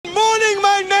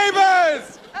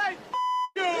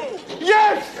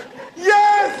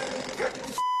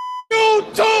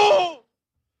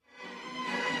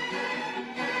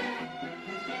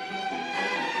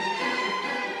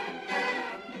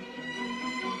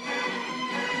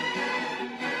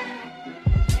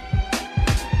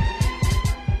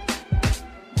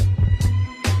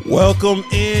Welcome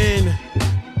in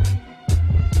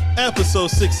episode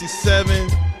 67.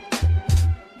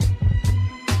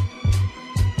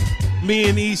 Me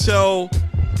and E Show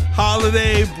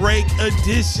holiday break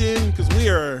edition because we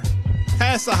are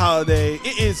past the holiday.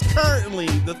 It is currently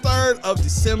the 3rd of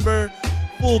December.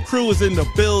 Full crew is in the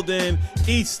building.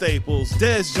 E Staples,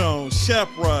 Des Jones, Shep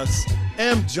Russ,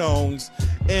 M Jones,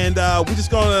 and we're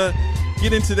just gonna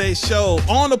get into today's show.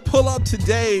 On the pull up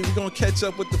today, we're gonna catch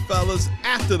up with the fellas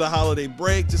after the holiday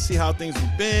break, just see how things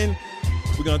have been.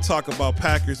 We're gonna talk about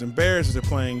Packers and Bears as they're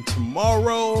playing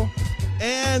tomorrow,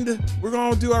 and we're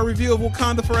gonna do our review of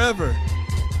Wakanda Forever.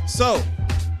 So,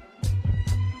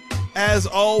 as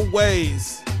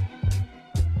always,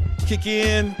 kick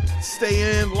in,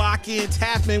 stay in, lock in,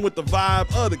 tap in with the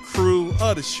vibe of the crew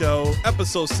of the show.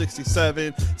 Episode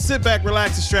 67. Sit back,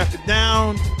 relax, and strap it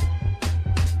down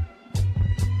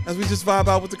as we just vibe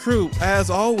out with the crew. As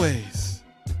always,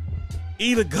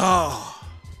 eat a gar.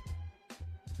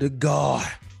 The God.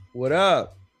 What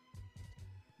up?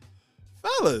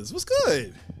 Fellas, what's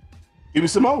good? Give me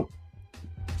some more.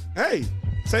 Hey,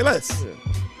 say less. Yeah.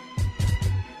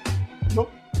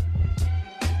 Nope.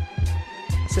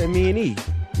 I said me and E.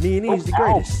 Me and E is the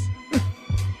greatest.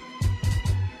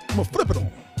 I'm gonna flip it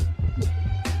on. He's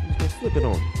gonna flip it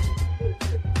on.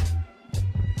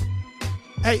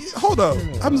 Hey, hold up.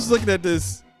 I'm just looking at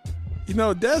this. You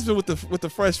know, Desmond with the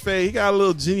fresh fade, he got a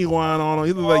little genuine on him.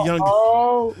 He look like young. You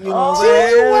know what I'm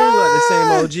saying? Like the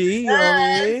same OG. You know what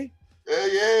I mean?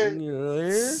 Yeah. You know what I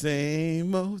mean?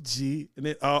 Same OG. And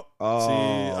then, Oh,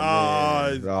 man.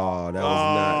 Oh, that was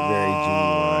not very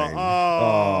genuine.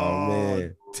 Oh,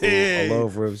 man. Dang. All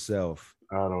over himself.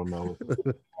 I don't know.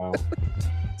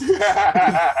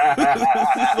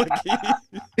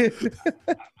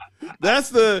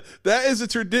 That is a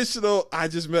traditional. I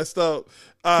just messed up.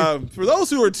 For those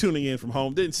who are tuning in from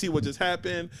home, didn't see what just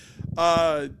happened.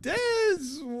 Des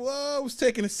was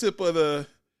taking a sip of the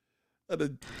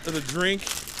drink,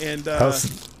 and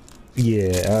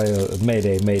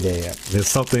Mayday. There's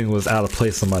something was out of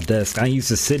place on my desk. I'm used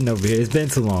to sitting over here. It's been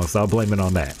too long, so I'll blame it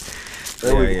on that.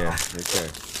 Yeah. Okay.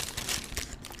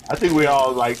 I think we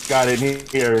all got in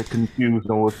here confused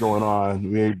on what's going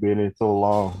on. We ain't been in so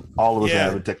long. All of us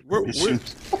having technical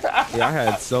issues. Yeah, I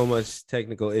had so much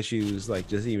technical issues,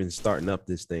 just even starting up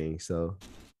this thing. So,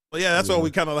 well, yeah, that's why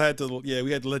we kind of had to. Yeah,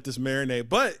 we had to let this marinate.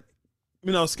 But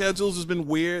schedules has been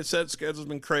weird. Schedule's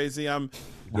been crazy.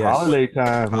 Holiday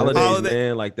time.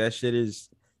 Man. That shit is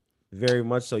very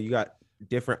much so. You got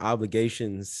different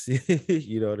obligations.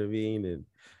 You know what I mean? And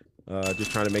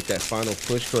just trying to make that final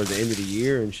push towards the end of the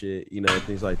year and shit,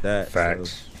 things like that.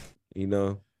 Facts.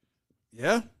 So,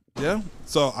 Yeah.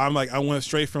 So I went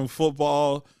straight from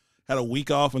football, had a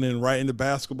week off, and then right into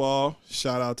basketball.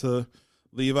 Shout out to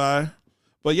Levi.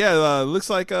 But yeah, looks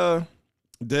like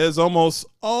Dez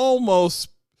almost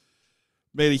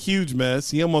made a huge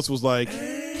mess. He almost was like,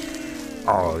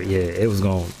 Oh yeah, it was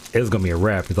gonna be a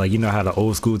wrap. It's like, you know how the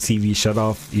old school TV shut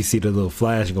off. You see the little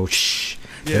flash and go shh.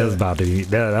 Yeah. That was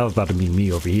about to be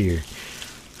me over here.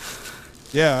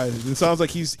 Yeah, it sounds like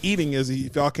he's eating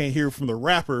if y'all can't hear from the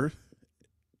rapper,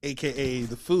 aka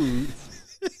the food.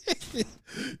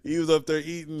 He was up there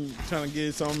eating, trying to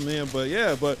get something in.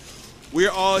 But we're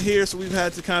all here, so we've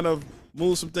had to kind of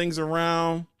move some things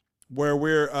around where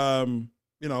we're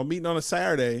meeting on a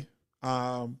Saturday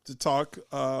to talk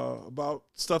about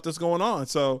stuff that's going on.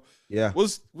 So yeah, we'll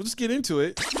just get into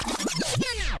it.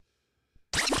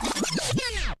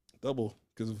 Double,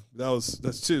 because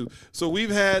that's two. So we've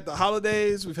had the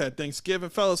holidays, we've had Thanksgiving.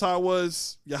 Fellas, how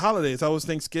was your holidays? How was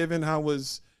Thanksgiving? How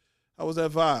was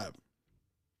that vibe?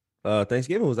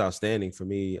 Thanksgiving was outstanding for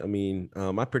me. I mean,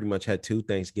 I pretty much had 2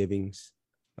 Thanksgivings.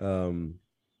 So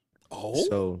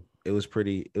it was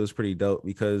pretty dope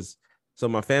because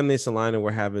my family in Salina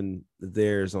were having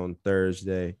theirs on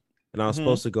Thursday, and I was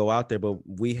supposed to go out there, but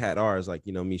we had ours,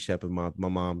 me, Shep, and my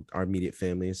mom, our immediate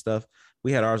family and stuff.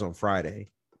 We had ours on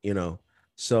Friday.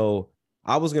 So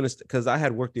I was because I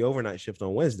had worked the overnight shift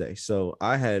on Wednesday, so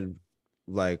I had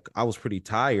I was pretty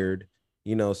tired,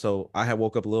 so I had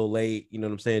woke up a little late. You know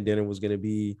what I'm saying? Dinner was gonna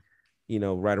be,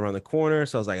 right around the corner,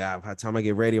 so I was like, by the time I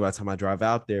get ready, by the time I drive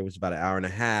out there, it was about an hour and a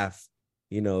half,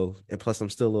 and plus I'm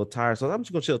still a little tired, so I'm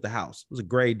just gonna chill at the house. It was a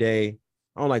great day.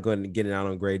 I don't like getting out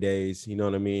on great days, you know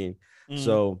what I mean?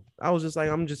 So I was just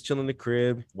I'm just chilling in the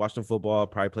crib, watching football,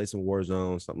 probably play some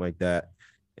Warzone, something like that,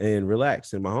 and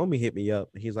relax. And my homie hit me up.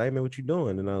 He's like, "Hey man, what you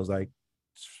doing?" And I was like,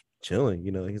 "Chilling."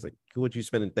 He's like, "What you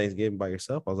spending Thanksgiving by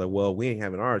yourself?" I was like, "Well, we ain't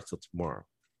having ours till tomorrow."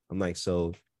 I'm like,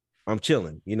 "So I'm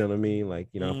chilling." You know what I mean?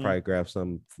 I'll probably grab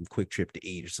some from Quick Trip to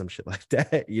eat or some shit like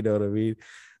that. You know what I mean?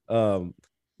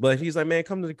 But he's like, man,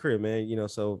 come to the crib, man. You know,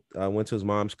 so I went to his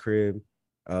mom's crib.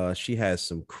 She has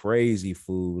some crazy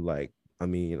food. Like, I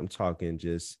mean, I'm talking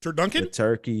just turducken, the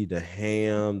turkey, the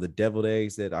ham, the deviled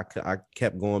eggs that I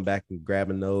kept going back and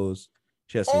grabbing those.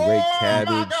 She has some great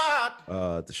cabbage.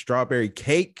 The strawberry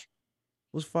cake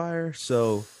was fire.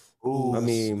 So, ooh, I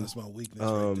mean, that's my weakness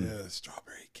right there.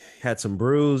 Strawberry cake. Had some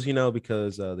brews, you know,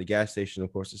 because the gas station,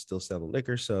 of course, is still selling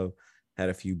liquor. So had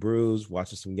a few brews,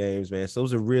 watching some games, man. So it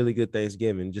was a really good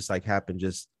Thanksgiving. Just like happened,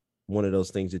 just one of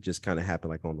those things that just kind of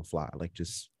happened like on the fly, like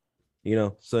just, you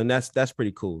know. So and that's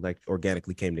pretty cool. Like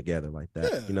organically came together like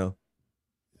that, you know.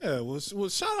 Yeah, well,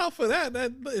 shout out for that.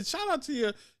 Shout out to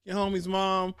your homie's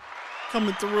mom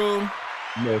coming through.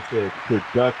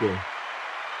 Turducken.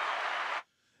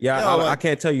 Yeah, I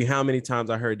can't tell you how many times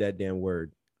I heard that damn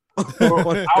word. I'll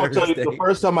tell you, the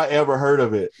first time I ever heard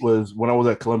of it was when I was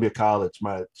at Columbia College.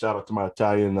 Shout out to my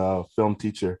Italian film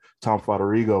teacher, Tom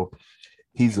Foderigo.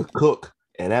 He's a cook,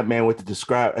 and that man went to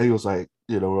describe. He was like,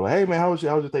 you know, we're like, hey man, how was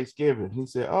your Thanksgiving? He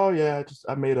said, oh yeah,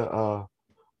 I made a,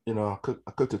 you know,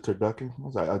 I cooked a turducken. I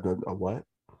was like, I did a what?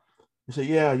 He said,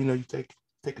 yeah, you know, you take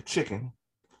a chicken,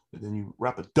 and then you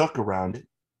wrap a duck around it,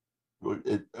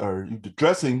 or you do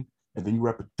dressing. And then you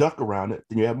wrap a duck around it.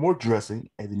 Then you add more dressing,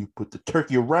 and then you put the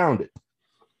turkey around it.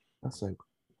 I was like,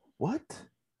 "What?"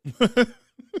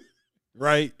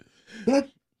 Right? That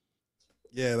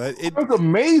was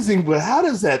amazing. But how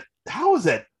is that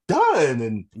done?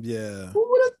 And who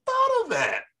would have thought of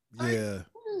that?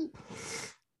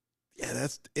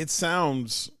 It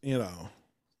sounds, you know,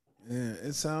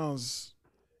 it sounds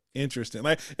interesting.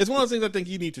 Like it's one of those things I think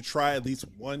you need to try at least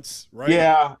once, right?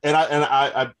 Yeah, and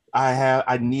I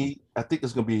think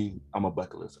it's gonna be on my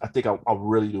bucket list. I think I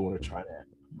really do want to try that.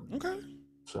 Okay.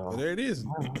 So well, there it is.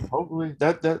 Hopefully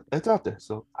that's out there.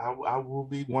 So I will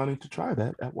be wanting to try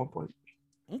that at one point.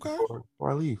 Okay.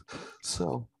 Before I leave.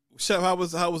 So Chef, how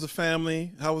was the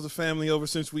family? How was the family over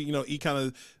since we, you know, he kind of,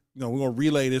 you know, we're gonna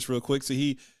relay this real quick. So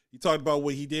he talked about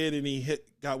what he did and he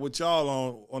got with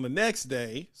y'all on the next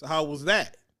day. So how was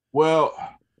that? Well,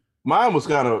 mine was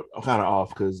kind of off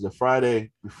because the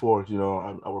Friday before, you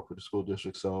know, I work for the school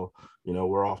district, so you know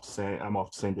I'm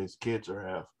off the same days kids are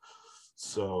have.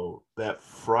 So that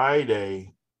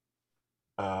Friday,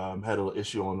 had a little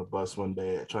issue on the bus one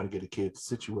day trying to get the kids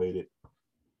situated,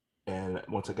 and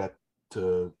once I got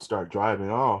to start driving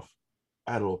off,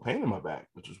 I had a little pain in my back,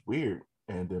 which was weird.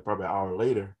 And then probably an hour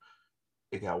later,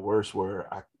 it got worse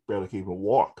where I barely could even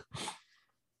walk.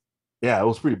 Yeah, it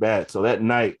was pretty bad. So that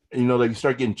night, you know, like you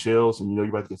start getting chills and you know you're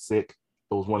about to get sick.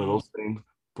 It was one of those things.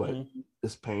 But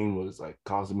this pain was like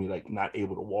causing me like not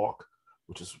able to walk,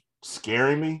 which is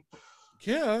scaring me.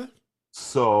 Yeah.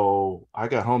 So I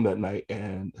got home that night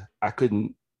and I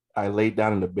laid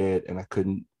down in the bed and I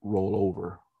couldn't roll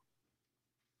over.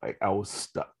 Like I was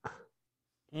stuck.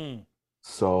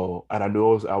 So, and I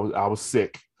knew I was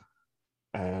sick.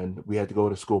 And we had to go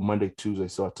to school Monday, Tuesday.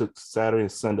 So I took Saturday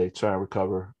and Sunday to try and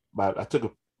recover. But I took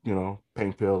a, you know,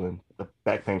 pain pill and the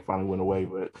back pain finally went away.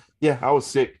 But yeah, I was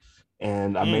sick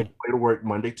and I made my way to work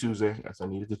Monday, Tuesday, as I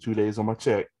needed the 2 days on my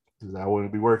check because I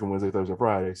wouldn't be working Wednesday, Thursday,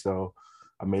 Friday. So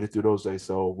I made it through those days.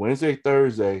 So Wednesday,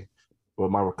 Thursday were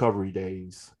my recovery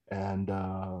days. And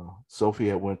Sophie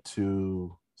had went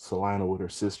to Salina with her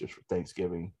sisters for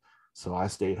Thanksgiving. So I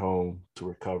stayed home to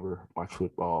recover, watch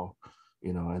football,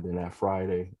 you know, and then that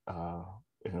Friday,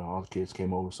 you know, all the kids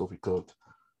came over, Sophie cooked.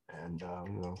 And,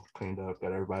 you know, cleaned up,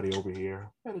 got everybody over here.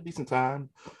 Had a decent time.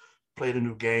 Played a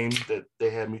new game that they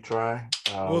had me try.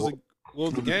 What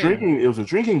was the game? It was a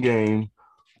drinking game.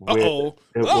 Wait a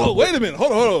minute.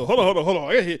 Hold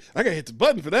on. I gotta hit the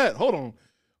button for that. Hold on.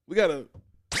 We got a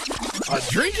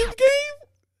drinking game?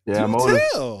 Yeah, my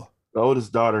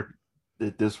oldest daughter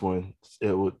did this one.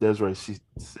 It was Desiree. She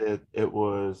said it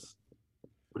was,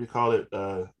 what do you call it?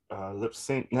 Lip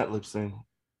sync, not lip sync.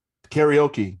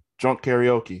 Karaoke. Drunk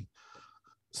karaoke.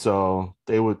 So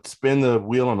they would spin the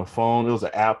wheel on the phone. It was an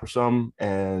app or something,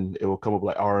 and it would come up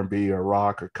like R&B or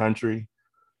rock or country.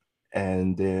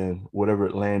 And then whatever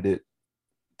it landed,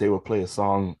 they would play a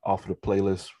song off of the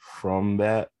playlist from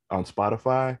that on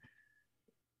Spotify.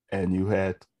 And you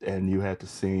had to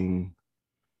sing,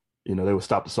 you know, they would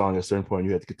stop the song at a certain point.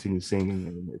 You had to continue singing.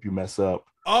 And if you mess up.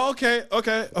 Oh, okay.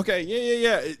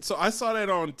 Yeah. So I saw that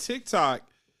on TikTok.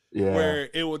 Yeah. Where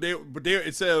they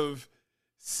instead of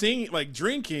singing like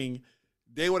drinking,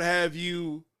 they would have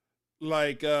you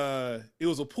like it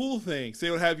was a pool thing. So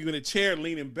they would have you in a chair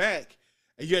leaning back,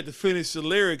 and you had to finish the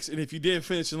lyrics. And if you didn't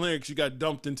finish the lyrics, you got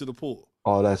dumped into the pool.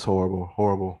 Oh, that's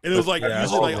horrible. And it was like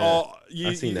usually like all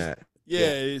I've seen that. Yeah.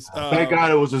 It's, thank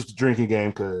God it was just a drinking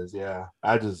game because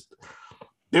I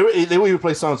They would even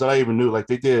play songs that I even knew. Like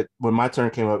they did when my turn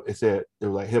came up, it said it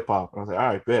was like hip hop. I was like, all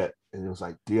right, bet. And it was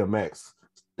like DMX.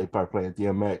 They probably playing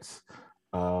DMX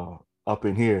up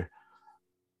in here.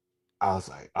 I was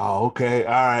like, oh, okay,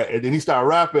 all right. And then he started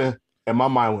rapping, and my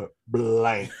mind went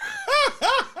blank.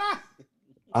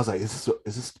 I was like, is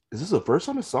this a verse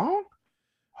on the song?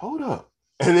 Hold up.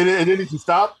 And then he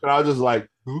stopped, and I was just like,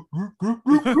 "Goop, goop, goop,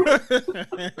 goop, goop."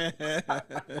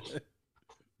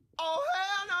 Oh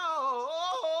hell no!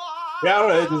 Yeah, I don't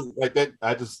know. It just like that.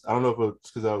 I don't know if it's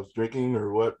because I was drinking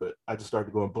or what, but I just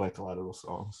started going blank a lot of those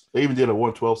songs. They even did a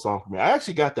 112 song for me. I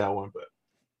actually got that one, but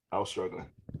I was struggling.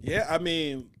 Yeah, I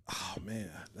mean, oh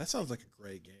man, that sounds like a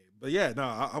great game. But yeah, no,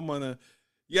 I'm gonna.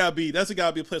 Yeah, that's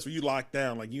gotta be a place where you lock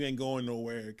down, like you ain't going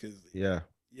nowhere. Because Yeah.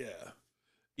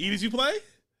 Did you play?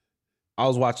 I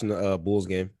was watching the Bulls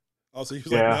game. Oh, so you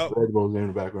was Yeah, like, no, Red Bull's in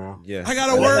the background. Yeah. I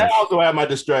gotta work. I also had my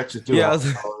distraction too. Yeah. I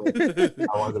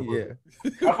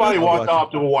finally walked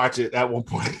off to watch it at one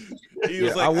point. He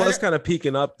was I like, was kind of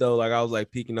peeking up though. Like I was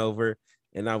like peeking over,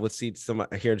 and I would see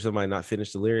hear somebody not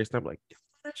finish the lyrics, and I'm like,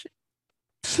 that shit.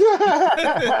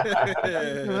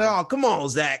 Oh, come on,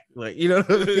 Zach. Like, you know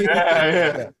what I mean?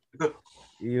 Yeah.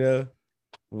 You know,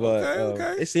 but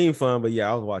Okay. it seemed fun. But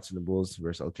yeah, I was watching the Bulls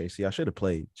versus OKC. I should have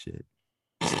played shit.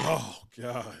 oh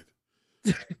god,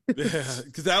 yeah,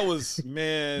 because that was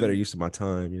Better use of my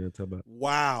time. You know, talk about.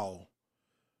 wow,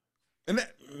 and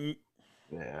that.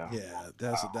 Yeah.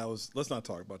 That was. Let's not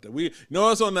talk about that. We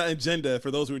know it's on the agenda for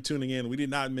those who are tuning in. We did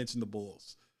not mention the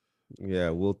Bulls.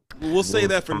 Yeah, we'll say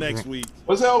that for next week.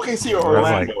 Was that OKC or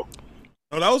Orlando?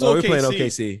 Oh, that was we're OKC. playing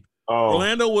OKC. Oh,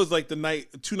 Orlando was like 2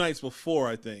 nights before,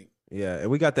 I think. Yeah, and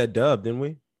we got that dub, didn't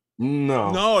we?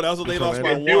 No, that was what they lost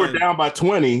by 1. They were down by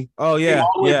 20. Oh yeah, Came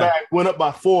all the way back, went up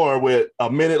by 4 with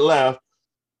a minute left,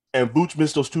 and Vooch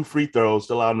missed those 2 free throws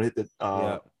to allow him to hit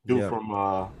the dude from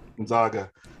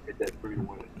Gonzaga. Hit that 3 to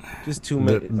win it. Just too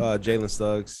many Jalen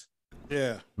Suggs.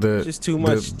 Yeah, just too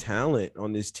much talent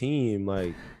on this team.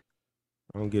 Like,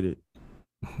 I don't get it.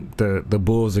 The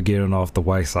Bulls are getting off the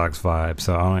White Sox vibe,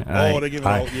 so they're giving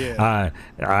off. Yeah,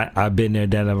 I've been there,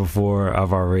 done that before.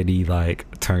 I've already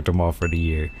like turned them off for the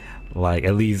year. Like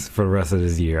at least for the rest of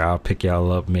this year, I'll pick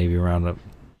y'all up maybe around the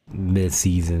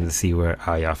mid-season to see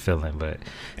how y'all feeling. But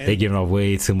they giving off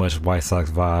way too much White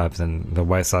Sox vibes, and the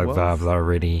White Sox vibes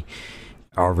already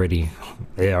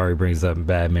it already brings up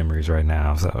bad memories right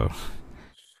now. So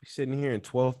sitting here in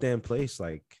 12th damn place,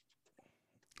 like.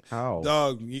 How?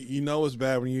 Dog, you know it's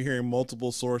bad when you're hearing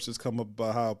multiple sources come up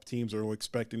about how teams are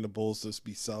expecting the Bulls to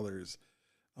be sellers.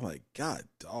 I'm like, God,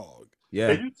 dog. Yeah.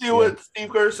 Did you see what Steve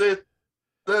Kerr said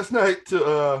last night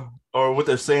to or what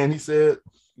they're saying he said?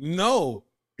 No.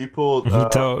 He pulled he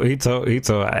told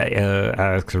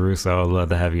Alex Caruso, I'd love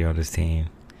to have you on this team.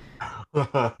 Ain't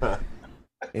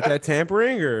that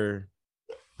tampering or?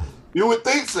 You would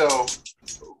think so.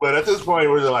 But at this point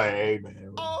we're like, hey man.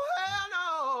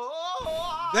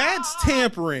 That's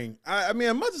tampering. I mean,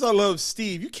 as much as I love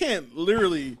Steve, you can't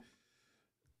literally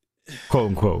quote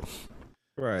unquote.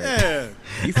 Right. Yeah.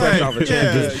 You fresh off a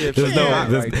championship. There's no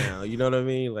right now. You know what I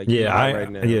mean? Like right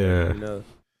now. Yeah. You know?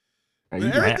 I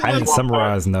didn't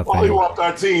summarize nothing. While he walked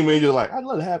our team, and you're like, I'd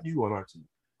love to have you on our team.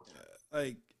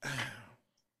 Like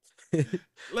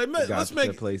let's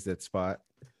make place that spot.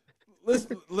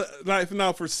 Like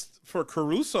now for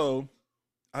Caruso,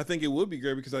 I think it would be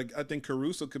great because I think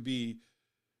Caruso could be.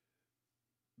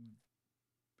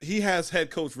 He has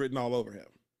head coach written all over him.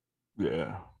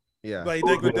 Yeah. Yeah. Like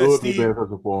like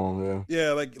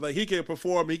he can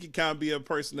perform. He can kind of be a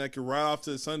person that can ride off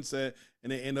to the sunset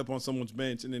and then end up on someone's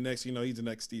bench, and the next he's the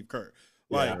next Steve Kerr.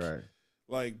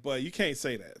 But you can't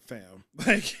say that, fam.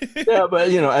 Like, yeah,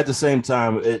 but at the same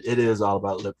time, it is all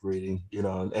about lip reading.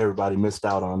 And everybody missed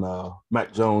out on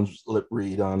Mac Jones' lip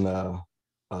read on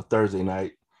Thursday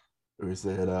night, where he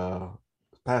said,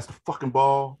 "Pass the fucking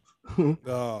ball."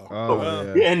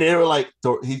 Yeah. And they were like,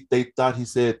 they thought he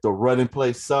said the running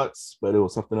play sucks, but it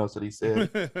was something else that he said.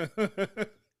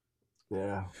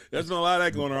 Yeah, there's been a lot of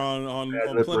that going on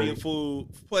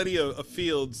plenty of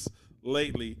fields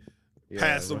lately. Yeah,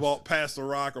 pass the ball, pass the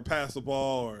rock, or pass the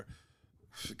ball, or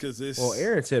because this. Well,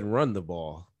 Aaron said run the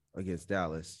ball against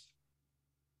Dallas.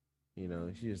 She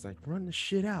was like, run the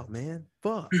shit out, man.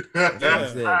 Fuck.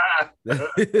 That's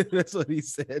what he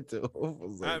said to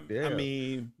him. I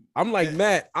mean, I'm like,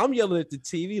 Matt, I'm yelling at the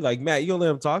TV, like, Matt, you gonna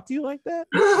let him talk to you like that?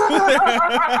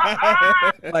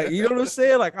 Like, you know what I'm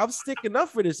saying? Like, I'm sticking up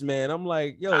for this man. I'm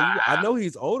like, yo, I know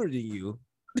he's older than you.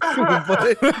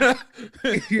 But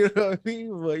you know what I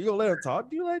mean? But you gonna let him talk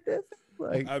to you like that?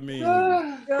 Like, I mean,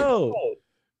 yo,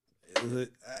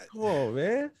 come on,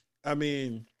 man. I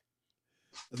mean,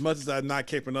 as much as I'm not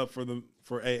caping up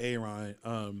for AA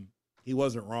Ryan, he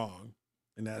wasn't wrong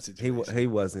in that situation. He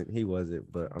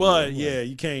wasn't, but yeah,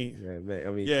 you can't. Yeah, man,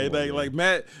 I mean, Yeah, come on, like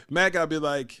Matt gotta be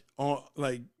like you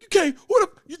can't. What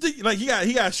up? You think like he got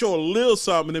to show a little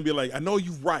something and then be like, I know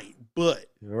you right, but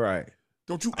right.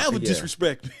 Don't you ever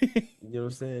disrespect me. You know what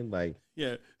I'm saying? Like,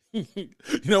 yeah. You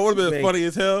know what would have been funny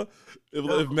as hell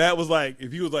if Matt was like,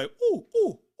 if he was like, ooh,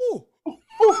 ooh, ooh, ooh,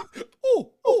 ooh,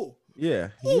 ooh. Yeah,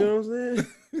 you know what I'm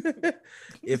saying?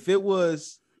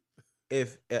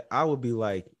 If I would be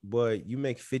like, boy, you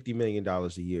make $50 million a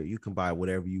year, you can buy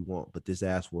whatever you want, but this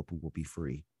ass whooping will be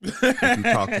free. If you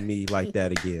talk to me like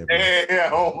that again,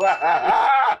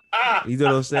 you know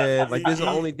what I'm saying? Like, this is the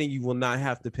only thing you will not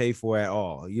have to pay for at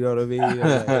all. You know what I mean?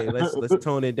 Like, hey, let's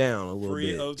tone it down a little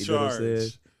free bit. Of you charge. Know what I'm saying?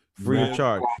 Free of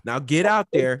charge. Now get out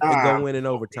there and go win in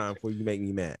overtime before you make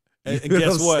me mad. And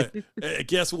guess what?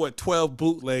 Guess what? 12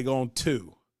 bootleg on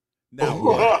 2.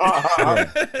 Now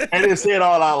and they say it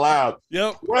all out loud.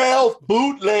 Yep. 12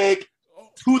 bootleg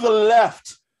to the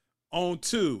left on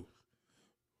 2.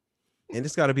 And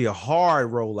it's got to be a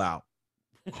hard rollout.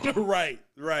 right.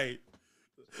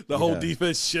 The whole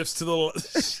defense shifts to the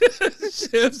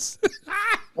shifts.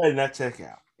 And that check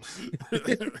out.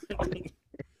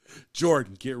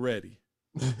 Jordan, get ready.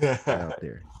 Out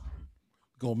there.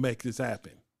 We're gonna make this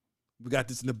happen. We got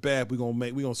this in the bag. We're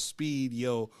gonna speed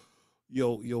yo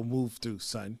move through,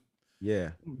 son.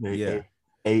 Yeah.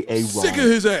 AA sick of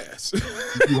his ass.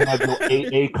 You have your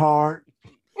AA card.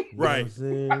 Right.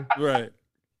 Right.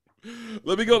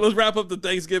 Let's wrap up the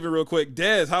Thanksgiving real quick.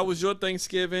 Dez, how was your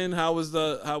Thanksgiving? How was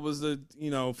the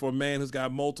for a man who's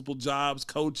got multiple jobs,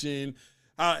 coaching?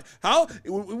 How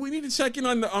we need to check in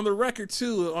on the record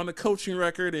too, on the coaching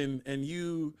record, and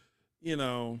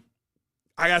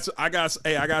I got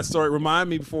a story. Remind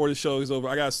me before the show is over.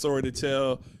 I got a story to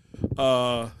tell.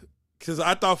 Because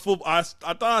I thought I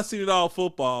thought I seen it all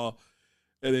football,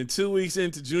 and then 2 weeks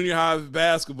into junior high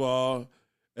basketball,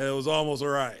 and it was almost all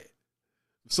right.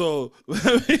 So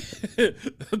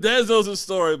that knows a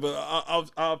story, but I'll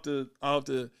have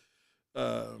to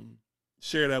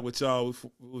share that with y'all,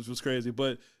 which was crazy.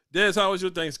 But Des, how was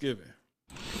your Thanksgiving?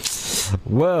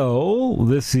 Well,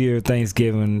 this year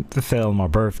Thanksgiving fell on my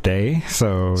birthday,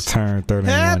 so turned 31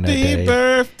 that day. Happy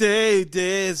birthday,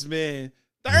 Desmond.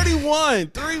 31,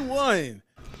 3-1.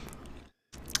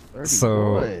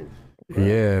 So,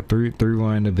 yeah,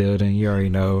 3-1 in the building. You already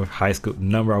know, high school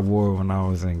number I wore when I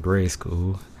was in grade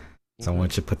school. So I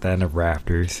want you to put that in the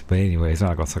rafters. But anyways, we're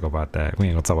not going to talk about that. We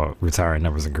ain't going to talk about retiring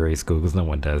numbers in grade school because no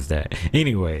one does that.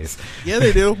 Anyways. Yeah,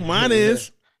 they do. Mine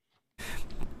is.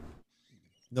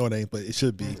 No, it ain't, but it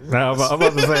should be. I'm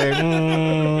about to say,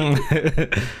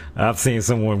 I've seen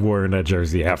someone wearing that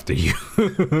jersey after you.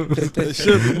 It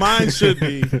should be. Mine should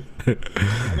be.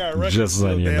 I got a record. Just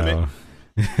letting you know.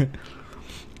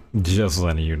 Just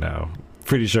letting you know.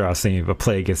 Pretty sure I've seen a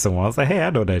play against someone. I was like, hey, I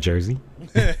know that jersey.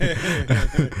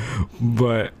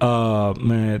 But,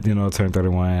 man, turn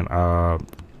 31.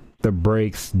 The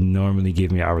breaks normally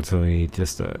give me an opportunity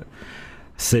just to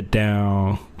sit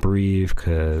down, breathe,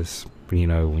 because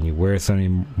when you wear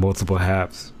multiple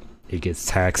hats, it gets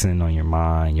taxing on your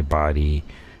mind, your body,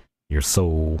 your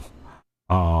soul.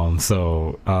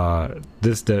 So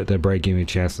the break gave me a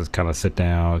chance to kind of sit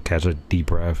down, catch a deep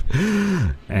breath,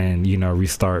 and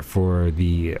restart for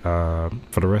the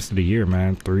rest of the year,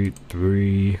 man. I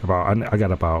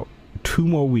got about 2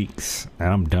 more weeks, and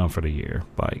I'm done for the year.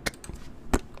 Like,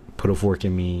 put a fork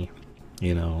in me,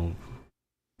 get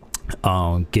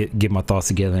my thoughts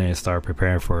together and start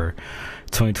preparing for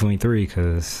 2023,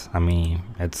 because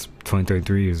it's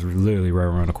 2023 is literally right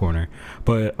around the corner.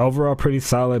 But overall, pretty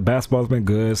solid. Basketball's been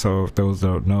good. So if those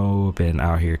don't know, been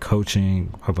out here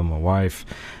coaching, helping my wife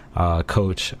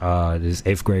coach this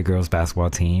 8th grade girls basketball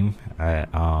team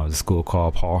at the school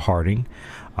called Paul Harding.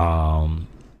 Like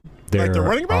the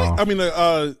running back?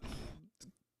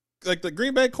 Like the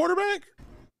Green Bay quarterback?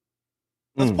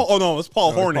 That's Paul. Oh no, it's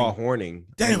Paul Horning. Paul Horning.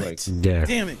 Damn it! Yeah.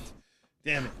 Damn it!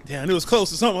 Damn, it was close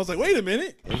to something. I was like, wait a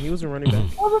minute. And he was a running back.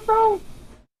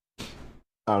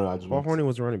 I don't know. Paul Horning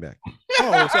was a running back.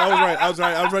 Oh, so I was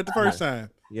right the first time.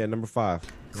 Yeah, number 5.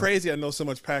 Crazy. I know so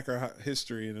much Packer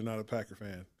history and I'm not a Packer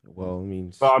fan. Well,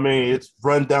 it's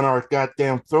run down our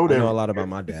goddamn throat. I know a lot about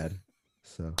my dad.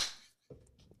 So.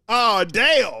 Oh,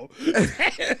 damn.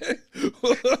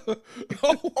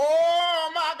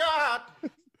 Oh my God.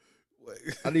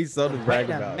 I need something to brag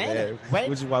about, man.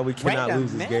 Which is why we cannot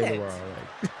lose this game tomorrow.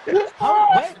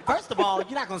 First of all,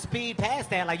 you're not gonna speed past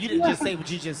that. Like, you didn't just say what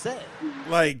you just said.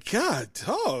 Like, God,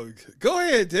 dog. Go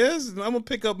ahead, Des. I'm gonna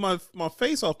pick up my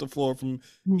face off the floor from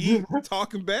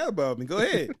talking bad about me. Go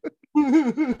ahead.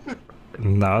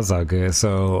 No, it's all good.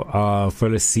 So for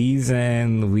the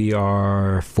season, we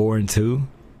are 4-2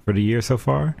 for the year so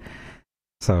far.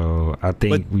 So I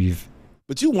think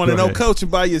But you want to know coaching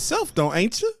by yourself,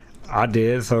 ain't you? I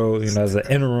did. So, as an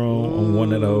interim, I'm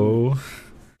 1-0.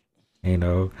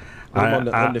 I'm on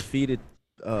the undefeated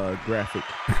graphic.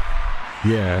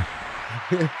 Yeah.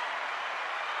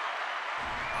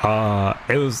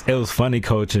 It was funny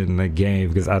coaching the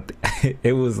game because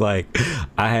it was like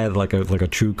I had like a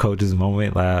true coach's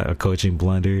moment, like a coaching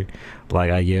blunder.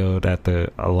 Like I yelled at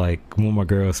one of my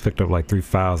girls picked up like 3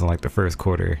 fouls in like the first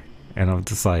quarter, and I'm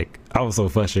just like, I was so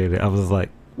frustrated. I was like,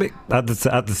 I just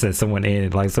sent someone in,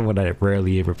 like someone that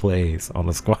rarely ever plays on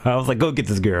the squad. I was like, go get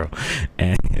this girl,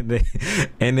 and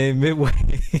then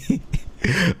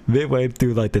midway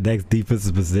through like the next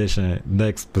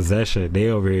possession, they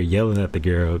over here yelling at the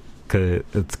girl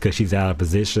because she's out of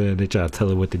position. They try to tell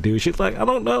her what to do. She's like, I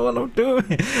don't know what I'm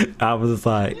doing. I was just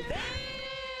like,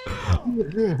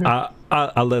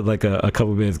 I let like a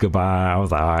couple minutes go by. I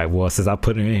was like, all right, well, since I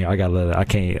put her in here, I gotta let her. I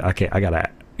gotta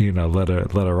let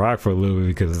her rock for a little bit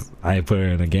because I ain't put her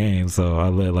in the game. So I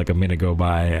let like a minute go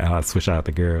by and I switch out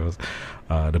the girls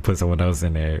to put someone else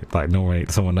in there, like normally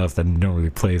someone else that normally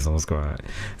plays on the squad.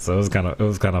 So it was kind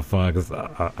of fun because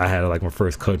I had like my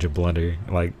first coaching blunder,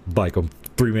 like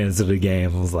 3 minutes of the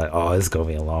game. I was like, oh, it's gonna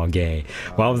be a long game.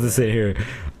 But I'm just sitting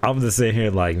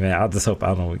here like, man, I just hope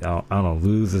I don't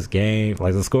lose this game.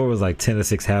 Like the score was like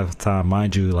 10-6 halftime,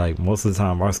 mind you. Like most of the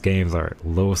time, our games are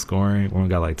low scoring. We only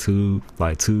got like two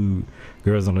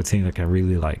girls on the team that can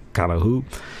really like kind of hoop,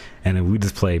 and then we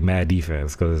just play mad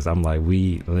defense because I'm like,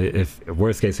 if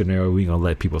worst case scenario, we gonna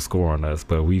let people score on us,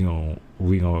 but we gonna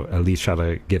at least try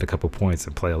to get a couple points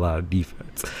and play a lot of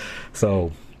defense.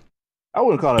 So I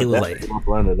wouldn't call it was that like,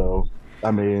 blunder though. I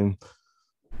mean,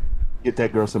 get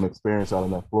that girl some experience out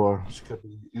on that floor. She could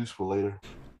be useful later.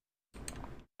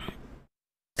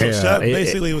 So yeah, Shep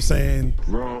basically was saying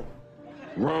wrong.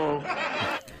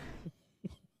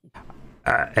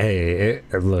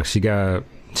 Look, she got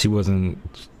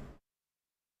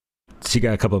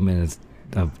a couple of minutes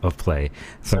of play,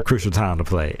 some crucial time to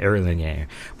play early in the game.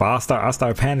 But I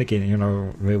start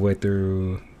panicking, midway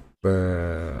through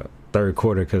the third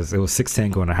quarter because it was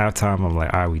 6-10 going to halftime. I'm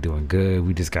like, all right, we doing good.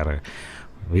 We just gotta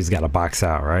box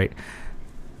out, right?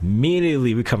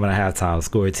 Immediately we come in at halftime,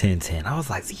 scored 10-10. I was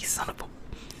like, you son of a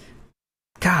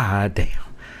god damn.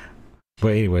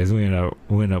 But anyways, we ended up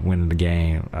winning the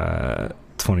game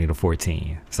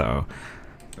 20-14. So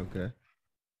okay.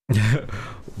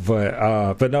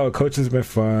 but no, coaching's been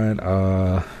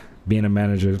fun. Being a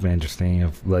manager has been interesting.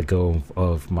 I've let go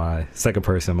of my second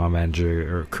person, my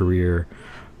manager or career.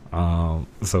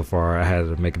 So far, I had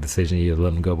to make a decision either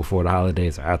let them go before the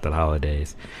holidays or after the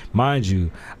holidays. Mind you,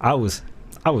 I was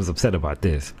upset about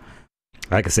this.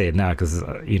 I can say it now because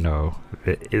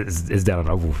it's down and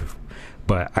over with.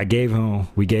 But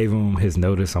we gave him his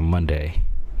notice on Monday.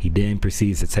 He then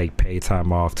proceeds to take paid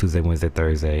time off Tuesday, Wednesday,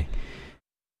 Thursday,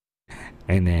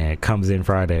 and then comes in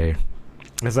Friday.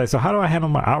 It's like, so how do I handle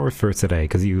my hours for today?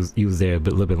 Because he was there a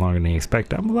little bit longer than he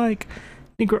expected. I'm like,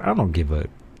 I don't give a.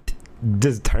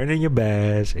 Just turn in your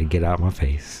badge and get out my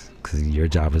face because your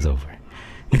job is over.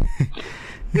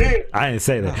 I didn't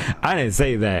say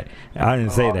that.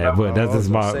 But that's just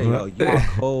my. You're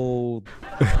cold.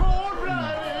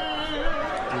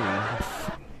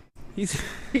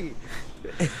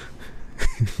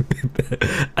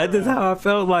 That's how I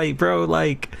felt, like, bro.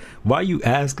 Like, why you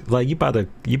ask? Like, you about to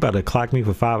clock me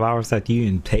for 5 hours after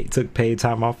you took paid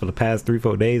time off for the past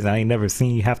 3-4 days. And I ain't never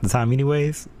seen you half the time,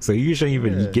 anyways. So you shouldn't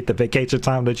even get the vacation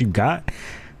time that you got.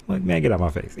 Like, man, get out my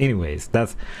face. Anyways,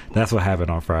 that's what happened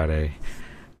on Friday.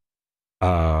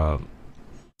 I'm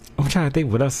trying to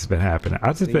think what else has been happening.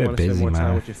 I've just been busy, spend more man.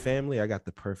 Time with your family, I got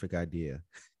the perfect idea.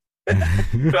 I'm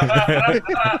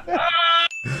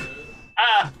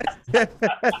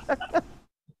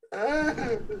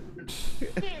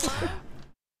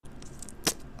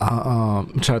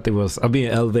trying to think what else. I'll be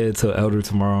elevated to Elder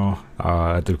tomorrow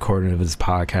at the recording of his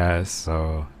podcast,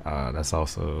 so that's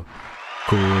also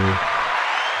cool.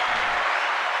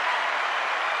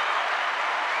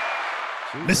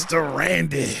 Mr.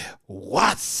 Randy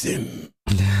Watson.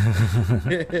 And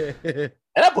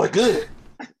that boy good.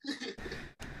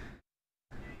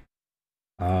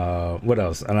 What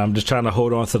else? And I'm just trying to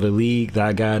hold on to the league that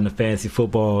I got in the fantasy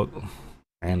football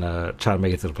and try to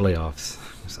make it to the playoffs.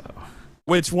 So,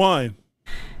 which one?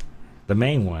 The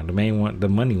main one, the money one. The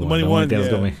only thing that's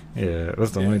gonna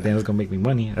that's the only thing that's gonna make me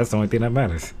money. That's the only thing that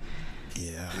matters.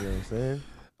 Yeah, you know what I'm saying.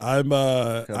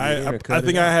 I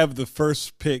think I have the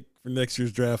first pick for next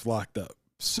year's draft locked up.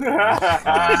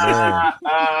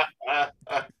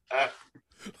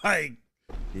 Like,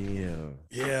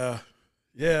 Yeah.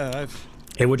 yeah.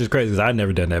 Which is crazy because I've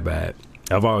never done that bad.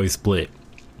 I've always split.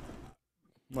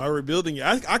 My rebuilding year.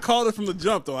 I called it from the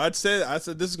jump though. I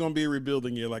said this is gonna be a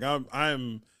rebuilding year. Like I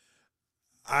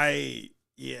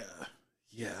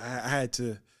had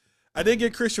to. I did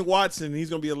get Christian Watson. He's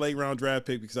gonna be a late round draft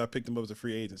pick because I picked him up as a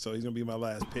free agent. So he's gonna be my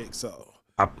last pick. So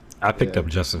I picked up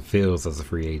Justin Fields as a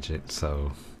free agent.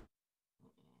 So.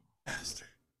 bastard.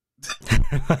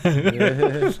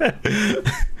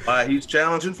 Why he's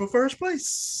challenging for first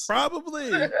place?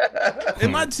 Probably.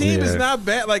 And my team is not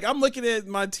bad. Like I'm looking at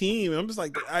my team, and I'm just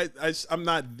like, I'm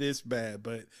not this bad,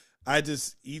 but I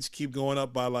just each keep going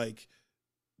up by like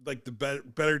the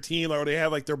better team, or they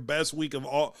have like their best week of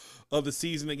all of the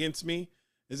season against me.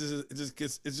 It's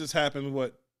just happened.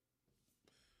 What?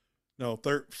 No,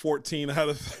 14 out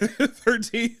of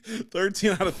 13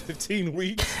 out of 15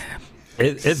 weeks.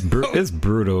 It's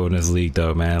brutal in this league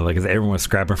though, man. Like everyone's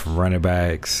scrapping from running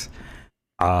backs.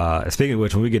 Speaking of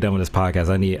which, when we get done with this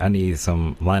podcast, I need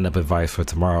some lineup advice for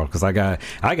tomorrow because I can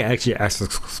actually ask the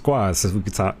squad since we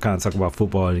could kind of talk about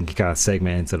football and kind of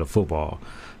segment into the football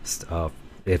stuff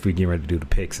if we get ready to do the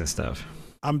picks and stuff.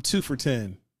 I'm 2 for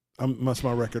 10. That's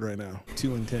my record right now.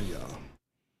 2 and 10, y'all.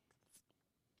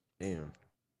 Damn.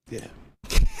 Yeah.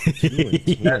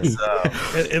 That's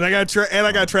And I got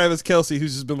Travis Kelce,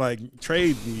 who's just been like,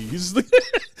 trade me. He's just like,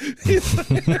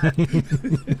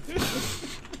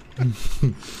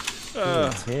 10.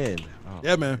 Oh.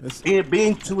 Yeah, man.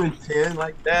 being 2 and 10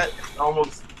 like that. It's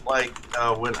almost like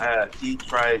when he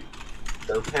tried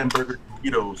those hamburger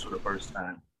Doritos for the first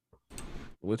time.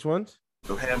 Which ones?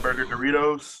 The hamburger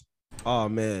Doritos. Oh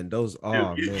man, those.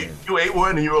 Oh you, man, you ate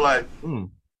one and you were like,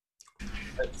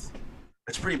 that's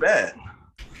pretty bad.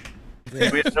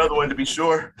 Yeah. We had another one to be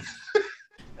sure.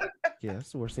 Yeah,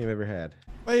 that's the worst thing I've ever had.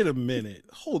 Wait a minute.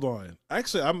 Hold on.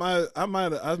 Actually, I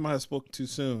might have spoken too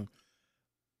soon.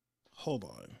 Hold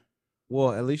on.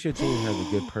 Well, at least your team has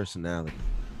a good personality.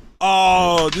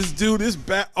 Oh, this dude is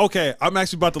bad. Okay, I'm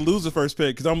actually about to lose the first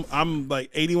pick because I'm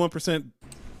like 81%.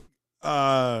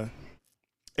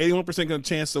 81% gonna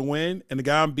chance to win, and the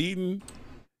guy I'm beating,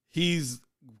 he's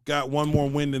got one more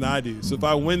win than I do. So if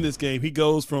I win this game, he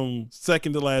goes from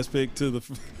second to last pick to the.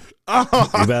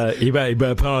 You better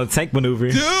put on a tank maneuver,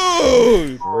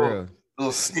 dude. For real.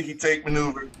 Little sneaky take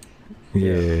maneuver.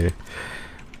 Yeah.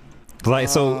 Like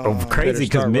so crazy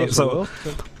because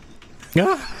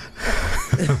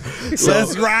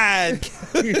Let's ride.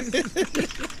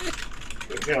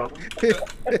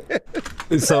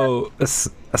 So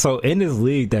in this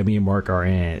league that me and Mark are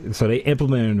in, so they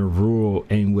implemented a rule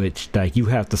in which like you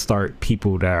have to start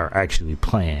people that are actually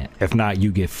playing. If not,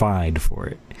 you get fined for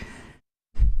it.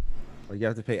 Like you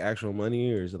have to pay actual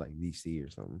money, or is it like VC or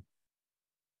something?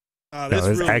 No,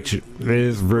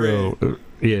 it's real.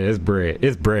 Yeah, it's bread.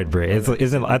 It's bread. I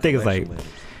think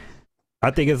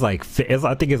it's like for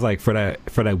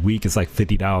that week it's like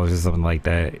 $50 or something like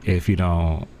that if you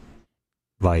don't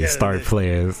start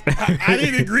players. I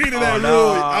didn't agree to that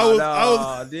rule. I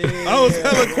was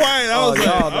hella quiet. You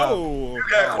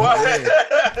got quiet.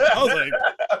 I was like,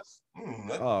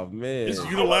 oh man, it's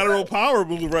unilateral power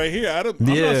move right here. I'm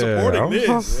not supporting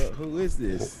this. Who is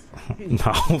this?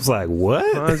 I was like, what?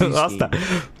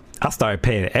 I started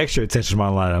paying extra attention to my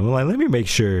lineup. I'm like, let me make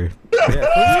sure.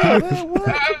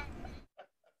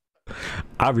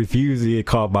 I refuse to get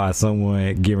caught by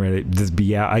someone getting ready to just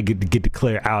be out. I get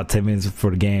declared out 10 minutes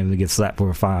before the game to get slapped for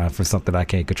a fine for something I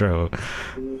can't control.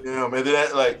 Yeah, man.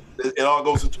 That it all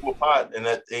goes into a pot, and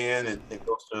at the end, it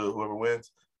goes to whoever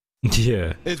wins.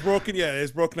 Yeah, it's broken. Yeah,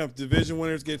 it's broken up. Division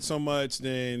winners get so much.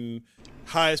 Then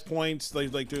highest points.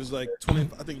 Like there's like 20.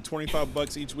 I think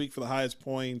 $25 each week for the highest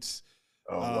points.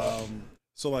 Oh, wow.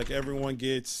 So like everyone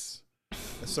gets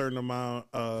a certain amount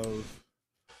of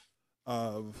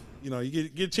you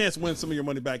get a chance to win some of your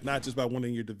money back, not just by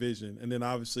winning your division. And then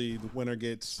obviously the winner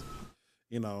gets,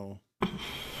 the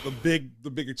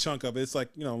bigger chunk of it. It's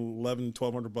like,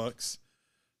 $1,100-$1,200.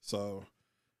 So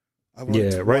I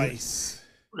won twice.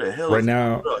 Who the hell right is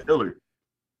now, Hillary?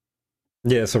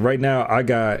 Yeah, so right now I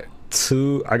got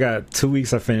 2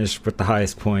 weeks I finished with the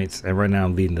highest points, and right now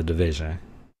I'm leading the division.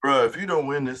 Bro, if you don't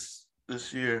win this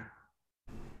year.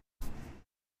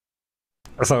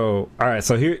 So all right,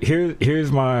 so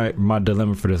here's my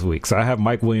dilemma for this week. So I have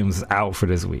Mike Williams out for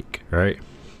this week, right?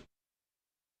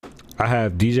 I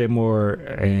have DJ Moore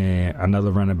and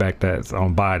another running back that's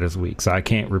on bye this week, so I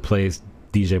can't replace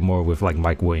DJ Moore with like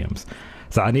Mike Williams.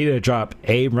 So I need to drop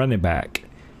a running back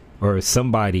or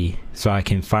somebody so I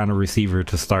can find a receiver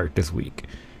to start this week.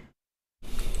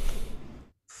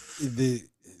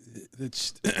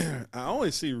 I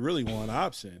only see really one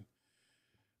option,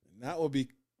 and that would be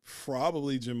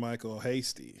probably JaMychal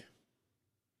Hasty.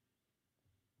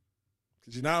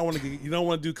 Because you don't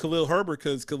want to do Khalil Herbert,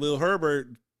 because Khalil Herbert,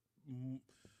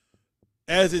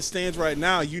 as it stands right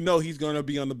now, he's going to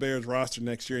be on the Bears roster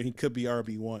next year, and he could be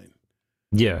RB1.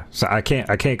 Yeah, so I can't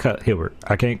cut Herbert.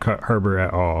 I can't cut Herbert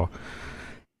at all.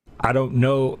 I don't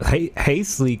know.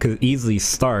 Hasty could easily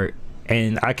start,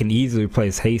 and I can easily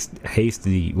replace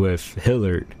Hasty with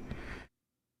Hillard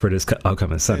for this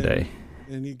upcoming Sunday.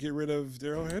 And you get rid of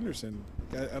Darrell Henderson.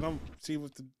 I don't see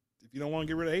if you don't want to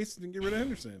get rid of Hasty, then get rid of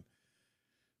Henderson.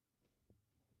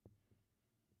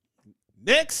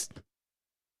 Next.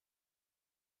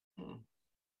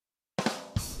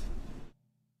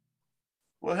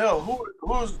 Well, hell,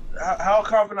 how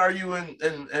confident are you in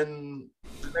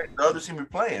the other team you're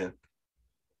playing?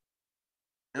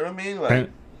 You know what I mean? Like,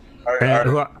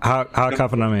 how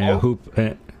confident am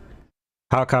I?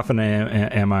 How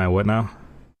confident am I in what now?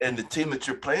 And the team that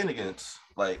you're playing against,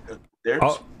 like,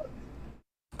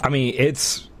 I mean,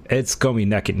 it's gonna be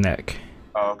neck and neck.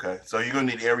 Oh, okay. So you're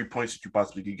gonna need every point that you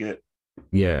possibly could get.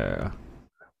 Yeah.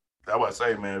 I would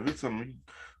say, man, if it's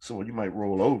someone you might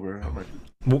roll over.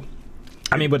 Well,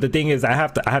 I mean, but the thing is, I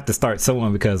have to start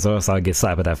someone, because or else I'll get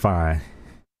slapped with that fine.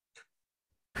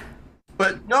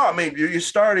 But no, I mean, you're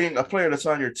starting a player that's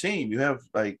on your team. You have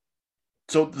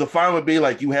so the fine would be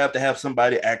like you have to have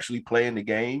somebody actually playing the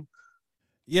game.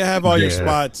 You have all your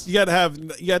spots. You have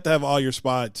to have all your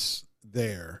spots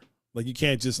there. Like, you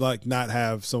can't just not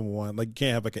have someone, like, you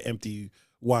can't have an empty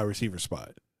wide receiver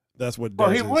spot. That's what. Well,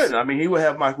 he wouldn't. I mean, he would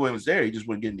have Mike Williams there. He just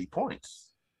wouldn't get any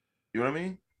points. You know what I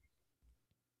mean?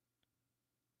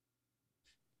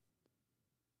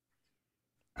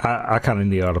 I kind of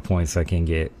need all the points I can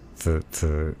get to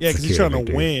because he's trying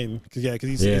to win. Because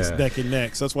he's neck and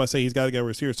neck. So that's why I say he's got to get a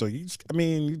receiver. So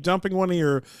you're jumping one of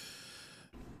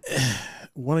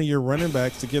your running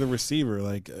backs to get a receiver.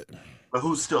 But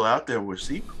who's still out there with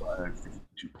receiver by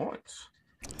 2 points?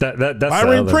 That's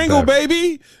Byron Pringle,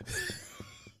 baby.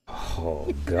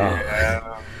 Oh God.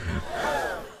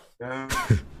 Yeah.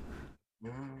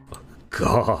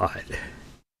 God.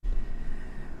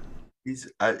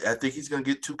 I think he's gonna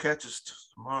get 2 catches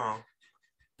tomorrow.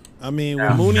 I mean,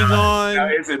 when Mooney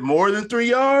gone, is it more than 3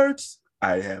 yards?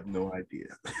 I have no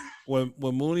idea. when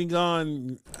Mooney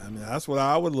gone, I mean, that's what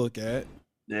I would look at.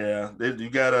 Yeah, you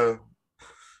gotta.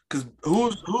 Because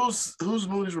who's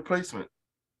Mooney's replacement?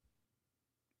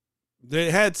 They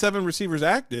had 7 receivers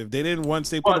active. They didn't once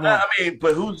they put them on. I mean,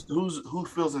 but who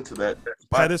fills into that?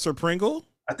 Pettis or Pringle?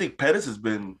 I think Pettis has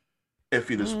been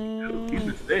iffy this week. He's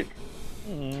been sick.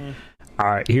 All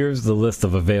right, here's the list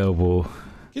of available.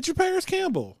 Get your Paris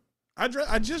Campbell.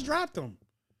 I just dropped him.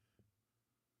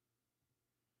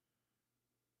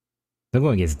 They're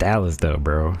going against Dallas, though,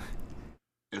 bro.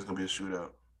 It's gonna be a shootout.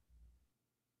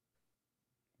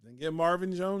 Then get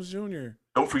Marvin Jones Jr.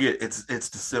 Don't forget, it's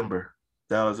December.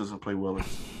 Dallas doesn't play well.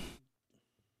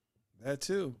 That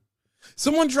too.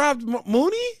 Someone dropped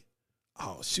Mooney.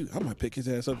 Oh shoot! I might pick his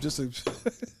ass up just to.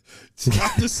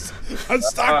 I'm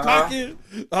stock blocking.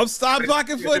 I'm stock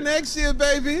blocking for next year,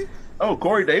 baby. Oh,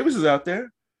 Corey Davis is out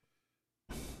there,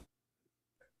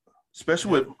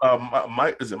 especially with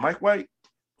Mike. Is it Mike White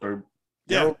or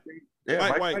yeah?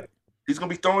 Mike White. He's gonna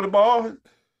be throwing the ball.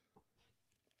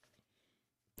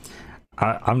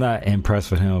 I'm not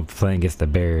impressed with him playing against the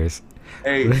Bears.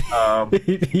 Hey,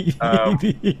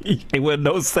 it was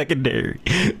no secondary,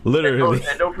 literally.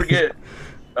 And don't forget,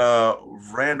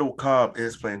 Randall Cobb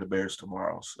is playing the Bears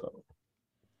tomorrow, so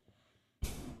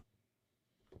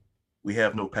we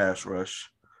have no pass rush,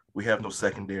 we have no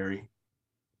secondary,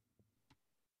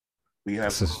 we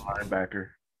have no linebacker.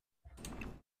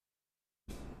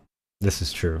 This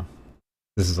is true.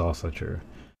 This is also true.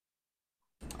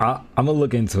 I'm gonna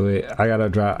look into it. I gotta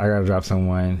drop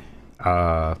someone.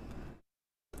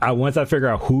 Once I figure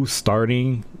out who's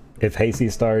starting, if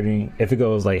Hasty's starting, if it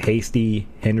goes like Hasty,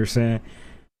 Henderson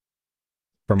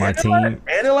for my team.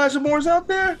 And Elijah Moore's out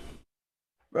there?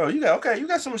 Bro, you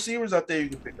got some receivers out there you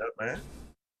can pick up, man.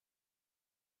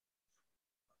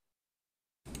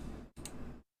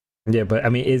 Yeah, but I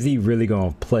mean, is he really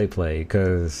gonna play?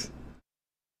 Because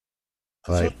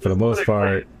for the most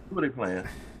part, who are they playing?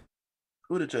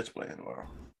 Who are the Jets playing tomorrow?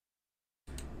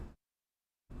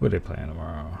 Who are they playing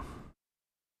tomorrow?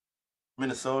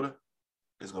 Minnesota.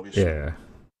 It's gonna be a shootout. Yeah.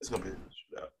 It's gonna be a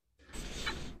shootout.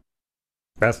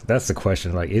 That's the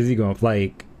question. Like, is he gonna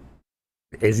play?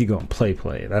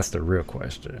 That's the real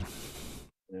question.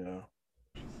 Yeah.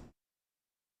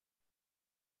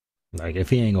 Like, if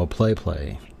he ain't gonna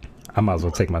play, I might as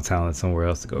well take my talent somewhere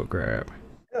else to go grab.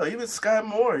 Hell, even Sky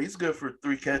Moore, he's good for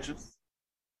 3 catches.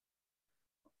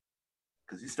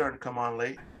 Because he's starting to come on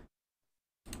late.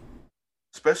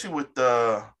 Especially with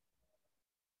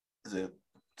is it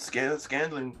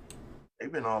Scandling?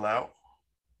 They've been all out.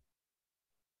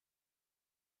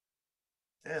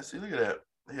 Yeah, see, look at that.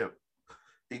 Yeah.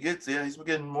 He's been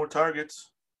getting more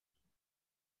targets.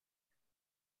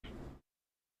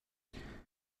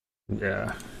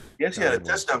 Yeah. Yes, he had a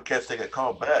touchdown catch. They got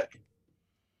called back.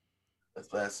 That's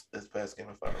past game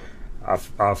of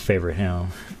 5. I'll favorite him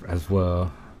as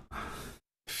well.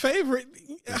 Favorite?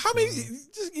 How many?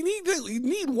 Just you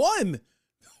need one.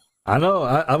 I know.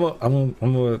 I'm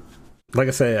a like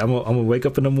I said. I'm gonna wake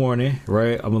up in the morning,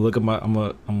 right? I'm gonna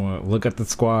look at the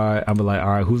squad. I'm gonna like, all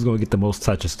right, who's gonna get the most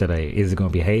touches today? Is it gonna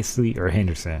be Hasty or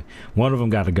Henderson? One of them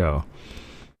got to go.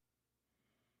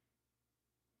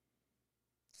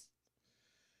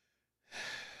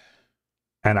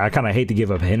 And I kind of hate to give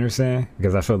up Henderson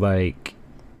because I feel like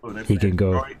he can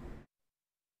go.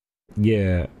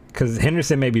 Yeah, because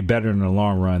Henderson may be better in the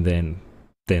long run than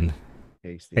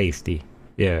Hasty.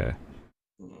 Yeah.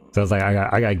 So it's like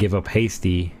I gotta give up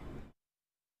Hasty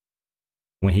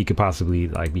when he could possibly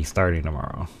like be starting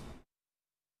tomorrow.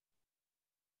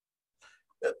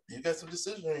 Yep, you got some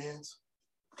decision in your hands.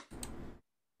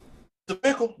 The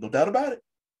pickle, no doubt about it.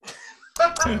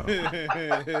 I'd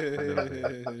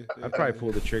probably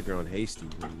pull the trigger on Hasty.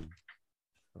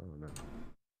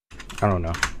 I don't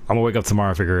know. I'm gonna wake up tomorrow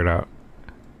and figure it out.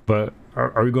 But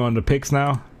are we going to picks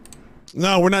now?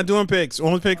 No, we're not doing picks.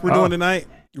 Only pick we're doing tonight.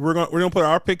 We're gonna put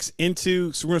our picks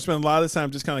into. So we're gonna spend a lot of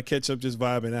time just kind of catch up, just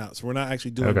vibing out. So we're not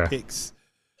actually doing picks.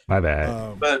 My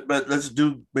bad. But let's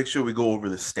make sure we go over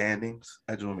the standings.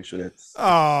 I just want to make sure that's.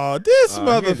 Oh, this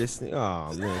mother.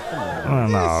 Oh man, come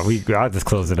on. No, I'll just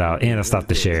close it out and I'll stop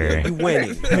the share. You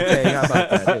winning. Okay, how about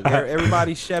that?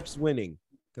 Everybody, Shep's winning.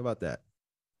 How about that?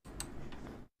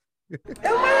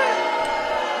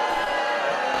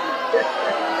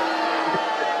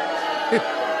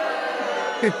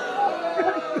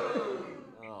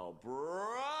 Oh,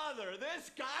 brother,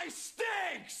 this guy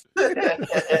stinks.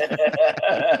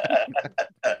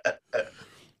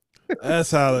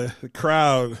 That's how the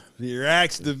crowd, the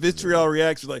reaction, the vitriol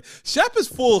reaction. Like Shep is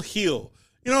full heel.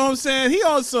 You know what I'm saying? He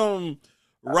on some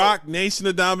Rock Nation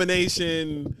of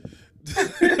Domination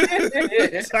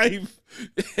type,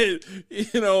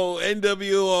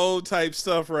 NWO type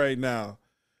stuff right now.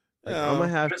 I'm gonna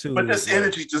have to. But this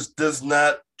energy just does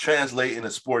not translate into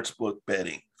sportsbook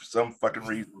betting for some fucking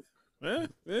reason.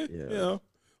 Yeah.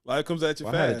 Life comes at you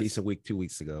fast. I had a decent week 2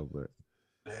 weeks ago, but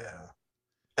yeah,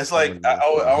 it's like I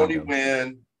only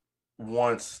win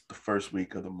once the first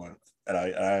week of the month, and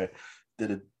I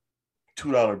did a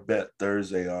 $2 bet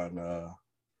Thursday on a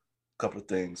couple of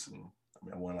things, and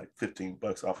I won like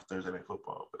 $15 off of Thursday Night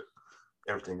Football, but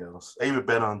everything else, I even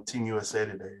bet on Team USA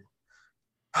today.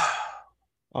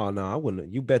 Oh no, I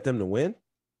wouldn't. You bet them to win?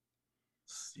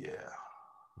 Yeah.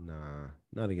 Nah,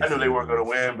 not against. I knew they weren't going to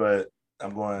win, but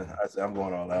I'm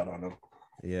going all out on them.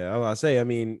 Yeah, I say. I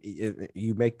mean,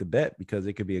 you make the bet because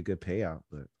it could be a good payout,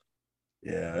 but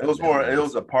yeah, it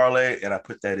was a parlay, and I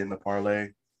put that in the parlay.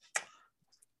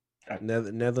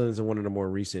 Netherlands are one of the more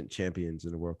recent champions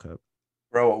in the World Cup.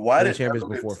 Bro, why did champions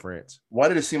before France? Why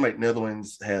did it seem like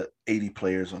Netherlands had 80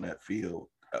 players on that field?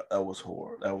 That was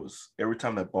horrible. That was every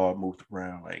time that ball moved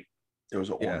around, like there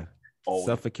was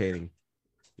suffocating.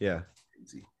 Yeah.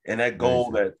 And that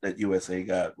goal that USA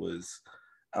got was,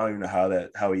 I don't even know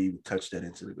how he even touched that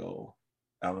into the goal.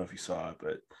 I don't know if you saw it,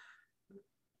 but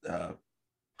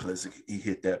he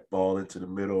hit that ball into the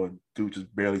middle and dude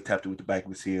just barely tapped it with the back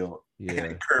of his heel and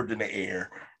it curved in the air.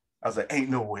 I was like, ain't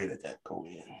no way that go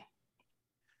in.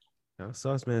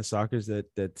 Sauce, man, soccer's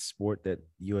that sport that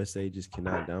USA just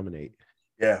cannot dominate.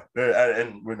 Yeah,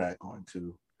 and we're not going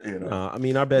to. I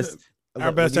mean, our best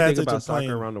athletes think about soccer playing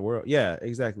around the world. Yeah,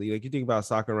 exactly. Like you think about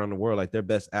soccer around the world, like their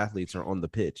best athletes are on the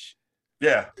pitch.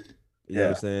 Yeah, you know what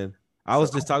I'm saying. I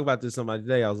was just talking about this somebody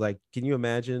today. I was like, can you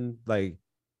imagine, like,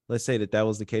 let's say that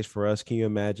was the case for us. Can you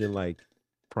imagine like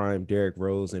prime Derrick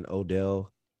Rose and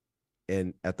Odell,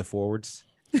 and at the forwards?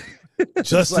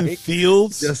 Justin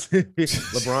Fields,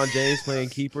 LeBron James playing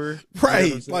keeper,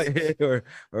 right? or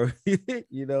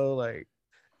like,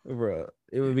 bro,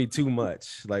 it would be too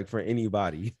much, like for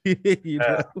anybody.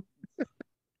 Know?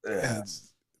 Yeah.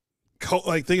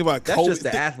 Like think about that's just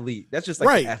the athlete. That's just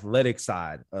like the athletic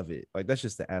side of it. Like that's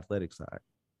just the athletic side.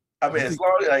 I mean,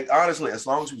 honestly, as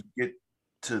long as we get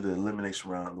to the elimination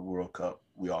round of the World Cup,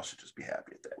 we all should just be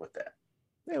happy with that.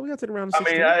 Yeah, we got to the round of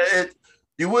 16. I mean,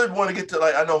 you would want to get to,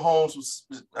 like, I know Holmes was.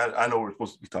 I know we're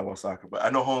supposed to be talking about soccer, but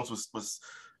I know Holmes was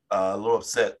a little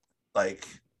upset, like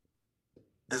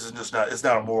this is just not. It's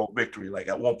not a moral victory. Like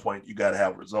at one point, you got to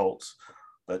have results,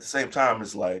 but at the same time,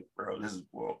 it's like, bro, this is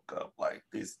World Cup. Like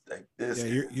this.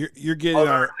 Yeah, you're getting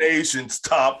other our nation's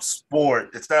top sport.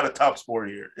 It's not a top sport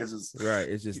here. It's just Right.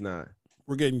 It's just not.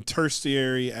 we're getting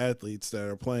tertiary athletes that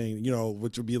are playing,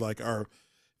 which would be like our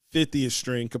 50th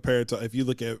string compared to if you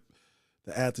look at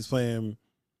the athletes playing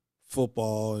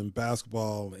football and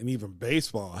basketball and even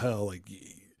baseball. Hell, like,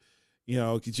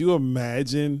 could you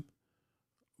imagine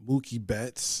Mookie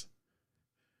Betts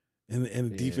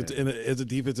and defense as a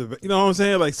defensive? You know what I'm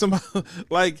saying? Like somebody,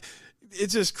 like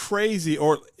it's just crazy.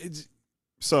 Or it's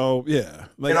so yeah.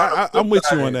 Like I'm with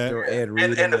you on that.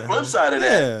 And the flip side of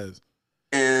that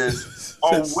is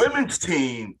our women's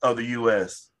team of the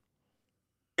U.S.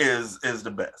 is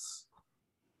the best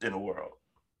in the world.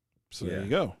 So there you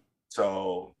go.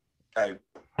 So we can't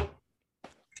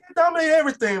dominate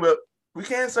everything, but we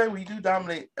can say we do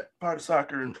dominate part of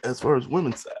soccer as far as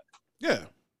women's side. Yeah.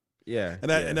 Yeah.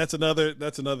 And that's another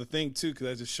thing too, because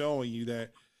that's just showing you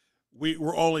that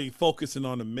we're only focusing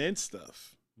on the men's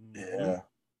stuff. Yeah.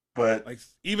 But like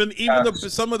even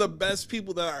some of the best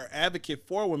people that are advocate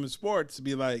for women's sports to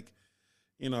be like,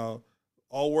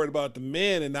 all worried about the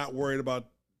men and not worried about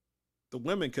the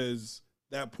women, because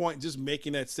that point, just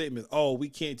making that statement, oh, we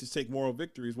can't just take moral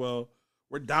victories. Well,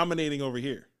 we're dominating over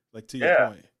here, like to your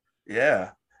point.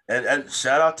 Yeah. And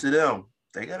shout out to them.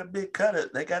 They got a big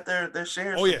cut. They got their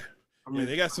shares. Oh, yeah. Yeah,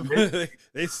 they got some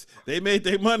they made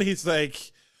their money. It's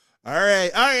like, all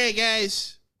right,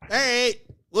 guys. All right,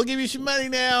 we'll give you some money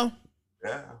now.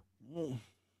 Yeah. We'll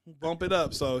bump it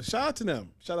up. So shout out to them.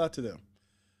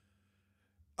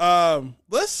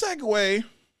 Let's segue.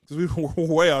 We were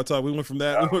way out of time. We went from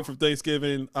that. We went from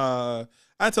Thanksgiving. I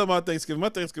told my Thanksgiving. My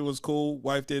Thanksgiving was cool.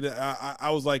 Wife did it.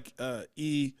 I was like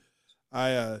E.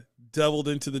 I doubled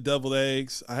into the deviled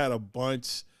eggs. I had a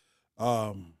bunch.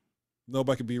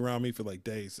 Nobody could be around me for like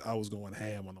days. I was going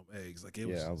ham on them eggs. Like it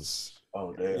was.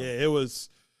 Oh damn. Yeah, it was.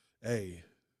 Hey,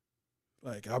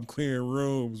 like I'm clearing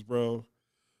rooms, bro.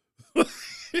 What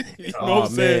I'm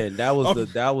saying? Man, that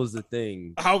was the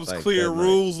thing. I was like, clearing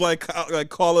rules like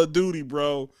Call of Duty,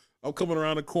 bro. I'm coming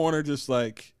around the corner just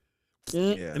like,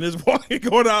 and this walking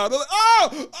going out. Like,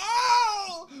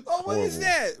 oh, what is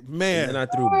that, man? And then I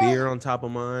threw beer on top of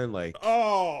mine, like,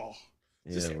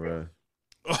 just, bro.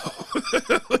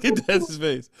 Look at Dez's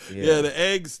face. Yeah, the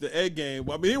egg game.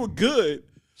 Well, I mean, they were good.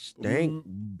 Stank,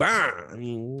 bang. I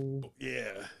mean,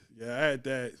 yeah, I had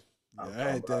that. Yeah, I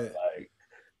had that. Like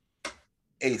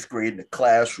 8th grade in the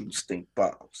classroom, stink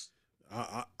bombs.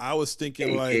 I was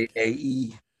thinking like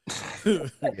AE.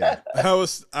 I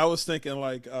was thinking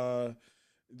like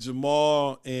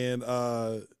Jamal and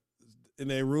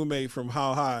their roommate from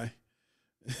How High.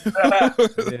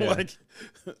 Like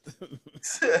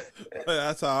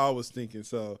that's how I was thinking.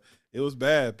 So it was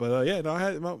bad, but I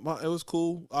had it was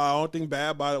cool. The only thing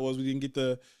bad about it was we didn't get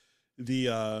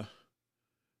the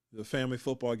family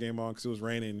football game on because it was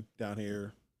raining down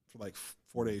here for like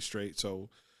 4 days straight. So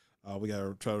we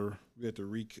have to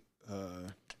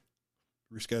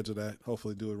reschedule that.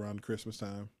 Hopefully, do it around Christmas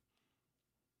time.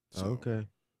 So, okay.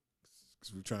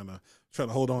 Because we're trying to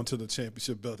hold on to the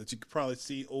championship belt that you could probably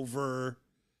see over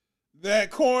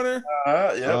that corner.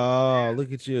 Yeah. Oh,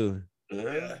 look at you.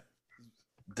 Yeah.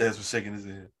 Des was shaking his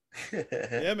head.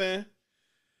 Yeah, man.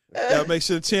 Gotta make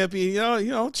sure the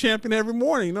champion, champion every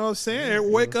morning. You know what I'm saying?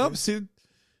 Wake up, see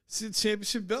the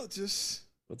championship belt. Just.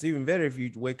 It's even better if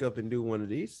you wake up and do one of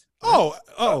these. I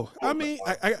mean,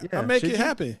 I make it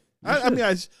happen.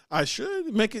 I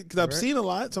should make it because I've seen a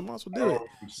lot, so I might as well do it.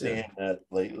 I'm seeing that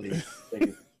lately.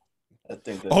 I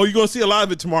think you're gonna see a lot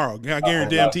of it tomorrow. I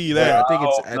guarantee you that.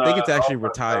 I think it's actually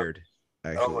retired.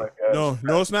 Actually, no,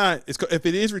 it's not. If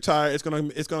it is retired, it's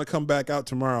gonna come back out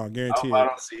tomorrow. I guarantee it. I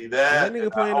don't see that. Is that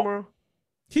nigga playing tomorrow?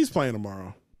 He's playing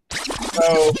tomorrow.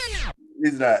 No,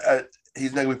 he's not.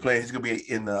 He's not gonna be playing. He's gonna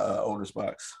be in the owner's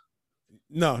box.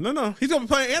 No. He's gonna be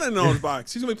playing in the owner's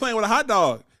box. He's gonna be playing with a hot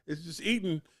dog. It's just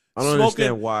eating. I don't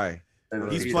understand why.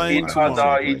 He's playing hot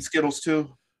dog, eating Skittles too.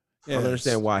 I don't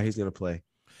understand why he's gonna play.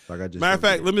 Matter of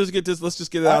fact, let me just get this. Let's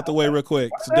just get it out the way real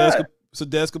quick. So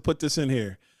Des could put this in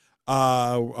here.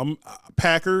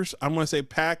 Packers. I'm gonna say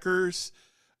Packers.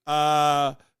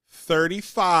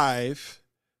 35.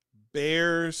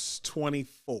 Bears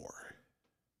 24.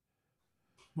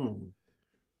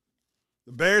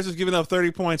 The Bears have given up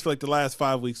 30 points for like the last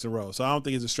 5 weeks in a row, so I don't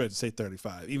think it's a stretch to say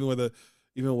 35, even with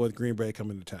Green Bay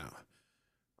coming to town.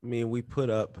 I mean, we put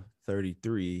up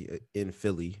 33 in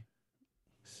Philly,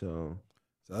 so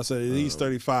I said at least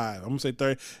 35. I'm gonna say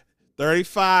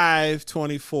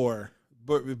 35-24.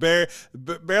 But Bears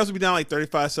will be down like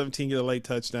 35-17, get a late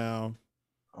touchdown.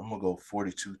 I'm gonna go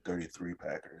 42-33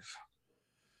 Packers.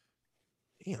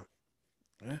 Damn.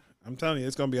 Yeah, I'm telling you,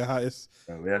 it's gonna be a high.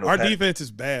 Our Defense is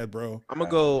bad, bro. I'm gonna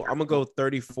go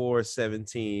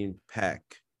 34-17 Pack.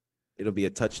 It'll be a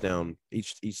touchdown.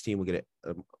 Each team will get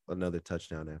another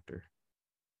touchdown after,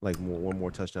 like one more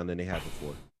touchdown than they had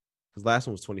before. Because last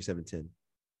one was 27-10.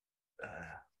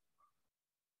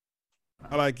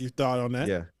 I like your thought on that.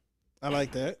 Yeah, I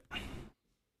like that.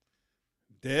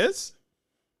 Dez?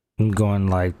 I'm going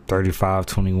like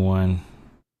 35-21.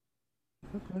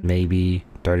 Maybe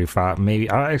 35. Maybe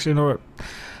I actually know what,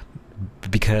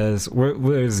 because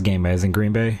where is this game at? Is it in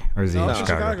Green Bay or is it in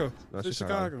Chicago? It's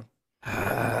Chicago.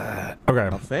 Okay,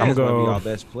 our fans might be our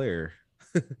best player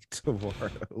tomorrow.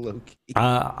 Low-key.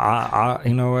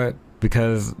 You know what?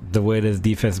 Because the way this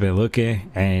defense been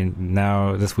looking, and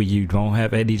now this week you don't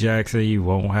have Eddie Jackson, you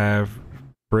won't have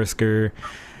Brisker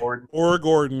or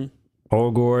Gordon.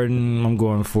 I'm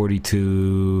going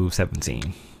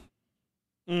 42-17.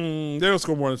 They don't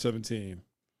score more than 17.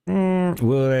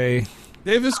 Will they?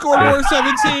 David scored more than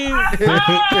 17. Oh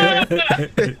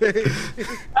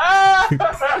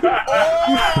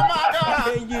my God!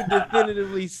 Can you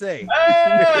definitively say?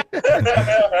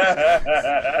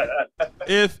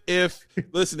 if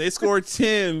listen, they scored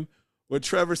 10 with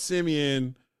Trevor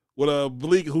Siemian with a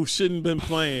Bleak who shouldn't have been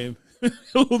playing,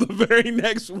 who the very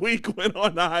next week went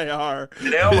on the IR.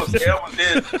 They almost did.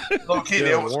 Low-key,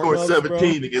 they almost scored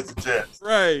 17 against the Jets.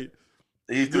 Right.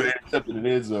 They threw that intercepted in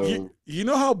his zone. You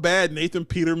know how bad Nathan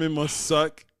Peterman must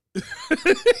suck?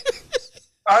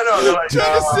 I know. They're like,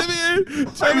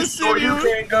 Trevor Siemian, you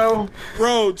can't go.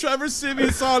 Bro, Trevor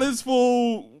Siemian saw this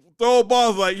fool throw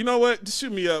balls like, you know what? Just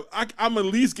shoot me up. I'm at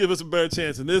least give us a better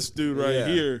chance than this dude right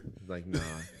here. Like, nah.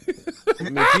 I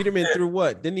mean, Peterman threw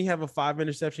what? Didn't he have a 5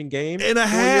 interception game? And a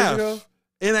 4 years ago? half.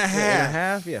 In a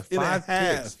half. Yeah, In a 5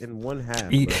 half. picks in one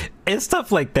half. It's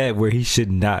stuff like that where he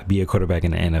should not be a quarterback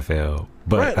in the NFL.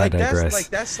 But right, I like digress.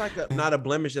 that's not a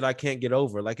blemish that I can't get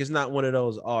over. Like, it's not one of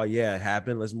those, oh yeah, it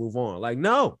happened, let's move on. Like,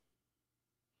 no.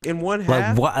 In one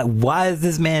half. Like, why is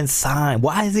this man signed?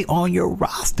 Why is he on your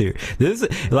roster? This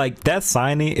like that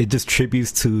signing, it just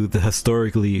tributes to the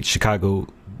historically Chicago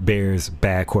Bears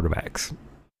bad quarterbacks.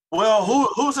 Well,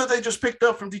 who's that they just picked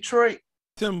up from Detroit?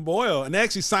 Tim Boyle, and they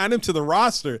actually signed him to the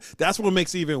roster. That's what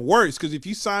makes it even worse, because if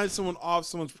you sign someone off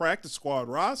someone's practice squad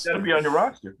roster, That'll be on your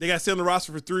roster. they got to stay on the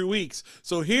roster for 3 weeks.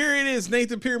 So here it is,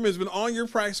 Nathan Peterman has been on your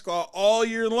practice squad all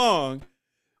year long.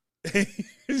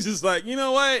 He's just like, you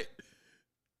know what?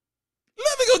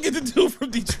 Let me go get the dude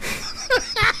from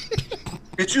Detroit.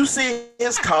 Did you see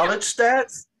his college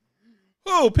stats?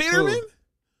 Oh, Peterman?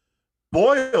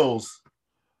 Boyles.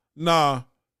 Nah.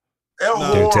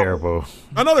 They're terrible.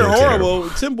 I know they're horrible. Terrible.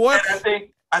 Tim Boyle. And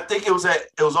I think it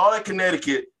was all at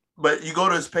Connecticut, but you go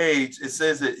to his page, it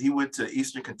says that he went to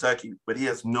Eastern Kentucky, but he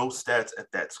has no stats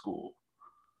at that school.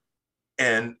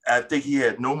 And I think he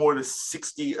had no more than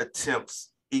 60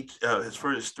 attempts each his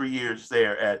first 3 years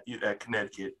there at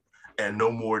Connecticut, and no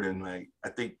more than I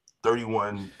think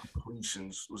 31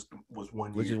 completions was 1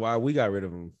 year. Which is why we got rid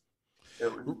of him.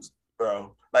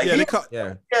 Bro.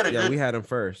 We had him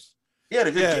first. He had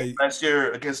a good game last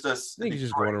year against us. I think he's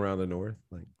just going around the north.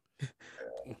 Like,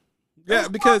 yeah,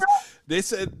 because they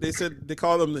said they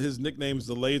called him, his nickname is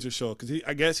the Laser Show, because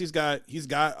I guess he's got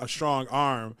a strong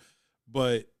arm,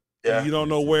 but you don't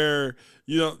know where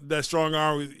that strong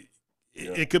arm.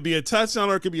 It could be a touchdown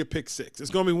or it could be a pick six. It's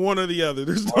gonna be one or the other.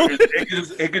 There's no.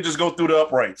 It could just go through the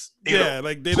uprights.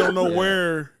 Like they don't know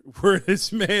where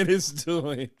this man is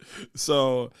doing.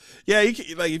 So you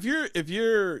can, like if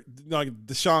you're like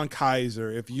Deshaun Kaiser,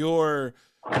 if you're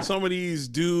some of these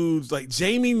dudes like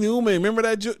Jamie Newman, remember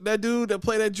that dude that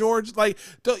played at Georgia? Like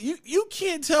you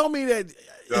can't tell me that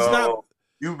it's not.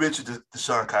 You mentioned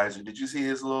Deshaun Kaiser. Did you see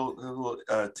his little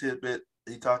tidbit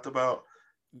he talked about?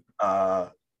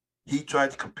 He tried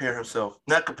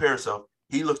to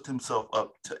he looked himself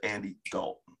up to Andy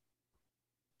Dalton.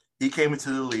 He came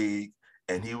into the league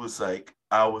and he was like,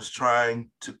 I was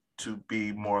trying to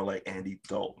be more like Andy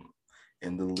Dalton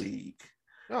in the league.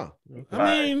 Oh,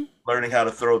 I mean, learning how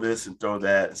to throw this and throw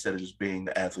that instead of just being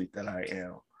the athlete that I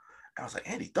am. I was like,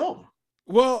 Andy Dalton.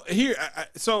 Well, here,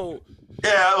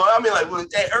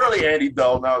 early Andy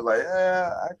Dalton, I was like,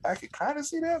 I could kind of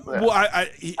see that. But I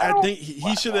think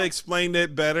he should have explained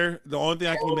it better. The only thing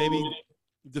I can maybe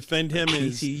defend him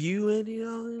is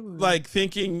like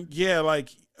thinking,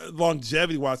 like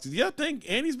longevity wise. Because I think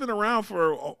Andy's been around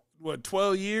for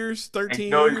 12 years, 13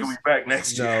 years. He's gonna be back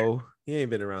next year. No, he ain't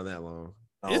been around that long.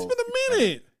 It's been a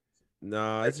minute.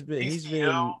 No, it's been. He's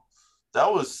been.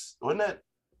 Wasn't that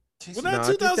 2010? I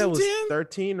think that was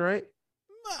 13, right?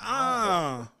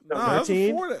 No,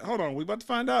 13? before that. Hold on, we about to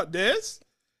find out. Des,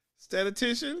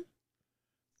 statistician.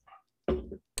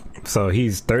 So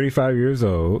he's 35 years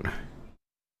old.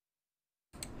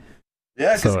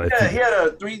 Yeah, because So he had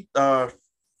a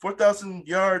 4,000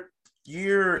 yard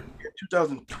year in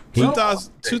 2012.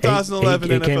 2011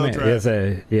 NFL draft.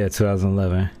 Yeah,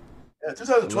 2011. Yeah,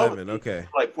 2012. 11, okay.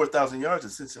 Like 4,000 yards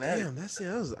in Cincinnati. Damn,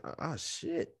 that was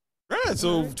shit. Right,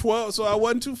 so 12. So I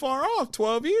wasn't too far off.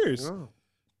 12 years. Oh.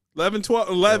 11, 12,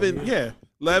 11. 12 Yeah,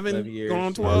 11 years. going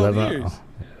on 12 years.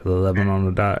 11 on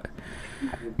the dot.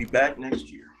 We'll be back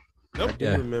next year. Nope. I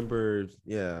do remember.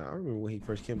 Yeah, I remember when he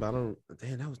first came out.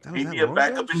 That was Maybe that a long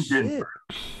backup ago? in Shit. Denver.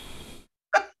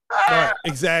 Right,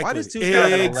 exactly. Why does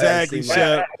 2011 exactly, seem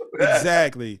Shep.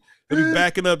 Exactly. He'll be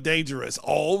backing up dangerous.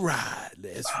 All right,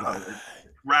 let's ride.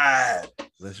 Ride.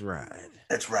 Let's ride.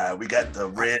 That's right. We got the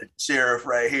red sheriff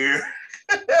right here.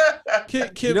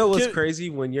 You know what's crazy?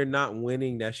 When you're not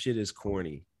winning, that shit is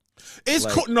corny. It's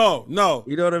Like, no.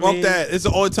 You know what I Fuck mean? that. It's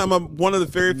the only time one of the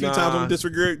very few times I'm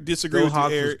disagree Go with you,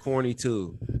 Hawks was Eric. corny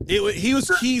too.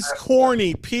 He's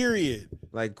corny. Period.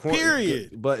 Like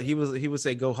Period. But he would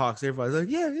say go Hawks. Everybody's like,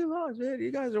 yeah, you Hawks, man.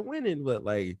 You guys are winning. But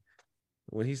like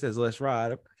when he says let's ride,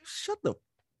 I'm like, shut the.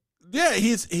 Yeah,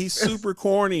 he's super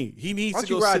corny. He needs Why to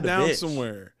don't go you ride sit the down bitch?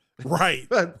 somewhere. Right.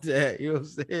 That, you know what I'm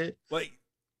saying? Like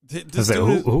Is that,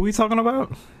 who we talking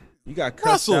about? You got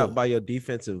cussed Russell. out by your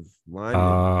defensive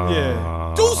lineman.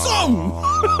 Yeah. Do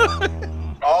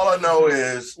something. All I know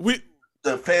is we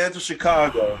the fans of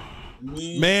Chicago.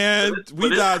 We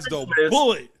dodged a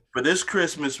bullet. For this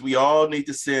Christmas, we all need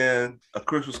to send a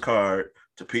Christmas card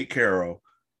to Pete Carroll.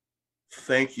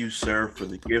 Thank you, sir, for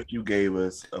the gift you gave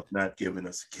us of not giving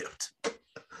us a gift,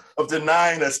 of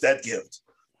denying us that gift.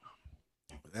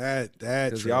 That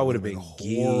Because y'all would have been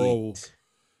horrible. geeked.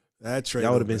 That trade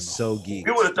Y'all would have been so geeked.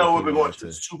 We would have thought we'd if been you going to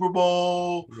the Super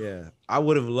Bowl. Yeah, I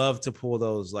would have loved to pull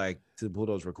those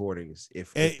recordings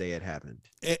if they had happened.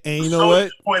 And you know what?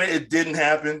 Disappointed it didn't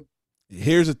happen.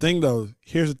 Here's the thing, though,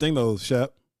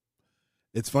 Shep.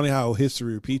 It's funny how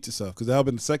history repeats itself because that would have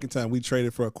been the second time we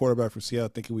traded for a quarterback from Seattle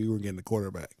thinking we were getting a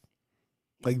quarterback.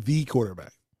 Like the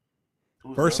quarterback.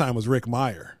 First time was Rick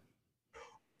Meyer.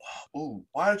 Ooh,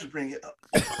 why did you bring it up?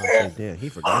 Damn, he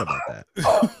forgot about that.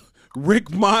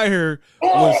 Rick Meyer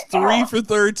was 3 for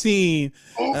 13.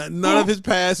 None of his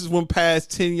passes went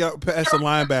past 10 yards past the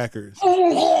linebackers.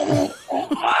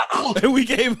 And we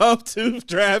gave up 2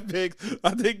 draft picks. I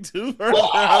think 2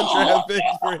 first-round draft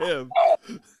picks for him.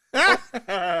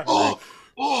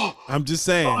 I'm just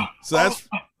saying. So that's,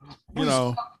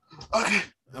 Okay.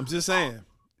 I'm just saying.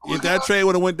 If that trade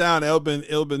would have went down, it'll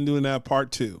been doing that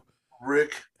part 2.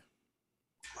 Rick.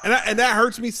 And that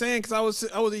hurts me saying because I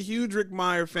was a huge Rick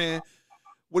Meyer fan.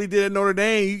 What he did at Notre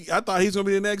Dame, I thought he was gonna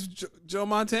be the next Joe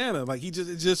Montana. Like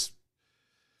Yes.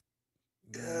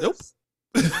 Nope.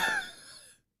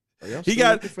 he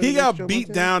got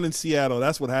beat down in Seattle.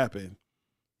 That's what happened.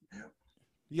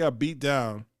 He got beat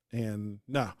down, and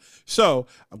no. So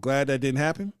I'm glad that didn't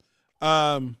happen.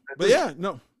 But yeah,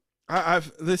 no.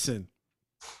 I've listen.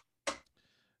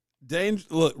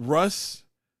 Look, Russ.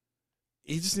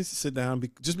 He just needs to sit down.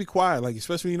 Just be quiet. Like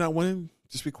especially when you're not winning,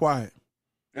 just be quiet.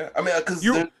 Yeah, I mean, because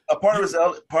a part of his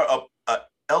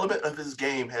element of his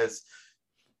game has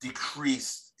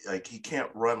decreased. Like he can't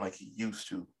run like he used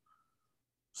to.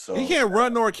 So he can't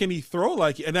run nor can he throw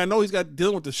like. And I know he's got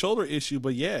dealing with the shoulder issue,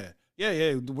 but yeah.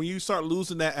 When you start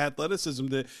losing that athleticism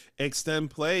to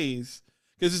extend plays,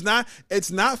 because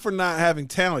it's not for not having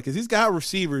talent. Because he's got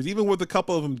receivers, even with a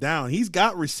couple of them down. He's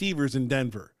got receivers in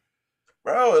Denver.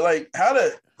 Bro, like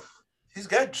he's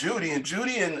got Judy and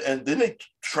then they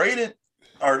traded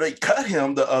or they cut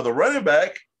him the running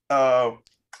back.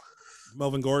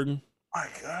 Melvin Gordon. My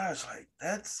gosh, like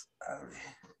that's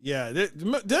yeah.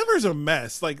 Denver's a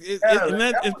mess. Like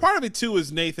and part of it too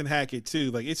is Nathan Hackett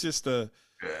too. Like it's just Nathaniel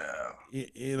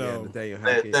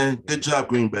Hackett. Good job,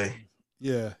 Green Bay.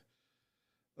 Yeah.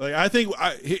 Like I think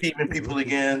keeping people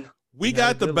again. We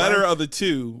got the better of the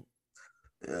two.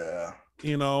 Yeah.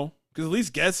 Because at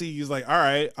least Gessie is like, all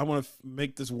right, I want to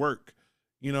make this work.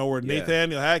 Where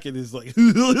Nathaniel Hackett is like,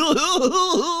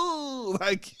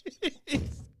 like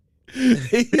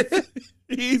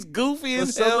he's goofy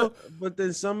as hell. But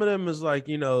then some of them is like,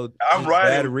 I'm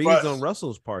bad reads on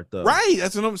Russell's part though. Right,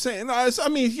 that's what I'm saying. No,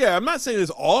 I'm not saying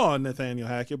it's all on Nathaniel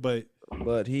Hackett, but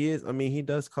he is. I mean, he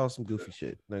does call some goofy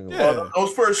shit. Well,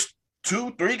 those first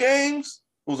 2-3 games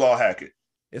was all Hackett.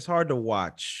 It's hard to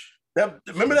watch.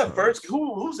 Remember that first?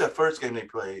 Who's that first game they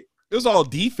played? It was all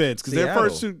defense because their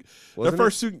first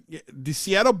two, the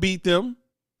Seattle beat them.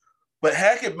 But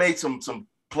Hackett made some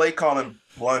play calling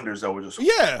blunders that were just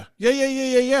Yeah.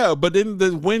 But then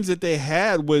the wins that they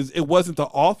had it wasn't the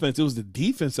offense; it was the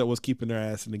defense that was keeping their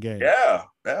ass in the game. Yeah,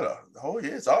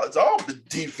 it's all the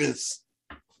defense.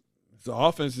 The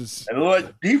offense is, and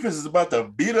like defense is about to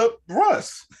beat up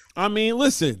Russ. I mean,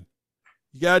 listen,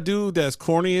 you got a dude that's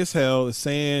corny as hell, is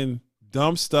saying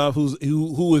dumb stuff.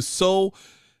 Who is so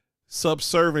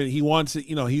subservient? He wants it.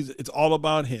 It's all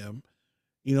about him.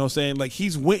 You know what I'm saying? Like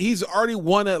he's already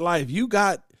won at life. You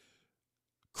got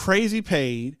crazy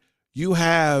paid. You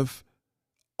have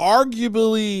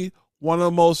arguably one of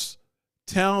the most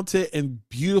talented and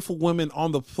beautiful women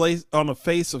on the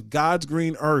face of God's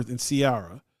green earth in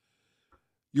Ciara.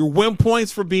 You win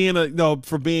points for being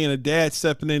a dad,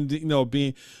 stepping in,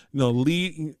 being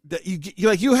lead. That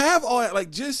you have all that. Like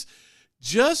just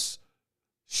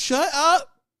shut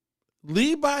up,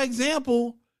 lead by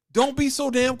example. Don't be so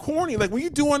damn corny. Like when you're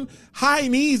doing high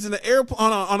knees in the airport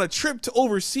on a trip to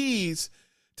overseas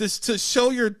to show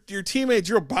your teammates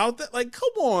you're about that. Like,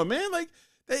 come on, man. Like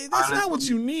that's honestly, not what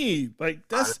you need. Like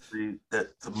that's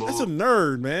a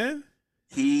nerd, man.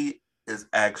 He is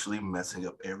actually messing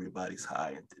up everybody's high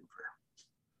in Denver.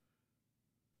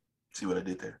 See what I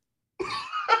did there?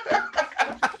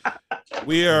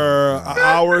 We are an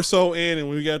hour or so in, and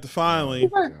we got to finally.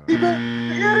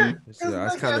 I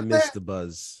kind of missed the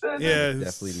buzz. Yeah,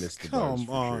 definitely missed the buzz. Come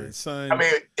on, sure. Son. I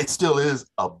mean, it still is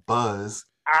a buzz.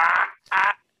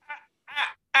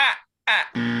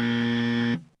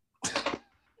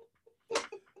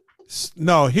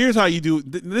 No, here's how you do.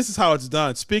 This is how it's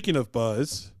done. Speaking of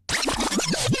buzz,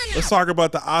 let's talk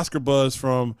about the Oscar buzz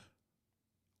from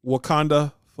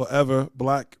Wakanda Forever,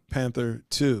 Black Panther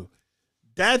 2.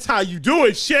 That's how you do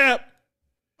it, Shep.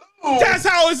 That's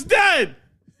how it's done.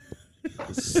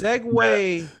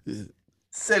 Segue.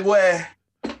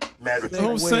 Mad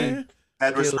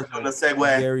respect on the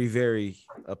segue. Very, very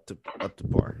up to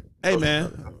par. Hey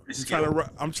man,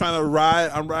 I'm trying to ride.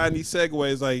 I'm riding these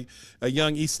segways like a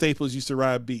young East Staples used to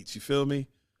ride beats. You feel me?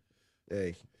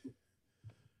 Hey,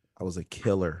 I was a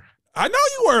killer. I know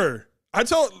you were. I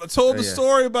told the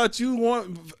story about you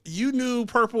knew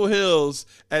Purple Hills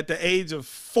at the age of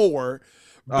 4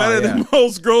 better than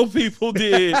most grown people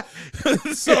did.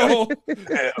 So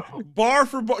bar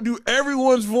for bar, do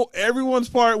everyone's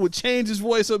part would change his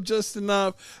voice up just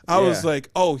enough. I was like,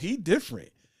 oh, he different.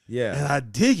 Yeah, and I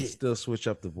dig it. Still switch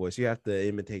up the voice. You have to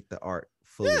imitate the art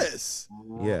fully. Yes.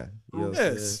 Yeah.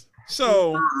 Yes.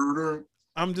 So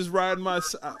I'm just riding my.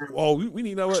 Oh, we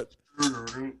need to know what.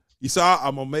 You saw,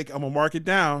 I'm gonna mark it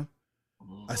down.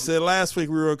 I said last week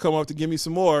we were gonna come up to give me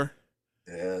some more.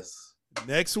 Yes.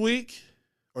 Next week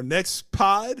or next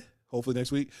pod, hopefully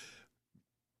next week,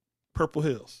 Purple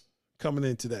Hills coming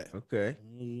in today. Okay.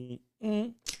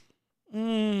 I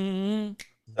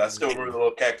still remember the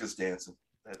little cactus dancing.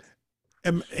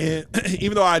 And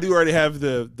even though I do already have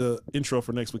the intro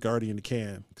for next week already in the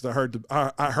can, because I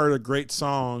heard a great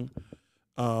song,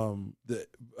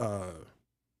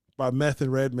 by Meth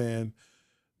and Redman,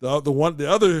 the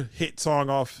other hit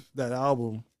song off that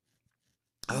album.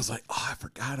 I was like, oh, I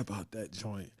forgot about that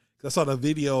joint. I saw the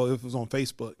video. It was on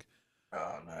Facebook.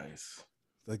 Oh, nice.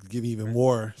 Like to give you even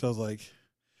more. So I was like,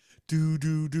 do.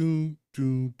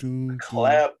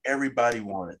 Collab everybody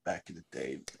wanted back in the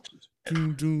day.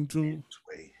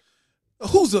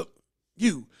 Who's up?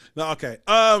 You. No, okay.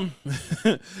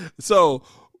 So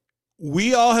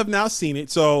we all have now seen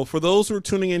it. So for those who are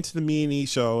tuning into the Me and E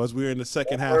show, as we're in the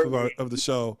second half of the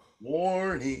show,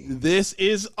 warning. This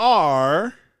is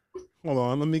our. Hold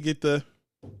on, let me get the.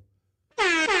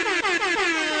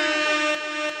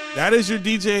 That is your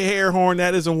DJ air horn.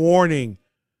 That is a warning.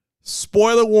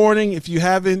 Spoiler warning: if you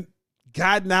haven't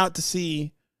gotten out to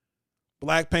see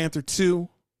Black Panther 2,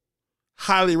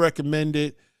 highly recommend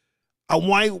it. I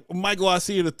might go out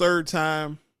see it a third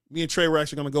time. Me and Trey were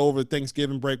actually going to go over the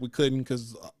Thanksgiving break. We couldn't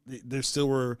because there still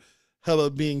were hella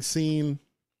being seen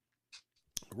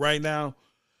right now.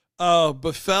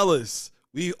 But fellas,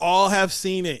 we all have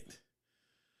seen it.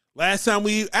 Last time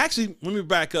let me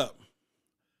back up.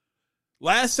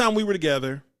 Last time we were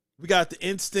together, we got the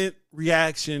instant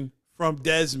reaction from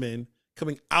Desmond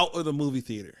coming out of the movie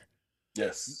theater.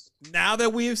 Yes. Now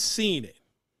that we have seen it,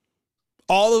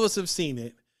 all of us have seen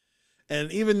it,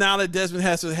 and even now that Desmond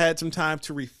has had some time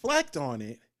to reflect on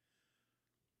it,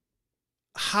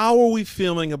 how are we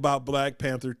feeling about Black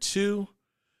Panther 2?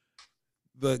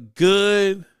 The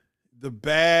good, the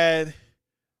bad,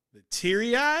 the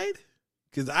teary-eyed?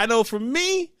 Because I know for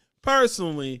me,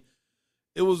 personally,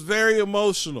 it was very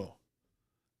emotional.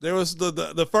 There was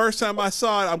the first time I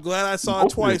saw it, I'm glad I saw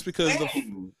it twice because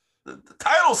the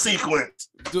title sequence.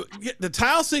 The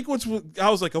title sequence, I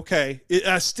was like, okay.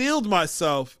 I steeled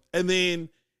myself, and then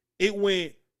it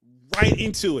went right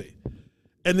into it.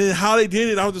 And then how they did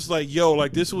it, I was just like, yo,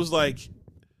 like this was like,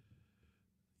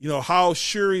 you know, how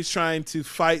Shuri's trying to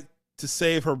fight to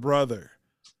save her brother.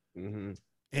 Mm-hmm.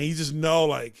 And you just know,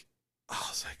 like, I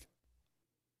was like,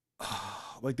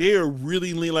 oh, like they are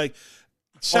really like,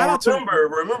 shout out to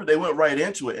remember they went right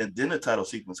into it, and then the title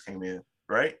sequence came in,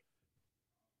 right?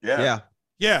 Yeah.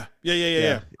 Yeah.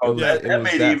 Oh, it was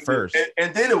made that it first.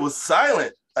 And then it was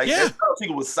silent. Like that title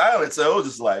sequence was silent, so it was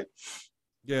just like,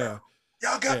 y'all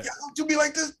do me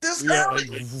like this yeah, early.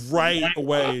 like right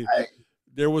away.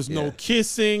 There was no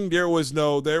kissing. There was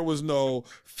no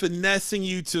finessing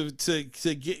you to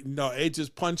get. No, it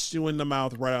just punched you in the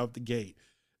mouth right out the gate,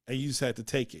 and you just had to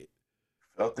take it.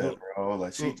 Felt that, bro.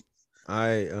 Like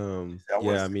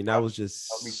I mean, that was just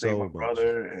so much.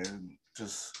 Brother, and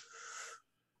just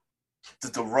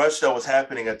the rush that was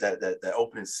happening at that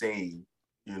opening scene.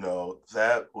 You know,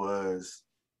 that was.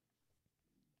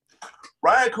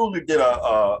 Ryan Coogler did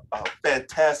a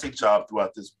fantastic job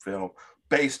throughout this film,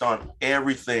 based on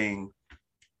everything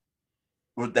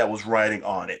that was writing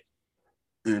on it.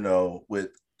 You know, with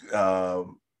you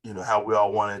know how we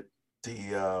all wanted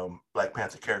the Black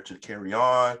Panther character to carry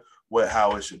on,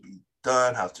 how it should be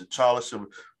done, how T'Challa should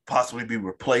possibly be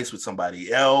replaced with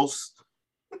somebody else,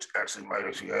 which actually might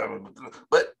happen,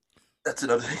 but that's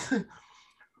another thing.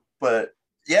 But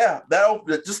yeah,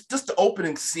 just the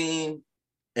opening scene.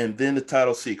 And then the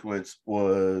title sequence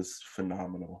was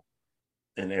phenomenal,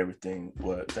 and everything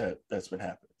that's been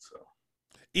happening. So,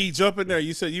 jump in there.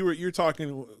 You said you're talking.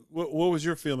 What was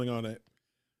your feeling on it?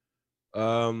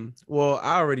 Well,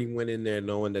 I already went in there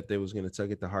knowing that they was gonna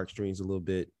tug at the heartstrings a little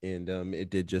bit, and it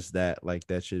did just that. Like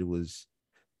that shit was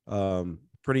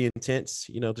pretty intense,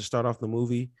 you know, to start off the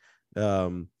movie.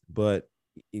 But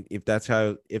if that's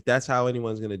how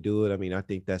anyone's gonna do it, I mean, I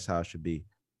think that's how it should be.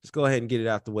 Just go ahead and get it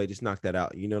out the way. Just knock that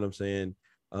out. You know what I'm saying?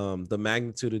 The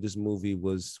magnitude of this movie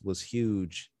was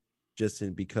huge,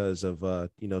 just because of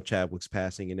you know, Chadwick's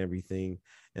passing and everything.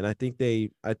 And I think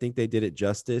they did it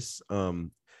justice.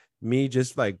 Me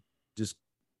just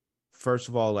first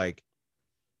of all, like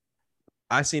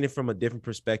I seen it from a different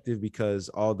perspective, because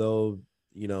although,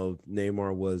 you know,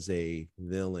 Namor was a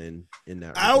villain in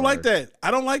that, I don't like that.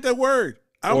 I don't like that word.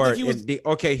 I don't think he was.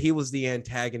 He was the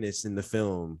antagonist in the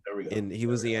film. There we go. And he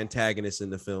was the antagonist in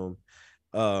the film.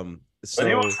 So, but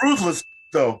he was ruthless,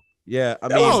 though. Yeah, I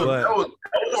that mean, was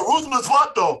a ruthless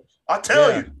lot, though. I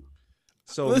tell you.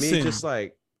 So listen, me, just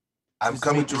like I'm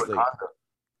coming to Wakanda.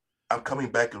 I'm coming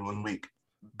back in 1 week.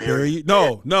 Bury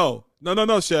no,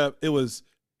 Chef. It was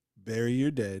bury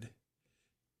your dead.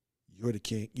 You're the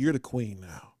king. You're the queen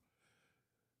now.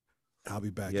 I'll be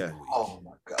back in a week. Oh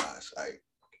my gosh,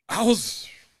 I was,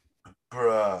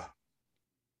 bruh.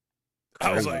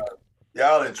 I was like,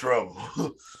 y'all in trouble.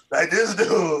 Like this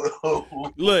dude.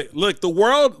 Look, the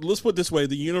world, let's put it this way,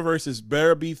 the universe is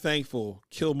better be thankful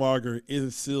Killmonger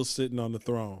is still sitting on the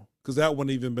throne, because that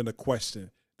wouldn't even been a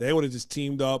question. They would have just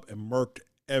teamed up and murked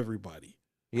everybody.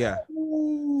 Yeah.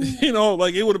 You know,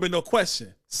 like it would have been no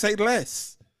question. Say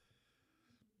less.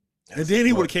 And then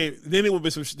he would have came, then it would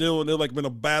have been still like been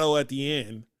a battle at the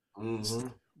end. Mm-hmm.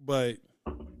 But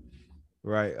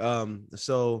right.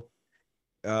 So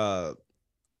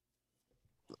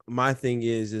my thing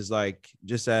is like,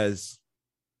 just as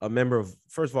a member of,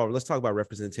 first of all, let's talk about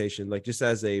representation. Like just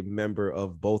as a member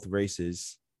of both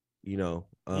races, you know,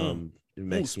 the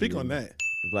Mexican, speak on that.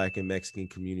 Black and Mexican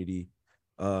community,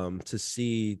 to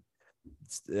see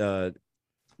the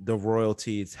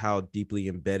royalty, it's how deeply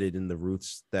embedded in the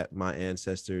roots that my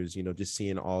ancestors, you know, just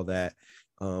seeing all that,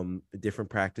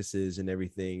 different practices and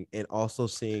everything, and also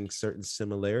seeing certain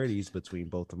similarities between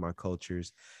both of my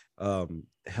cultures,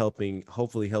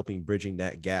 hopefully helping bridging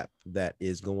that gap that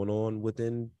is going on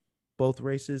within both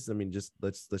races. I mean, just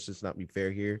let's just not be fair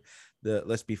here.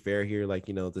 Let's be fair here. Like,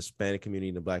 you know, the Hispanic community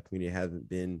and the Black community haven't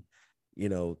been, you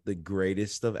know, the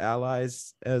greatest of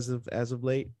allies as of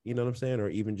late, you know what I'm saying, or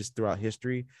even just throughout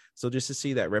history. So just to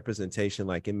see that representation,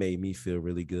 like, it made me feel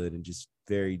really good, and just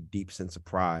very deep sense of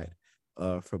pride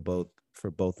for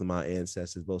both of my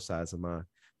ancestors, both sides of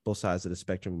the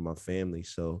spectrum of my family.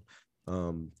 So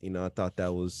you know, I thought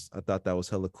that was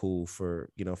hella cool for,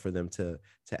 you know, for them to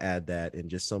add that, and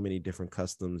just so many different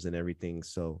customs and everything.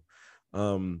 So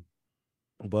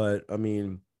but I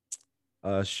mean,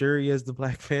 Shuri as the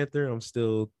Black Panther, I'm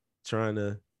still trying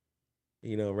to,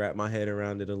 you know, wrap my head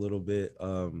around it a little bit.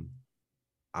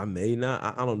 I may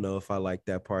not, I don't know if I like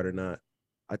that part or not.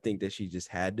 I think that she just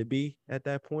had to be at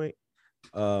that point.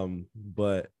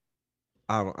 But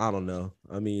I don't know.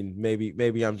 I mean,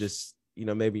 maybe I'm just,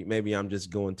 maybe I'm just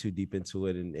going too deep into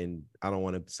it, and I don't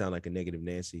want to sound like a negative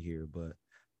Nancy here, but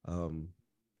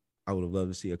I would have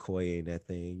loved to see a Okoye in that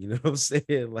thing. You know what I'm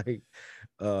saying? Like,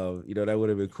 that would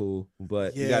have been cool.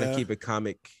 But you got to keep it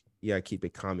comic. You got to keep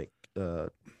it comic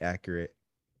accurate.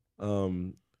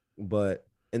 But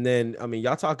and then I mean,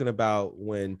 y'all talking about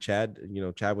when Chad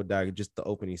would die, just the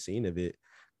opening scene of it.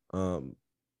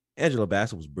 Angela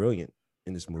Bassett was brilliant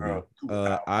in this movie.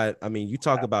 I mean, you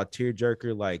talk about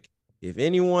tearjerker. Like, if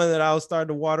anyone that I was starting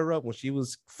to water up when she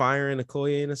was firing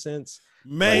Okoye in a sense,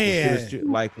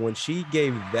 man, like when she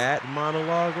gave that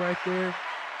monologue right there,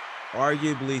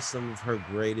 arguably some of her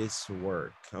greatest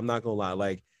work. I'm not gonna lie,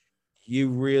 like you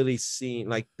really seen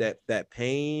like that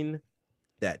pain,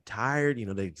 that tired,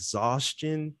 the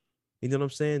exhaustion. You know what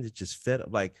I'm saying? It just fed up,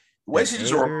 like the way she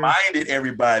just reminded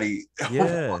everybody.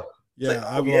 Yeah. Yeah,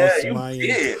 I've lost my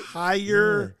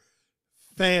entire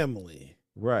family.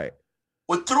 Right.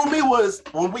 What threw me was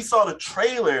when we saw the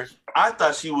trailer, I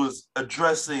thought she was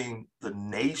addressing the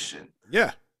nation.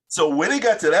 Yeah. So when it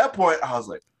got to that point, I was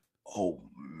like, oh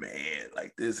man,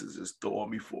 like this is just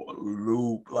throwing me for a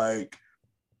loop. Like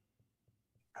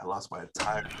I lost my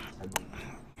entire family.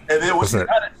 And then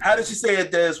how did she say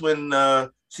it, Des, when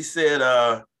she said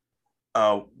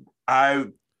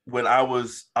when I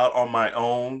was out on my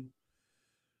own?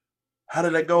 How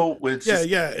did that go?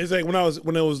 Yeah. It's like when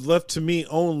it was left to me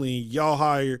only,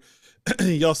 y'all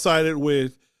sided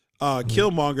with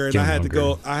Killmonger, and I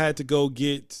had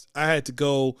to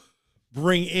go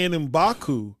bring in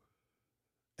M'Baku,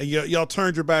 and y'all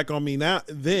turned your back on me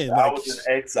then. I was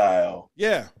in exile.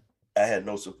 Yeah. I had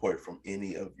no support from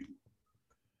any of you.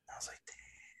 I was like, damn.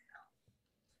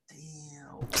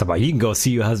 It's about you can go see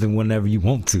your husband whenever you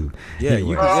want to. Yeah,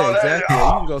 anyway. Exactly. You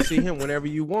can go see him whenever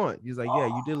you want. He's like, yeah,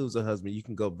 you did lose a husband. You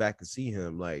can go back and see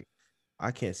him. Like,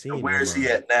 I can't see him. Where is he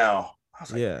at now? I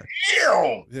was like,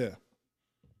 damn. Yeah.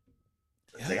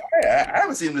 Like, I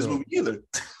haven't seen this movie either.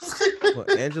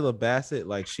 Well, Angela Bassett,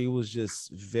 like, she was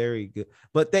just very good.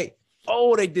 But they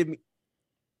did me.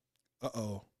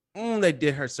 They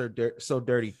did her so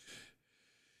dirty.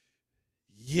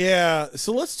 Yeah.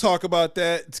 So let's talk about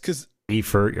that, because I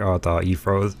thought he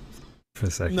froze for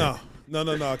a second. No.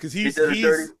 Because he's dirty.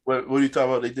 What are you talking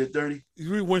about? They did dirty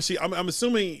when she. I'm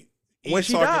assuming when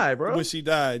she died, bro. When she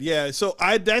died, yeah. So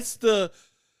I had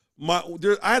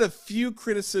a few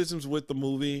criticisms with the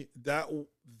movie. That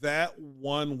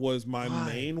one was my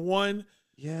main one.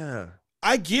 Yeah.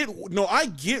 I get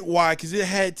why, because it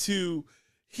had to.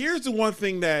 Here's the one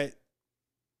thing that,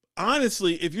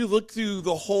 honestly, if you look through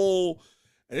the whole,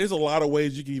 and there's a lot of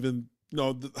ways you can even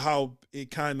how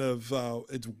it kind of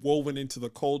it's woven into the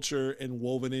culture and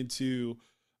woven into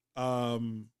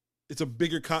it's a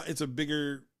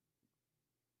bigger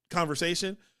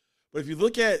conversation. But if you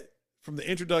look at from the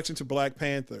introduction to Black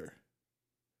Panther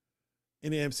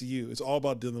in the MCU, it's all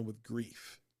about dealing with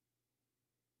grief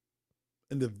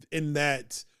and in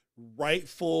that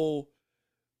rightful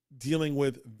dealing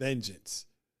with vengeance.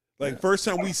 Like first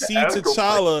time we see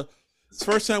T'Challa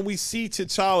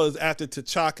is after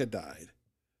T'Chaka died.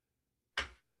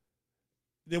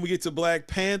 Then we get to Black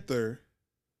Panther.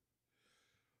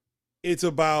 It's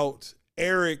about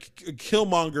Eric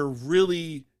Killmonger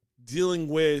really dealing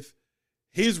with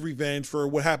his revenge for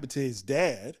what happened to his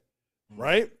dad,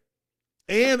 right?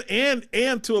 And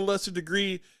to a lesser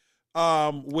degree,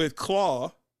 with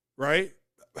Claw, right?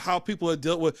 How people have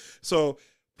dealt with, so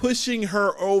pushing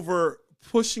her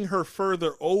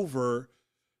further over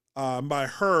by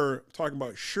her talking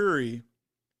about Shuri.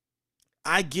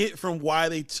 I get from why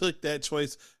they took that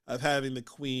choice of having the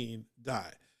queen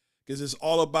die, because it's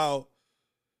all about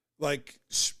like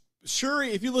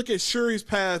Shuri. If you look at Shuri's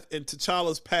path and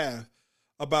T'Challa's path,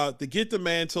 about to get the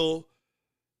mantle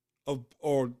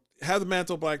or have the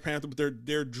mantle of Black Panther, but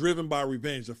they're driven by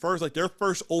revenge. Their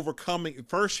first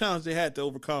challenge they had to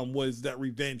overcome was that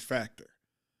revenge factor.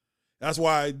 That's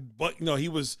why, he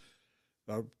was,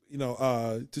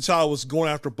 T'Challa was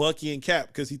going after Bucky and Cap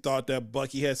because he thought that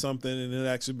Bucky had something and it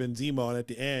actually been Zemo. And at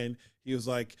the end, he was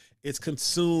like, it's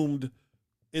consumed.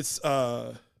 It's,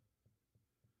 okay.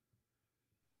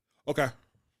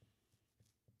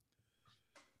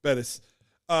 Bettis.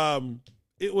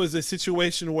 It was a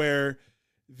situation where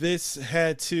this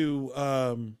had to,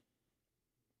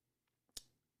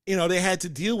 they had to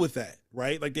deal with that,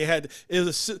 right? Like there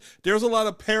was a lot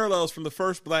of parallels from the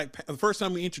first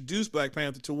time we introduced Black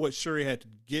Panther to what Shuri had to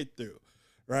get through,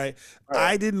 right?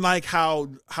 I didn't like how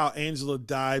Angela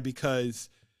died because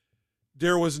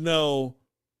there was no,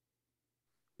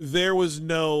 it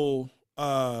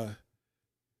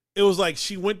was like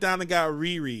she went down and got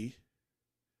Riri,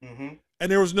 Mm-hmm.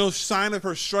 And there was no sign of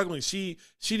her struggling. She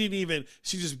didn't even.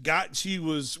 She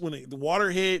was when the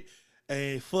water hit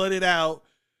and flooded out.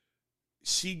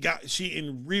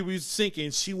 And Riri was sinking.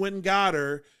 She went and got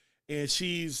her, and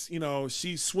she's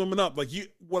swimming up. Like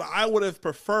what I would have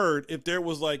preferred if there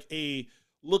was like a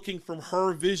looking from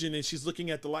her vision and she's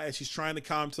looking at the light. She's trying to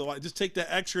come to the light. Just take that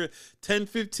extra 10,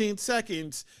 15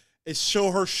 seconds and show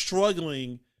her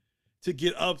struggling to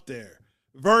get up there.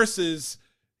 Versus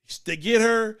they get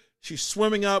her, she's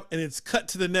swimming up, and it's cut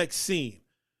to the next scene,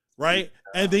 right?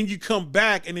 And then you come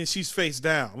back, and then she's face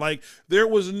down. Like there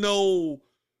was no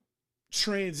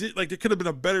transit. Like there could have been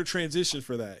a better transition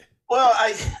for that. Well,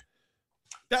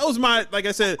 that was like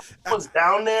I said, was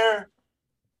down there.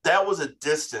 That was a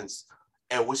distance,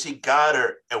 and when she got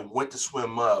her and went to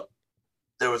swim up,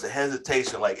 there was a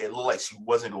hesitation. Like it looked like she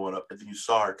wasn't going up, and then you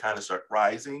saw her kind of start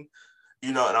rising,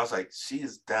 and I was like, she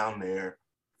is down there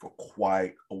for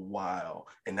quite a while,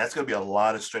 and that's going to be a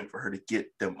lot of strength for her to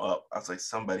get them up. I was like,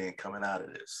 somebody ain't coming out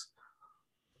of this.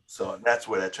 So that's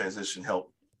where that transition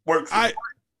helped work for me.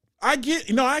 I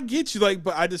get you, like,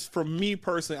 but I just, for me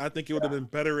personally, I think it would have been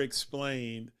better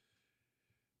explained.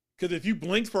 Because if you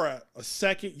blinked for a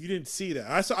second, you didn't see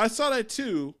that. I saw that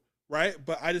too, right?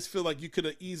 But I just feel like you could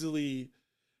have easily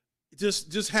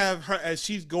just have her as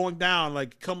she's going down,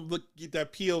 like come look, get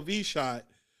that POV shot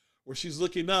where she's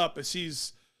looking up and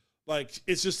she's like,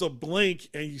 it's just a blink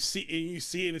and you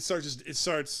see and it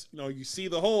starts, you see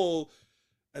the hole,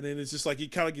 and then it's just like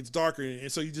it kind of gets darker,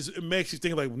 and so it makes you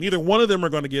think like neither one of them are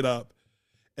going to get up,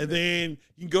 and then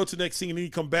you can go to the next scene and then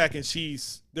you come back and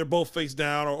they're both face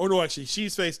down, or no, actually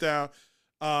she's face down,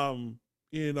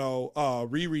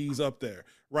 Riri's up there,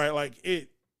 right? Like it,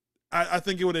 I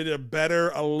think it would have did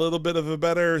a little bit of a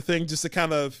better thing, just to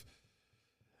kind of,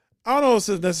 I don't know if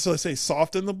it's necessarily say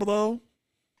soften the blow,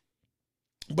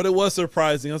 but it was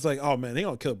surprising. I was like, oh man, they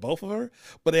gonna kill both of her,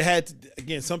 but it had to,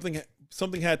 again, something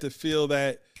had to feel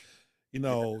that,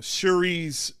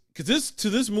 Shuri's, because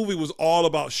this movie was all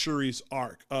about Shuri's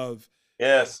arc of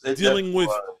dealing with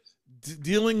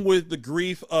the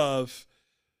grief of,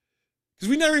 because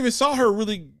we never even saw her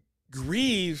really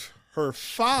grieve her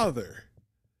father,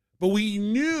 but we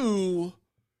knew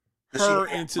her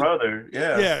and brother,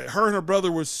 her and her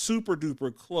brother were super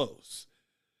duper close,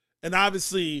 and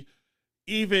obviously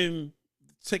even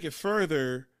take it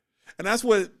further, and that's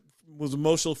what was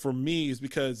emotional for me, is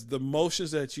because the emotions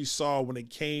that you saw when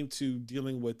it came to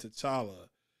dealing with T'Challa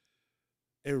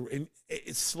and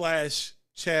slash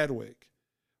Chadwick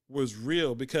was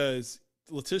real, because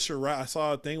Letitia Wright, I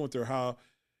saw a thing with her, how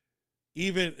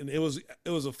and it was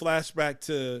a flashback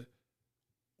to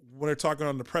when they're talking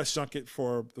on the press junket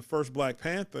for the first Black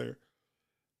Panther,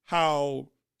 how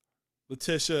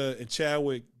Letitia and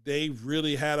Chadwick, they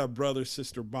really had a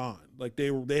brother-sister bond. Like they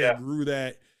grew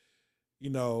that,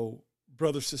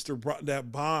 brother-sister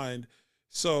that bond.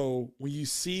 So when you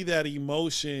see that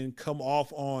emotion come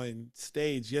off on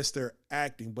stage, yes, they're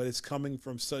acting, but it's coming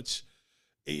from such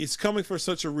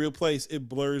a real place. It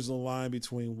blurs the line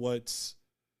between what's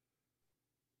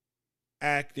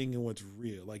acting and what's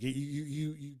real. Like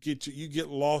you get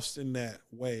lost in that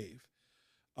wave.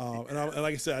 And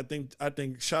like I said, I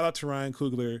think shout out to Ryan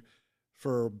Coogler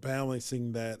for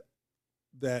balancing that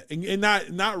and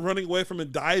not running away from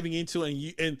it, diving into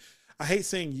it, and I hate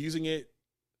saying using it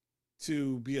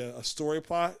to be a story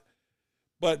plot,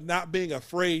 but not being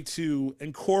afraid to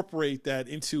incorporate that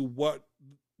into what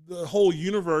the whole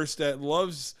universe that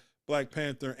loves Black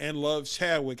Panther and loves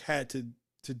Chadwick had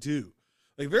to do.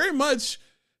 Like very much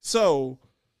so,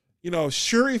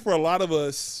 Shuri, for a lot of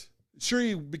us,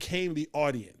 Shuri became the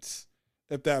audience,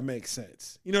 if that makes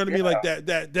sense. You know what I mean? Like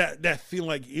that feeling,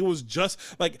 like it was just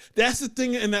like, that's the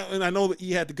thing. And I know that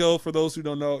E had to go. For those who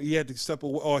don't know, he had to step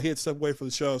away, or he had to step away for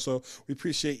the show. So we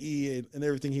appreciate E and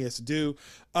everything he has to do.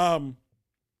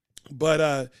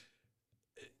 But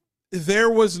there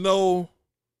was no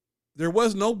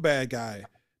bad guy.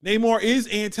 Namor is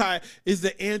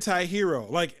the anti-hero.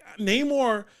 Like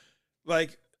Namor,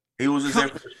 like he was just there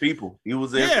for his people. He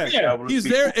was there. He's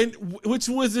there, and which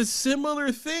was a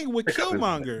similar thing with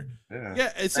Killmonger.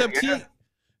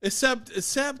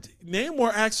 Except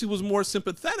Namor actually was more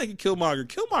sympathetic to Killmonger.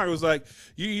 Killmonger was like,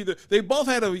 they both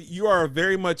had you are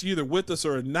very much either with us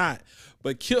or not.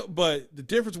 But the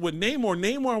difference with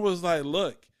Namor was like,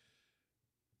 look,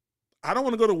 I don't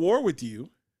want to go to war with you,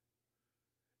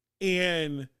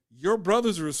 and your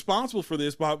brothers are responsible for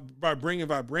this by bringing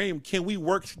vibranium. Can we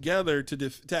work together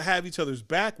to have each other's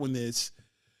back when this?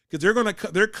 Because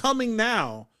they're coming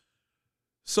now.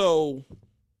 So,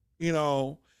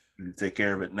 take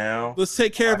care of it now. Let's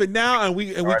take care of it now, and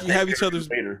we can have each other's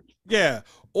later. Yeah,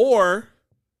 or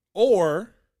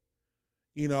Or,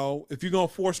 you know, if you're gonna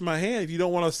force my hand, if you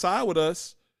don't want to side with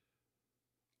us,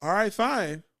 all right,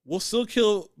 fine. We'll still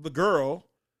kill the girl.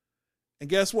 And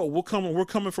guess what? We're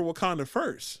coming for Wakanda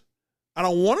first. I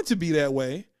don't want it to be that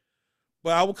way,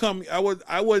 but I would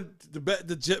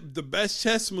the best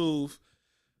chess move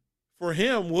for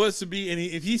him was to be, and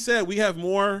if he said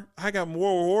I got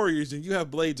more warriors than you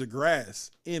have blades of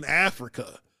grass in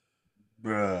Africa.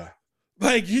 Bruh.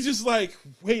 Like, you just like,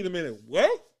 wait a minute,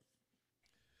 what?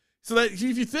 So that if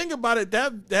you think about it,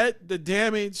 that the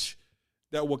damage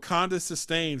that Wakanda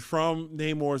sustained from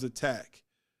Namor's attack,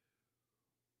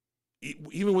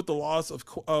 even with the loss of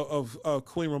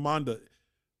Queen Ramonda,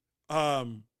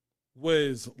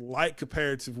 was light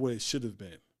compared to what it should have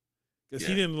been. Because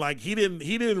he didn't.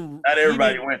 Not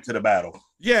everybody went to the battle.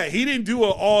 Yeah, he didn't do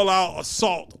an all-out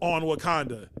assault on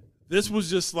Wakanda. This was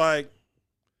just like,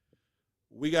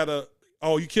 we gotta.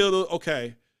 Oh, you killed her?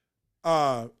 Okay.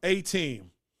 A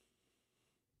team.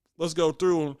 Let's go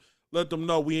through and let them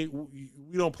know we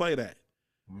don't play that.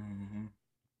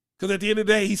 Because at the end of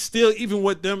the day, he's still, even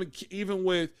with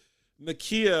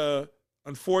Nakia,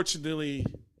 unfortunately,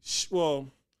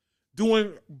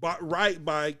 doing right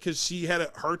by, because she had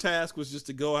her task was just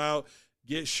to go out,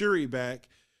 get Shuri back.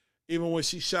 Even when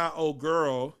she shot old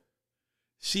girl,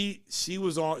 she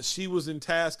was in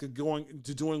task of going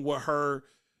to doing what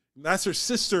that's her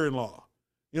sister-in-law.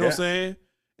 You know what I'm saying?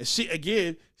 And she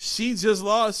just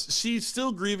lost. She's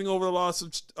still grieving over the loss of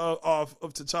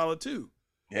T'Challa too.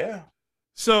 Yeah.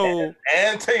 So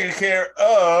and taking care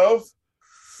of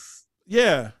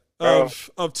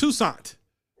Toussaint.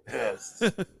 Yes.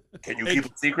 Can you keep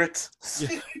a secret?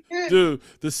 Dude,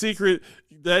 the secret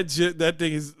that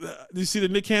thing is. Do you see the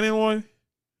Nick Cannon one?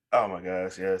 Oh my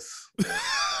gosh, yes.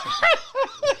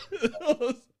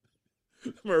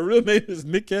 My real name is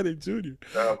Nick Cannon Jr.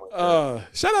 Oh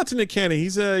shout out to Nick Cannon.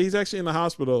 He's actually in the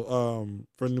hospital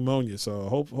for pneumonia. So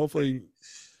hopefully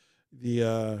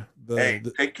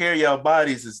take care of your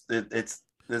bodies. It's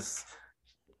this.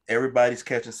 Everybody's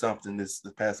catching something this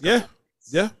past. Yeah.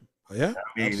 I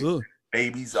mean, Absolutely.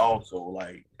 Babies also,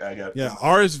 like, I got. Yeah,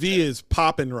 RSV is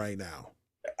popping right now.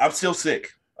 I'm still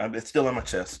sick. It's still in my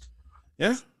chest.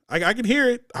 Yeah, I can hear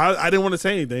it. I didn't want to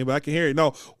say anything, but I can hear it.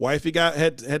 No, wifey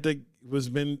had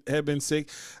been sick.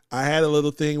 I had a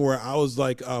little thing where I was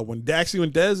like, when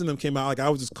Dez and them came out, like, I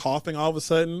was just coughing all of a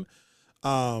sudden.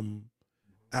 I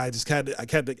just had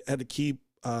to keep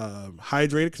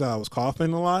hydrated because I was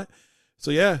coughing a lot.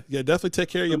 So yeah, definitely take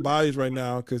care of your bodies right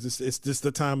now, because it's just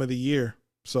the time of the year.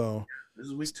 So this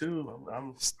is week 2.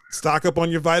 I'm stock up on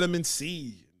your vitamin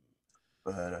C.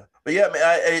 But yeah,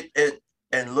 man,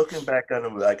 and looking back on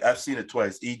it, like, I've seen it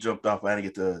twice. E jumped off. I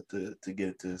didn't get to get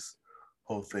into this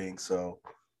whole thing. So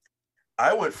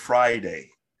I went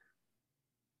Friday.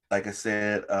 Like I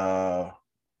said,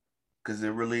 because it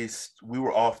released, we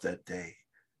were off that day,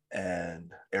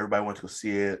 and everybody went to go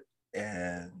see it,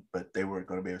 but they weren't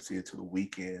going to be able to see it till the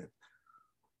weekend.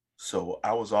 So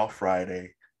I was off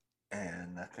Friday,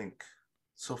 and I think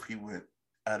Sophie went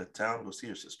out of town to go see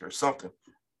her sister or something.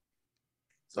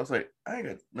 So I was like, I ain't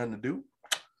got nothing to do.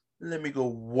 Let me go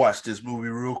watch this movie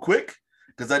real quick,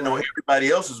 because I know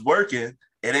everybody else is working.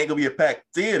 It ain't gonna be a packed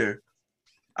theater.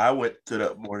 I went to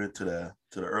the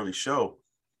early show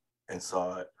and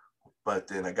saw it, but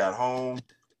then I got home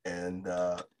and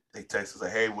they texted us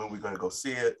like, "Hey, when we gonna go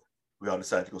see it?" We all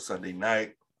decided to go Sunday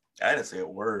night. I didn't say a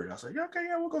word. I was like, "Okay,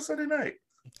 yeah, we'll go Sunday night."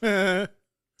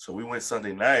 So we went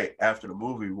Sunday night. After the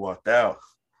movie, we walked out.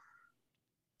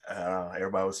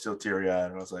 Everybody was still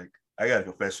teary-eyed, and I was like, "I got a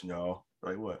confession, y'all."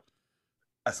 They're like, what?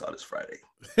 I saw this Friday.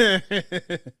 And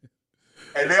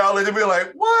they all looked at me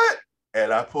like, what?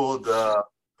 And I pulled a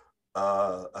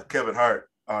Kevin Hart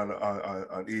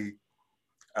on E.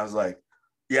 I was like,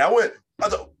 yeah, I went. I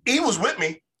thought E was with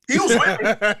me. He was with me.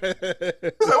 I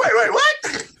was like, wait, what?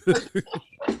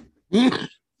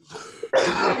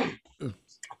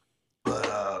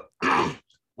 But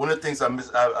one of the things I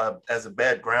miss, as a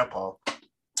bad grandpa,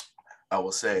 I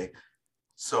will say.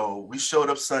 So we showed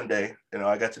up Sunday. You know,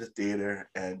 I got to the theater,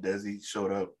 and Desi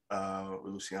showed up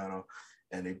with Luciano,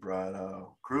 and they brought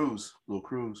little Cruz.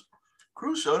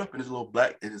 Cruz showed up in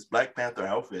his Black Panther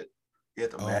outfit. He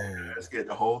had the mask, he had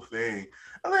the whole thing.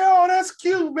 I was like, oh, that's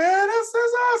cute, man. That's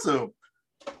awesome.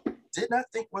 Did not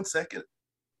think 1 second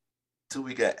till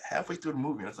we got halfway through the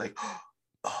movie. I was like,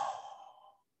 oh.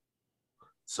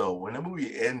 So when the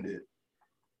movie ended,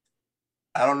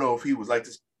 I don't know if he was like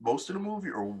this most of the movie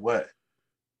or what,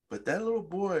 but that little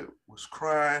boy was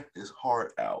crying his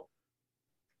heart out.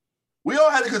 We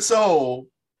all had to console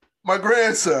my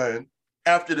grandson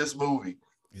after this movie.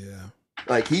 Yeah.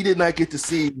 Like, he did not get to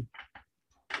see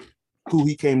who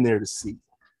he came there to see.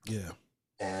 Yeah.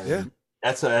 And Yeah.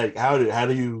 that's how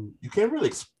do you can't really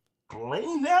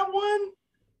explain that one,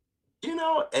 you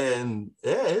know? And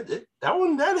yeah,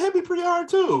 that hit me pretty hard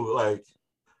too. Like,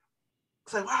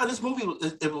 it's like, wow, this movie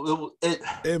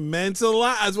It meant a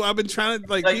lot. That's why I've been trying to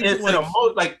like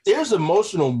people like there's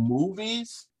emotional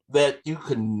movies that you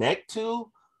connect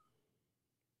to,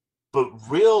 but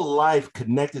real life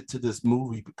connected to this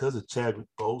movie because of Chadwick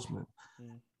Boseman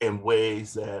in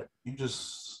ways that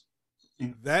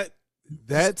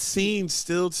that scene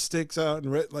still sticks out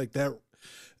and like that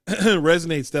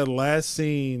resonates. That last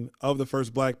scene of the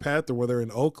first Black Panther where they're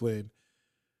in Oakland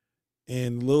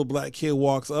and little black kid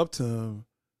walks up to him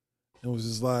and was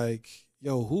just like,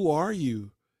 yo, who are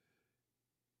you?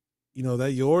 You know,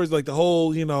 that yours? Like the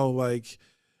whole, you know, like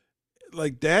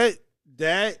that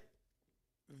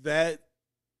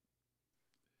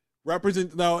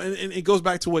represent no, and it goes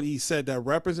back to what he said, that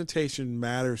representation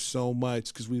matters so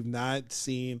much because we've not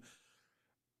seen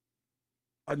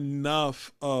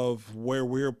enough of where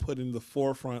we're put in the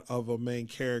forefront of a main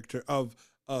character of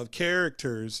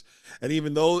characters. And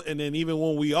even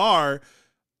when we are,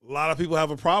 a lot of people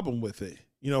have a problem with it.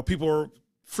 You know, people are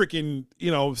freaking,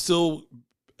 you know, still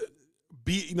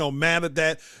mad at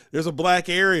that. There's a black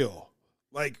Ariel.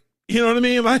 Like, you know what I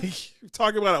mean? Like, you're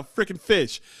talking about a freaking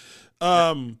fish.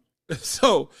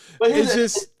 So but it's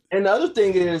just. And the other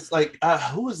thing is, like,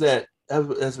 who was that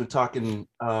has been talking?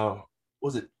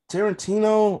 Was it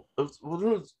Tarantino?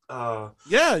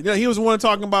 Yeah, he was the one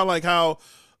talking about like how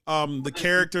the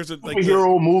characters are like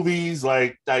superhero movies,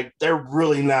 like they're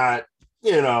really not,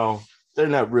 you know, they're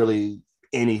not really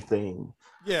anything.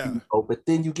 Yeah. You know? But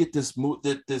then you get this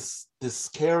this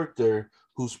character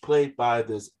who's played by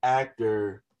this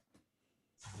actor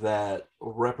that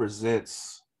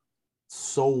represents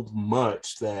so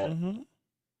much that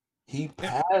he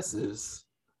passes,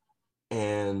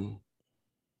 and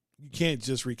you can't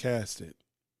just recast it.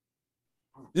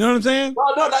 You know what I'm saying?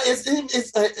 No.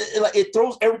 It's like it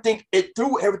throws everything. It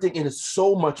threw everything into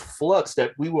so much flux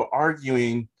that we were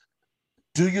arguing: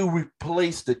 do you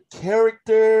replace the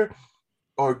character,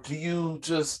 or do you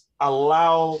just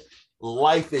allow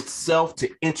life itself to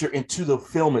enter into the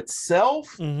film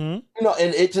itself? You know,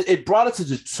 and it brought us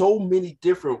into so many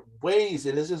different ways,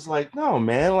 and it's just like, no,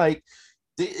 man, like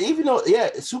even though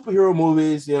superhero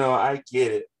movies, you know, I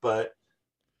get it, but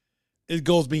it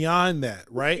goes beyond that,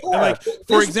 right? Yeah, and like,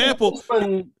 for example,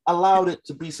 allowed it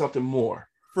to be something more.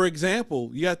 For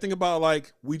example, you got to think about,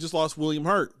 like, we just lost William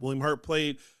Hurt. William Hurt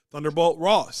played Thunderbolt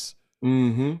Ross,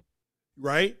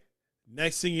 right?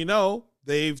 Next thing you know,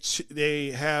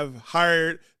 they have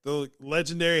hired the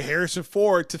legendary Harrison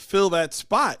Ford to fill that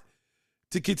spot,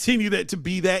 to continue that, to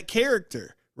be that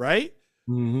character, right?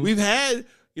 We've had,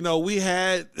 you know,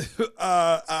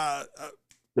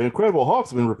 the Incredible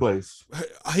Hulk's been replaced.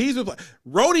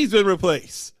 Rhodey's been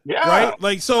replaced. Yeah. Right?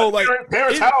 Like, so, like,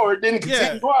 Terrence Howard didn't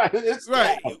continue on. It's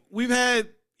right. Yeah. We've had,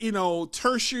 you know,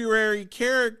 tertiary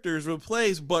characters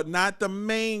replaced, but not the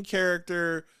main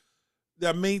character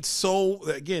that means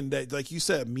that, like you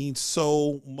said, means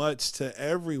so much to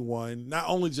everyone, not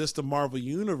only just the Marvel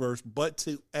Universe, but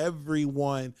to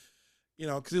everyone, you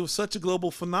know, because it was such a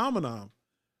global phenomenon.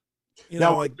 You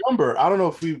know, like, remember, I don't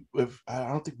know if I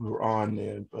don't think we were on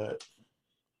then, but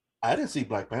I didn't see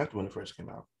Black Panther when it first came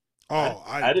out. Oh,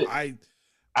 I didn't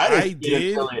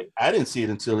see it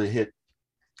until it hit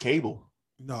cable.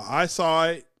 No, I saw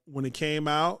it when it came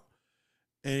out,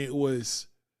 and it was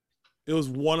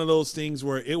one of those things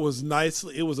where it was nice.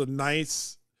 It was a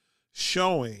nice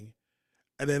showing,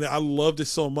 and then I loved it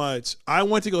so much. I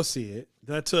went to go see it.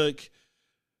 Then I took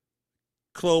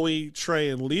Chloe, Trey,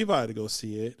 and Levi to go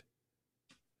see it.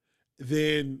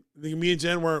 Then me and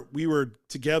Jen were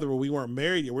together, but we weren't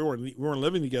married yet. We weren't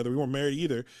living together. We weren't married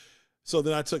either. So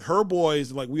then I took her boys,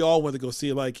 and like we all went to go see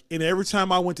it. Like, and every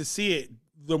time I went to see it,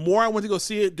 the more I went to go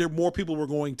see it, the more people were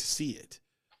going to see it.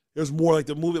 There's more, like,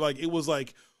 the movie, like it was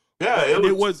like,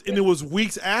 it was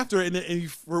weeks after,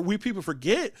 and people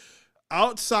forget,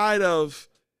 outside of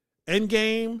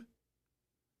Endgame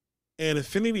and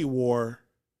Infinity War,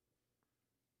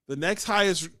 the next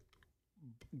highest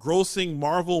grossing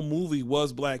Marvel movie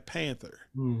was Black Panther.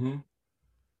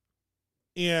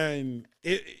 And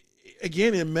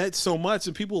it meant so much,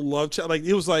 and people loved, like,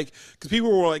 it was like, because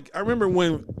people were like, I remember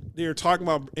when they were talking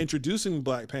about introducing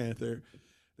Black Panther,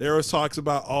 there was talks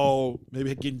about,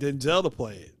 maybe getting Denzel to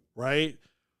play it, right?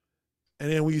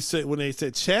 And then when they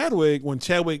said Chadwick, when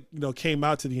Chadwick, you know, came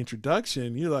out to the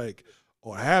introduction, you're like,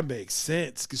 oh, that makes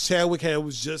sense, because Chadwick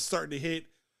was just starting to hit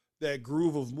that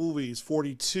groove of movies,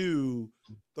 42,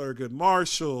 Thurgood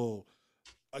Marshall,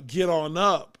 Get On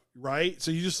Up, right?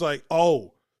 So you just like,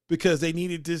 oh, because they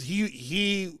needed this.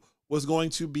 He was going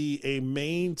to be a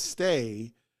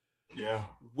mainstay Yeah.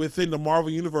 within the Marvel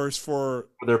universe for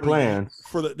their plans.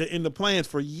 In the plans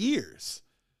for years.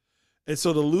 And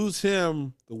so to lose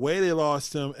him the way they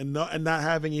lost him and not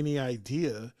having any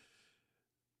idea,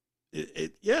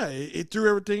 it threw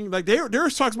everything. Like there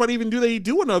was talks about even do they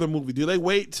do another movie? Do they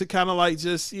wait to kind of like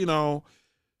just, you know?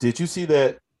 Did you see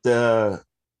that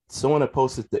someone had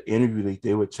posted the interview they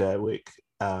did with Chadwick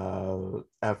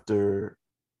after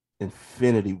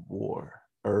Infinity War?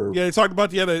 Or yeah, they talked about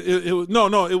the other. It was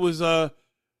it was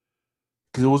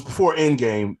because it was before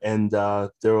Endgame, and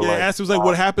they were like, asked, it was like,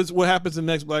 what happens in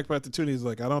the next Black Panther 2? And he's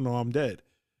like, I don't know, I'm dead.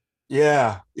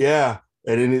 Yeah,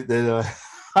 and then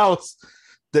I was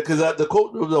because the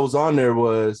quote that was on there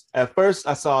was, at first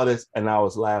I saw this and I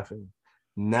was laughing.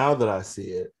 Now that I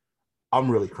see it, I'm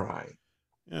really crying.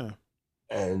 Yeah,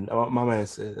 and my man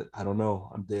said, I don't know,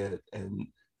 I'm dead, and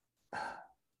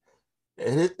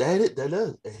it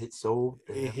hits so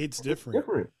it hits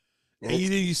different. And It's,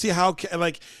 you see how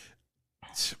like.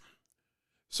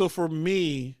 So for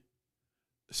me,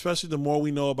 especially the more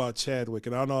we know about Chadwick,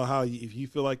 and I don't know if you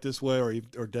feel like this way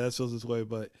or Des feels this way,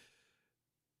 but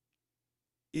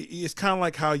it's kind of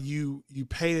like how you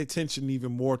paid attention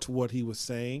even more to what he was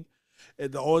saying.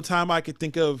 And the only time I could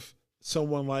think of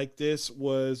someone like this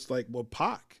was like, well,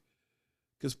 Pac,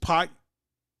 because Pac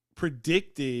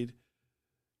predicted,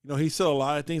 you know, he said a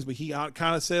lot of things, but he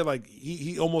kind of said like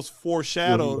he almost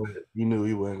foreshadowed. He knew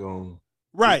he wasn't going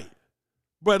right.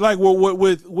 But like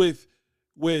with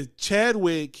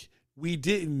Chadwick, we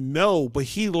didn't know, but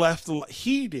he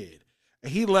did,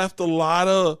 and he left a lot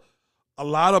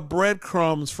of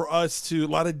breadcrumbs for us to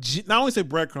not only say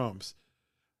breadcrumbs,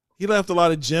 he left a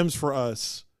lot of gems for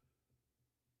us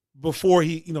before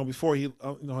his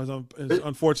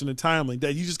unfortunate timing.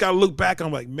 That you just got to look back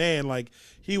on like, man, like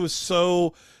he was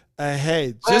so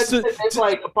ahead. It's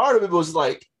like a part of it was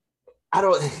like, I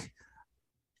don't.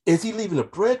 Is he leaving the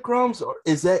breadcrumbs, or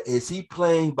is he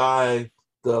playing by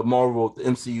the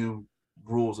MCU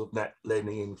rules of not letting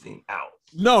anything out?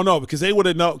 No, because they would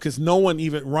have known, because no one,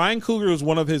 even Ryan Coogler was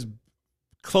one of his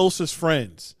closest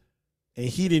friends, and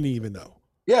he didn't even know.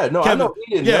 Yeah, no, I know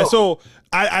he didn't know. So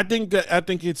I think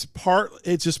it's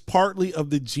just partly of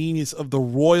the genius of the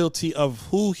royalty of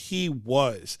who he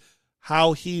was,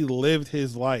 how he lived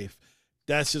his life.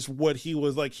 That's just what he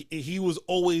was like. He was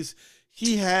always.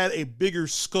 He had a bigger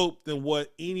scope than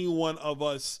what any one of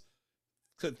us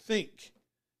could think,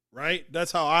 right?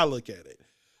 That's how I look at it.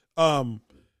 And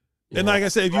like I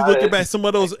said, if you look at some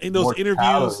of those in those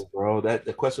interviews, bro, that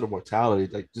the question of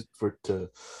mortality, like just to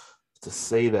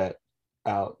say that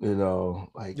out, you know,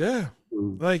 like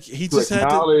like he to just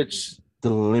acknowledge the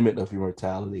limit of your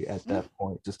mortality at that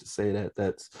point, just to say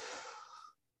that's.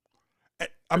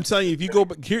 I'm telling you, if you go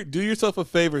back here, do yourself a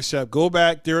favor, Shep. Go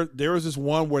back. There was this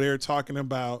one where they're talking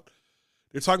about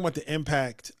the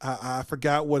impact. I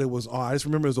forgot what it was on. I just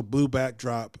remember it was a blue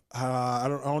backdrop. I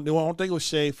don't think it was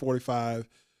Shade 45,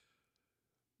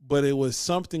 but it was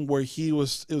something where it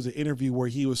was an interview where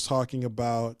he was talking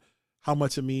about how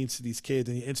much it means to these kids,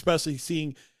 and especially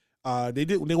seeing they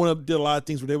did a lot of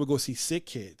things where they would go see sick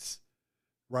kids,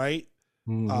 right?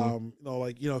 Mm-hmm.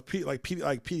 Like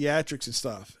pediatrics and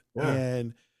stuff. Yeah.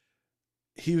 And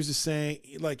he was just saying,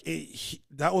 like,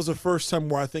 that was the first time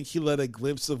where I think he let a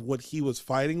glimpse of what he was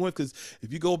fighting with. Because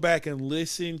if you go back and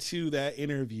listen to that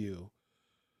interview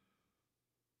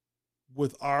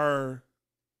with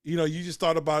you just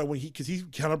thought about it because he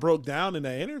kind of broke down in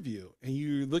that interview, and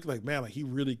you look like, man, like he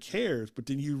really cares. But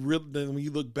then when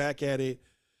you look back at it,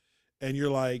 and you're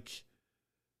like,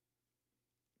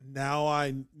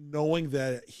 now knowing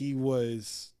that he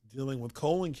was dealing with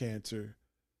colon cancer.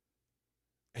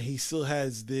 And he still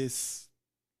has this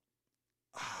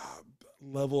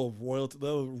level of royalty,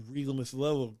 level of regalness,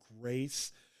 level of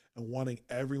grace, and wanting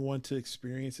everyone to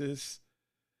experience this.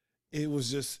 It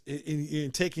was just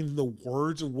in taking the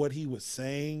words of what he was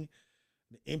saying,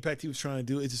 the impact he was trying to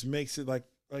do. It just makes it like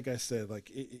I said, like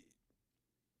it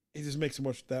just makes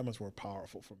it that much more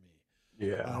powerful for me.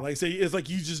 Yeah, like I say, it's like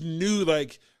you just knew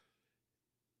like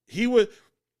he would.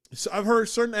 So I've heard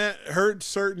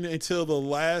certain until the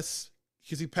last.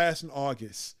 Because he passed in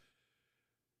August.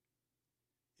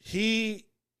 He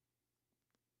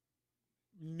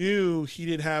knew he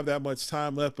didn't have that much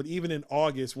time left, but even in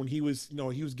August, when he was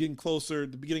getting closer,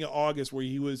 at the beginning of August, where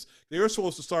they were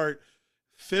supposed to start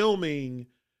filming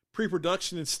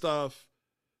pre-production and stuff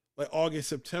like August,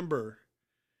 September.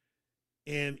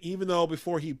 And even though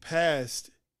before he passed,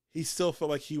 he still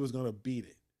felt like he was going to beat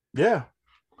it. Yeah.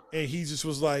 And he just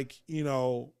was like,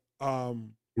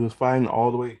 He was fighting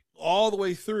all the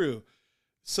way through.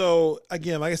 So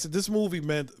again, like I said, this movie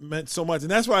meant so much, and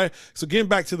that's why. So getting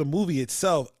back to the movie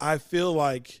itself, I feel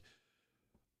like,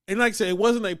 and like I said, it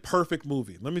wasn't a perfect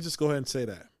movie. Let me just go ahead and say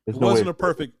that There's it no wasn't way. a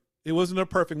perfect. It wasn't a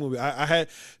perfect movie. I had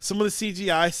some of the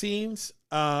CGI scenes.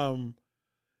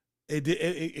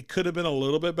 It could have been a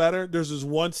little bit better. There's this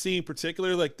one scene, in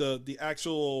particular, like the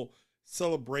actual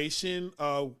celebration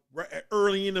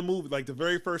early in the movie, like the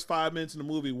very first 5 minutes in the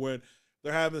movie, when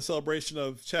they're having a celebration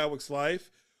of Chadwick's life.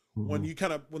 When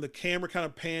the camera kind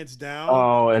of pans down.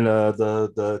 Oh, and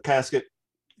the casket.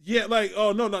 Yeah, like,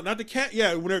 oh no, not the cat.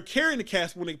 Yeah, when they're carrying the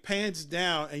casket, when it pans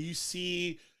down and you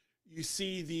see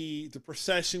the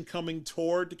procession coming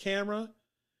toward the camera.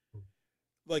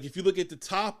 Like if you look at the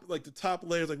top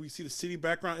layers, like we see the city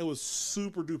background, it was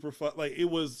super duper fun. Like it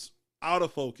was out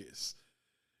of focus.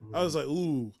 I was like,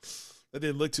 ooh, that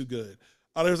didn't look too good.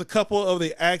 There's a couple of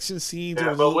the action scenes.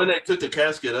 Yeah, but when they took the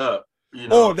casket up, you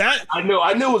know, that I knew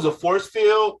it was a force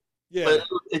field. Yeah, but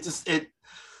it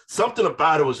something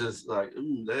about it was just like,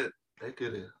 ooh, that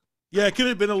could have. Yeah, it could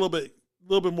have been a little bit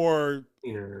more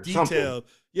cleaner, detailed. something.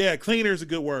 Yeah, cleaner is a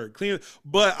good word. Cleaner,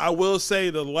 but I will say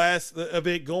the last of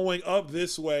it going up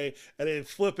this way and then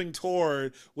flipping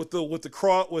toward with the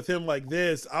cross with him like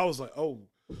this, I was like, oh.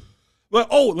 But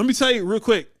let me tell you real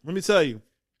quick. Let me tell you.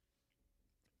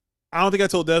 I don't think I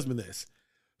told Desmond this.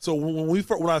 So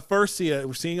when I first see it,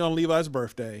 we're seeing it on Levi's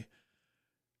birthday,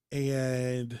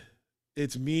 and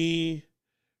it's me,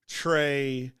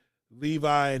 Trey,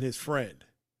 Levi, and his friend,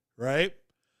 right?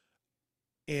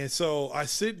 And so I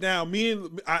sit down.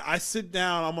 I sit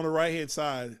down. I'm on the right hand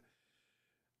side.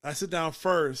 I sit down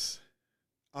first,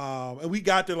 and we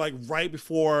got there like right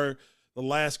before the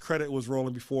last credit was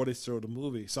rolling before they started the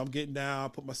movie. So I'm getting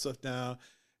down, put my stuff down,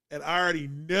 and I already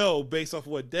know based off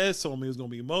of what Des told me it was gonna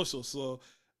be emotional. So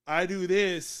I do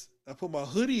this. I put my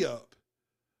hoodie up,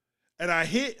 and I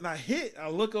hit. I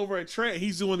look over at Trey. And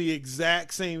he's doing the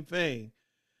exact same thing.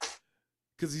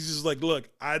 Because he's just like, look,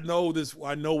 I know this.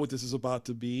 I know what this is about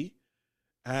to be,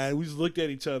 and we just looked at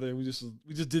each other and we just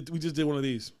did one of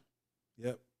these.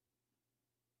 Yep.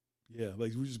 Yeah,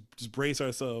 like we just brace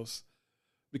ourselves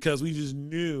because we just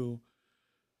knew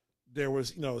there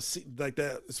was, like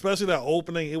that, especially that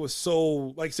opening. It was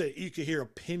so, like I said, you could hear a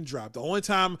pin drop. The only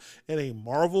time in a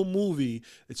Marvel movie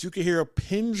that you could hear a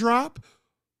pin drop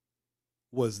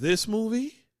was this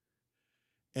movie,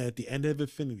 and at the end of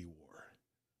Infinity War.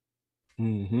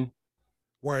 Mm-hmm.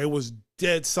 Where it was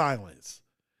dead silence,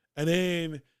 and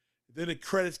then the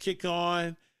credits kick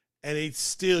on, and it's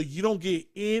still you don't get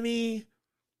any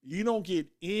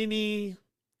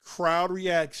crowd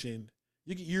reaction.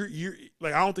 You're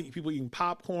like, I don't think people eating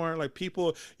popcorn. Like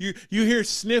people, you hear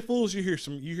sniffles, you hear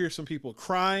some people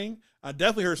crying. I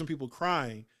definitely heard some people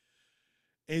crying.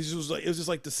 And it was just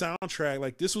like the soundtrack.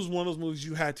 Like this was one of those movies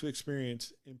you had to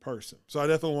experience in person. So I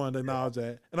definitely wanted to acknowledge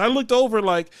that. And I looked over,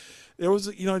 like there was,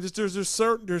 there's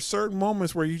certain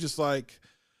moments where you just like,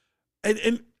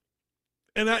 and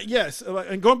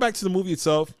going back to the movie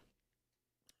itself,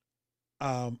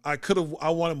 I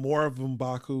wanted more of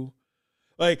M'Baku.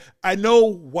 Like I know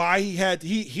why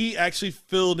he actually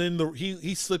filled in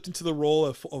he slipped into the role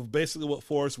of basically what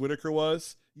Forrest Whitaker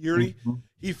was. Yuri,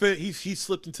 he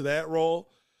slipped into that role.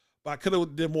 But I could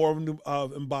have did more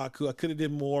of M'Baku. I could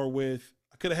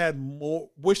have had more.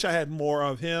 Wish I had more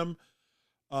of him,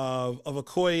 of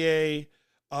Okoye,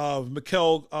 of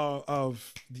Mikel,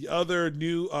 of the other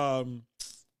new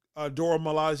Dora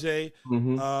Milaje.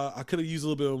 I could have used a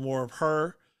little bit more of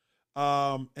her,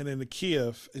 and then the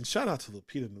Kiev. And shout out to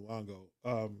Lupita Nyong'o.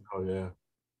 Oh yeah,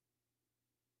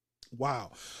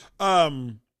 wow.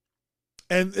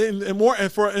 And more,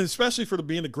 and especially for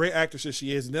being the great actress that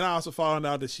she is. And then I also found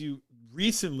out that she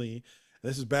recently,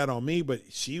 this is bad on me, but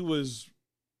she was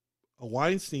a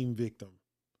Weinstein victim.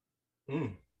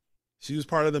 She was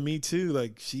part of the Me Too.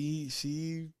 Like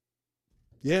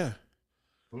yeah.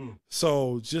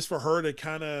 So just for her to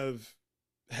kind of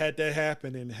had that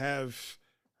happen and have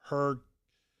her,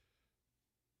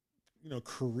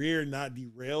 career not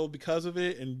derailed because of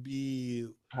it and be.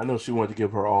 I know she wanted to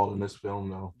give her all in this film,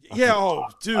 though. Yeah,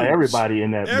 dude. Everybody in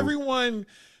that everyone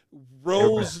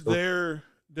rose their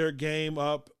game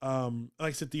up. Like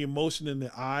I said, the emotion in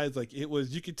the eyes, like it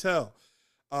was, you could tell.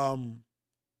 Yeah.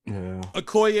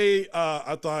 Okoye,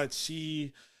 I thought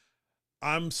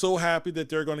I'm so happy that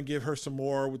they're going to give her some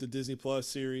more with the Disney Plus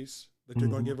series, that they're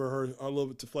going to give her a little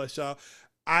bit to flesh out.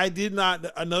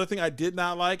 Another thing I did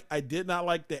not like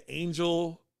the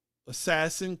angel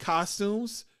assassin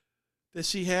costumes that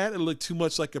she had. It looked too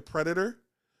much like a Predator.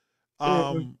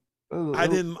 I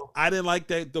didn't like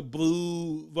that, the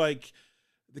blue, like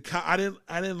I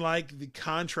didn't like the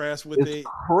contrast with It's it.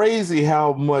 crazy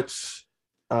how much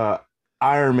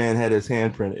Iron Man had his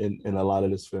handprint in a lot of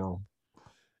this film.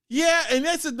 Yeah, and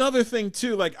that's another thing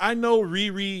too. Like I know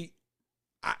Riri,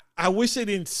 I wish they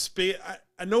didn't spit.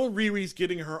 I know Riri's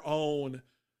getting her own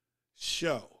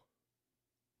show.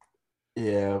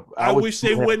 Yeah, I wish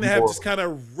they wouldn't have more. just kind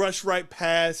of rushed right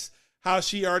past how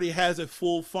she already has a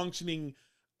full functioning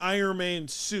Iron Man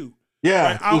suit.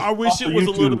 Yeah, right? I wish it was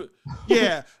a little YouTube. bit.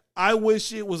 Yeah, I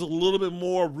wish it was a little bit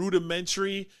more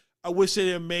rudimentary. I wish they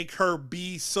didn't make her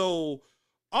be so.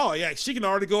 Oh yeah, she can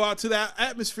already go out to that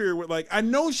atmosphere with like. I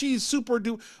know she's super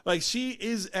like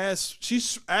she's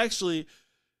actually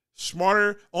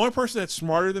smarter. Only person that's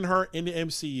smarter than her in the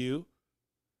MCU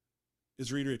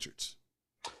is Reed Richards.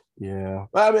 Yeah,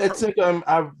 I mean, I think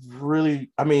I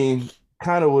mean,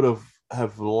 kind of would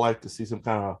have liked to see some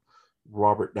kind of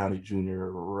Robert Downey Jr.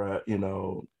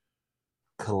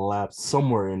 Collapse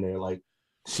somewhere in there. Like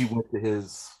she went to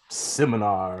his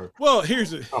seminar. Well,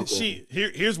 here's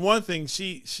one thing.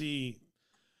 She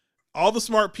all the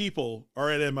smart people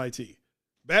are at MIT.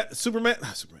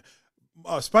 Spider-Man's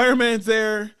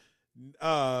there.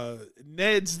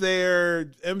 Ned's there.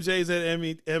 MJ's at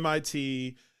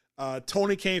MIT.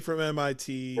 Tony came from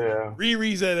MIT. Yeah.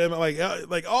 Riri's at MIT.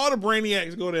 Like all the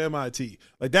brainiacs go to MIT.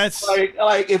 Like that's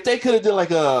like if they could have done like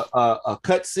a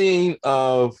cut scene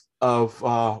of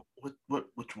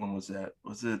which one was that?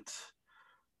 Was it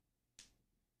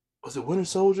Winter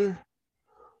Soldier?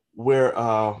 Where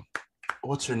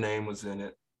what's her name was in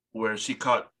it? Where she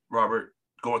caught Robert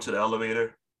going to the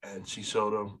elevator and she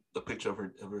showed him the picture of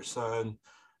her son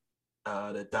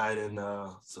that died in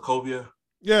Sokovia.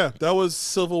 Yeah, that was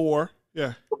Civil War.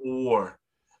 Yeah. Civil War.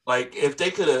 Like if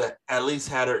they could have at least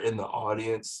had her in the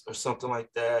audience or something like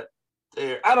that.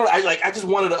 There, I just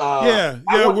wanted to.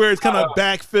 Where it's kind of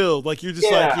backfilled, like you're just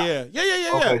like, yeah.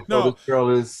 Okay, No, so this girl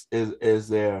is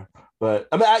there, but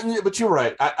I mean, but you're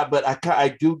right.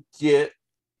 I do get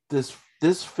this.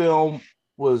 This film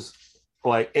was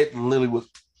like it literally was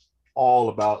all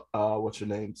about what's your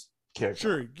name's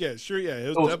character. Sure, yeah. It It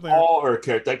was was definitely all her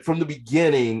character. Like from the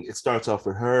beginning, it starts off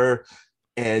with her,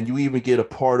 and you even get a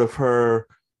part of her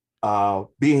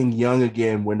being young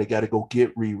again when they got to go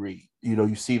get Riri. You know,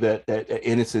 you see that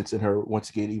innocence in her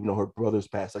once again, even though her brother's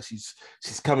passed. Like she's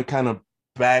coming kind of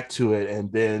back to it,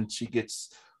 and then she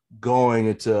gets going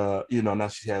into now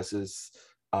she has this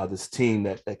team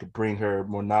that could bring her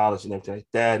more knowledge and everything like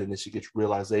that, and then she gets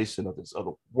realization of this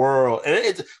other world, and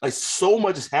it's like so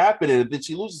much is happening, and then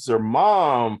she loses her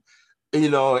mom,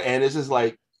 and it's just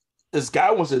like this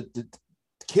guy wants to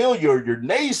kill your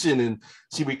nation, and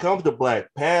she becomes the Black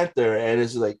Panther, and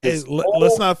it's like this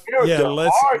let's not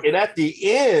arc. And at the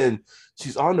end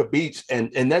she's on the beach,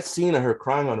 and that scene of her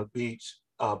crying on the beach,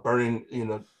 burning,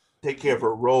 take care of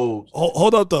her robes.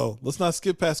 Hold up though, let's not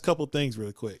skip past a couple things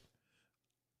really quick.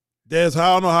 Des,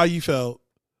 I don't know how you felt,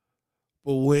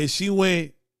 but when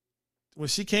she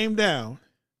came down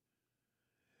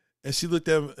and she looked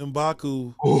at M'Baku,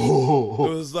 it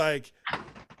was like,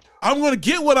 I'm going to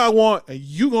get what I want and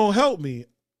you going to help me.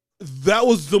 That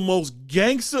was the most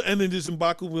gangster. And then just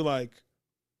M'Baku be like,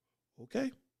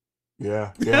 okay.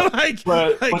 Yeah. But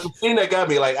the thing that got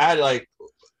me,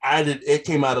 it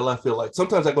came out of left field. Like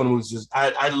sometimes I go to movies,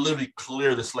 I literally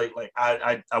clear the slate. Like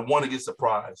I want to get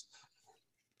surprised.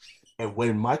 And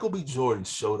when Michael B. Jordan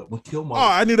showed up, when Killmonger,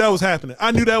 I knew that was happening. I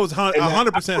knew that was 100%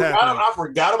 happening. I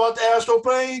forgot about the astral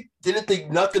plane. Didn't think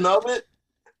nothing of it.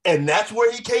 And that's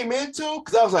where he came into,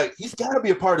 because I was like, he's got to be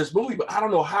a part of this movie, but I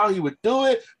don't know how he would do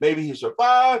it. Maybe he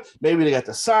survived. Maybe they got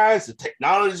the science, the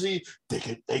technology.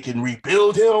 They can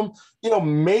rebuild him.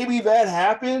 Maybe that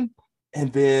happened.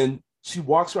 And then she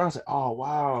walks around and says, "Oh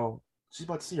wow, she's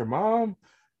about to see her mom."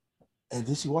 And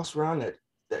then she walks around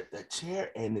that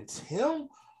chair, and it's him.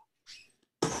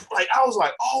 Like I was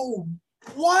like, "Oh,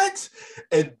 what?"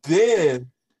 And then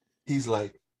he's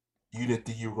like, "You didn't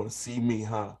think you were gonna see me,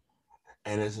 huh?"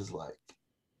 And it's just like,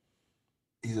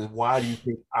 he says, "Why do you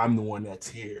think I'm the one that's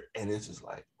here?" And it's just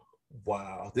like,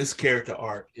 wow, this character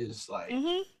arc is like,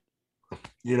 and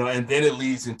then it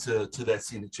leads into that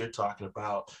scene that you're talking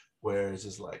about, where it's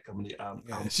just like,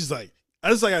 she's like, I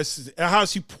just like how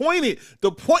she pointed.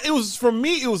 The point, it was for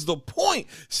me, it was the point.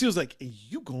 She was like, hey,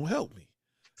 you gonna help me?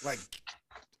 Like,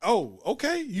 oh,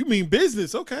 okay. You mean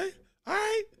business? Okay, all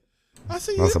right. I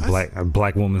see. That's a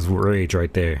black woman's rage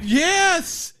right there.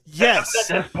 Yes.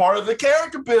 That's part of the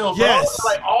character build. Yes,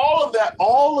 bro. Like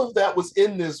all of that was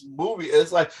in this movie.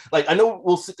 It's like I know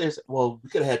we'll sit there and say, well, we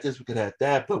could have had this, we could have had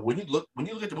that, but when you look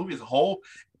at the movie as a whole,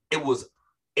 it was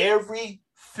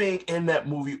everything in that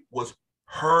movie was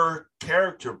her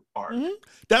character arc. Mm-hmm.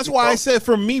 That's why I said,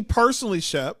 for me personally,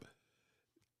 Shep,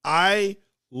 I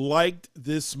liked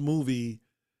this movie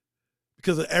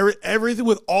because of everything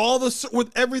with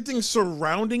everything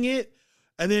surrounding it,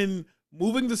 and then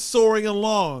moving the story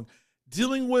along,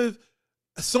 dealing with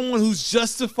someone who's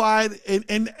justified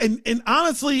and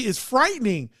honestly is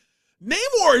frightening.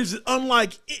 Namor is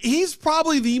unlike, he's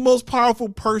probably the most powerful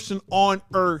person on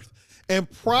Earth, and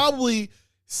probably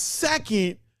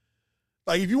second,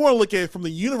 like if you want to look at it from the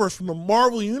universe, from the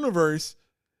Marvel universe,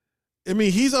 I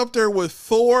mean, he's up there with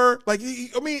Thor. Like,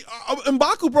 I mean,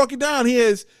 M'Baku broke it down. He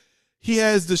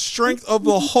has the strength of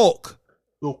the Hulk.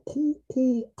 The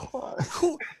cool.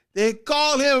 They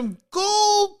call him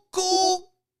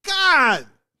Cool God.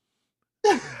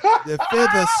 The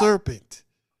feather serpent.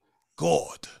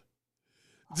 God.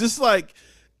 Just like,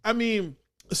 I mean,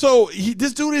 so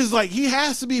this dude is like, he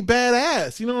has to be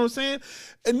badass. You know what I'm saying?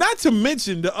 And not to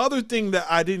mention the other thing that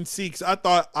I didn't see, because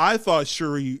I thought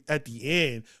Shuri at the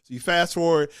end. So you fast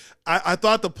forward, I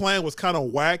thought the plan was kind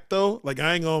of whack though. Like,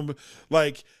 I ain't gonna,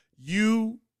 like,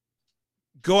 you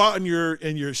go out in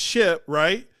your ship,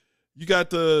 right? You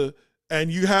got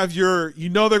and you have they're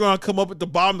gonna come up at the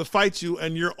bottom to fight you,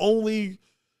 and your only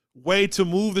way to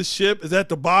move the ship is at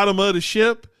the bottom of the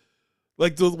ship.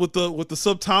 Like with the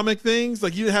subatomic things,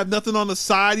 like you didn't have nothing on the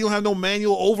side. You don't have no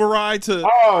manual override to.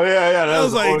 Oh yeah.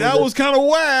 That was kind of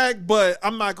whack, but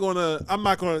I'm not gonna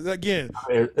again.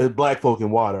 It's black folk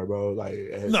in water, bro. Like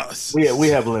no, we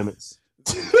have limits.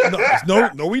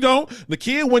 no, we don't. The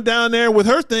kid went down there with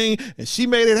her thing, and she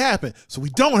made it happen. So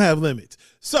we don't have limits.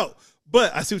 So,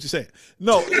 but I see what you're saying.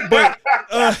 No, but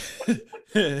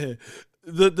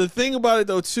the thing about it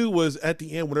though too was at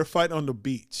the end when they're fighting on the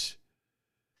beach.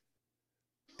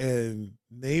 And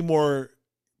Namor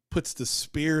puts the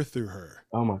spear through her.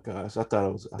 Oh my gosh! I thought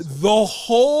it was the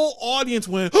whole audience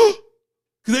went because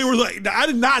they were like, I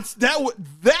did not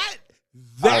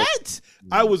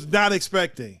I was not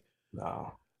expecting.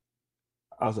 No,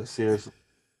 I was like, seriously,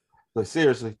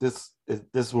 this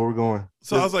is where we're going.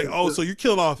 So I was like, oh, so you're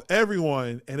killing off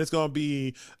everyone, and it's gonna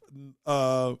be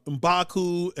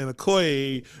M'Baku and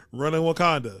Okoye running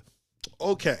Wakanda.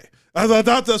 Okay, I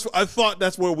thought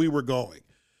that's where we were going.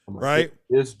 Right,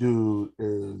 this dude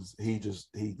he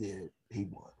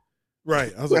won.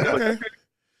 Right, I was like, okay,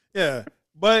 yeah,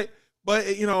 but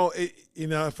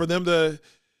for them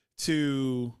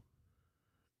to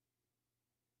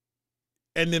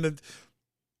end in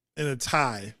a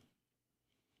tie,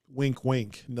 wink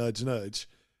wink, nudge nudge,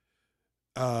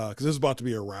 because this was about to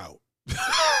be a rout.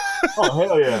 Oh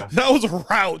hell yeah! That was a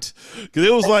rout because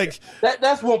it was like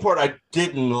that's one part I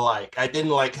didn't like. I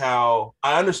didn't like how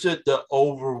I understood the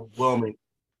overwhelming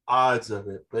odds of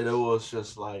it, but it was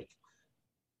just like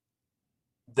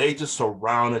they just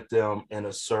surrounded them in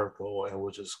a circle and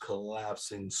were just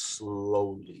collapsing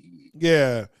slowly.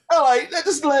 Yeah, like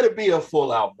just let it be a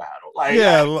full out battle. Like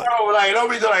don't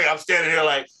be like I'm standing here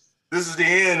like this is the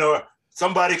end or.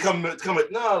 Somebody come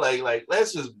no, like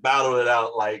let's just battle it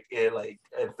out like in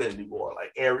Infinity War.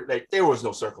 Like there was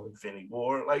no circle Infinity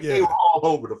War. Like they were all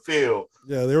over the field.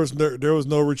 Yeah, there was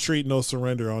no retreat, no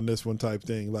surrender on this one type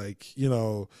thing. Like,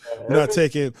 we're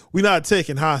not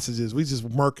taking hostages. We just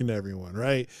murking everyone,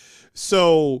 right?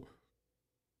 So,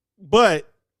 but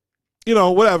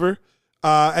whatever.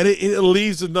 And it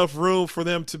leaves enough room for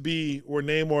them to be where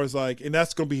Namor is like, and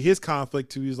that's gonna be his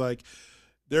conflict too. He's like,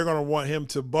 they're going to want him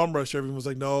to bum rush. Everyone's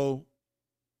like, no,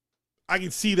 I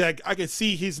can see that. I can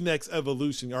see his next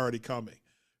evolution already coming.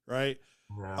 Right.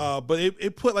 Yeah. But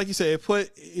it put, like you said,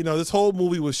 this whole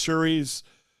movie was Shuri's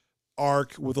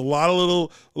arc with a lot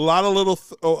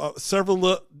of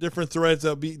several different threads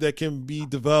that can be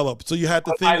developed. So you have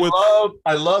to think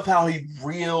I love how he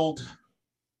reeled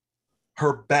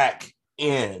her back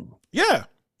in. Yeah.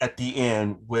 At the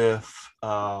end with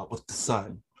the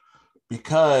son,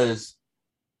 because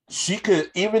she could,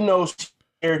 even though she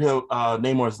spared him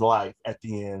Namor's life at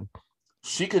the end,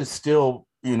 she could have still,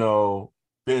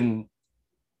 been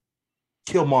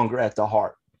Killmonger at the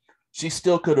heart. She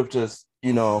still could have just,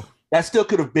 that still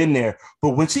could have been there.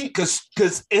 But when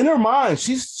because in her mind,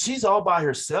 she's all by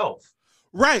herself.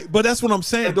 Right, but that's what I'm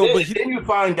saying. Then you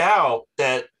find out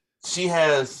that she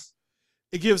has.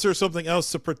 It gives her something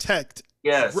else to protect.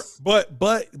 Yes, but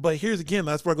here's again.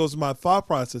 That's where it goes to my thought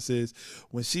process is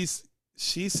when she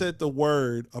said the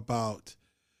word about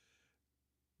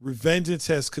revengeance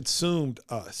has consumed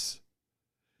us.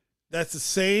 That's the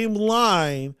same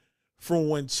line from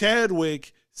when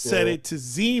Chadwick said it to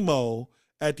Zemo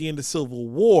at the end of Civil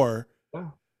War. Yeah.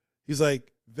 He's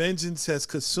like, vengeance has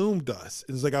consumed us.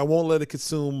 And it's like, I won't let it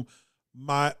consume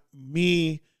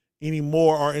me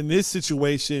anymore, or in this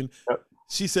situation, Yep.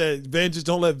 she said, "Vengeance,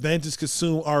 don't let vengeance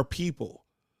consume our people."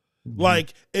 Mm-hmm.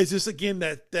 Like, it's just again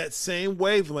that same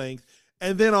wavelength,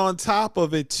 and then on top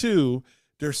of it too,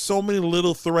 there's so many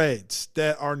little threads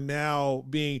that are now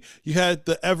being. You had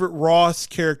the Everett Ross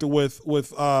character with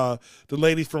the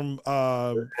lady from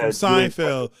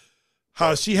Seinfeld,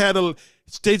 how she had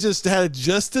they just had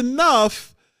just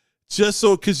enough, just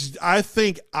so, because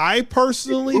I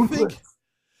personally think.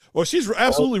 Well, she's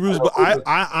absolutely ruthless, but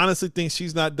I honestly think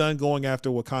she's not done going after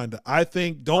Wakanda. I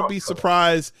think, don't be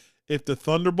surprised if the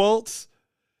Thunderbolts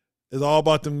is all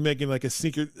about them making like a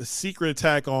secret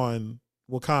attack on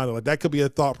Wakanda. Like, that could be a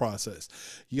thought process.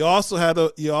 You also have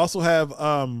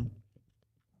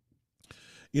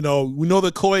we know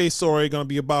the Koye story going to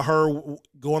be about her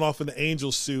going off in the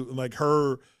angel suit and like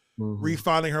her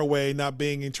refinding her way, not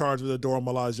being in charge of the Dora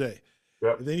Milaje.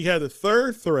 Yep. And then you have the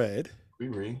third thread.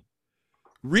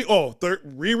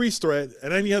 Riri's thread,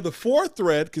 and then you have the fourth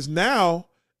thread because now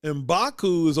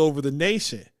M'Baku is over the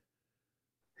nation.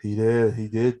 He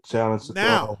did challenge the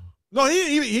throne. No,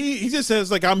 he just says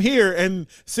like, I'm here, and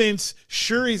since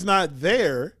Shuri's not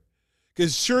there,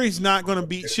 because Shuri's not going to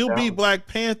be, she'll be Black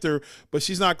Panther, but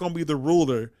she's not going to be the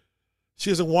ruler.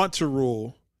 She doesn't want to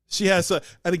rule. She has and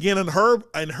again in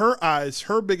her eyes,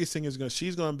 her biggest thing is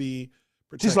she's going to be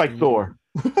protecting. She's like Thor.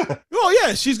 Oh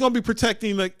yeah, she's gonna be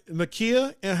protecting like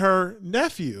Nakia and her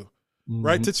nephew,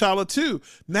 right? T'Challa too.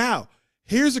 Now,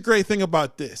 here's the great thing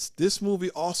about this. This movie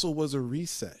also was a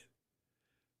reset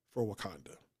for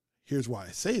Wakanda. Here's why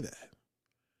I say that.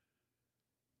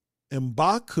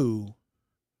 M'Baku,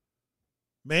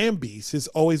 Man-Beast, has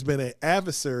always been an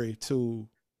adversary to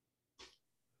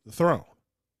the throne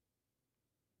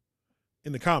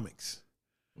in the comics.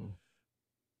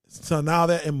 So now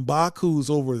that M'Baku's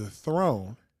over the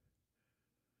throne,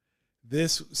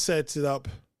 this sets it up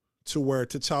to where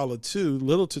T'Challa 2,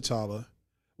 little T'Challa,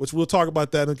 which we'll talk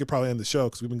about that and we could probably end the show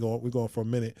because we're going for a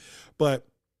minute. But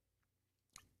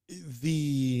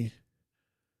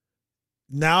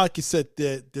now I can set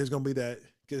that there's gonna be that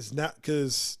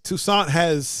because Toussaint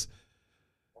has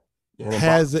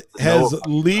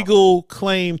legal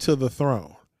claim to the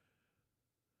throne.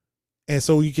 And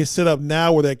so you can set up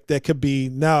now where that could be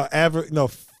now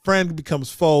friend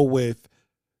becomes foe with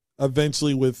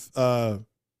eventually with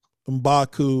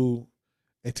M'Baku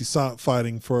and Toussaint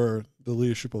fighting for the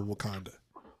leadership of Wakanda.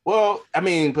 Well, I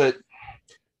mean, but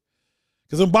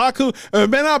because M'Baku, it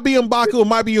may not be M'Baku, it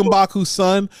might be M'Baku's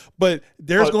son, but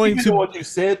there's going to what you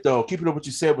said though. Keeping up what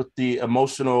you said with the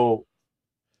emotional,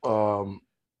 the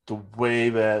way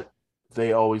that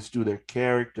they always do their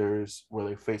characters where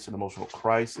they face an emotional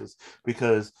crisis,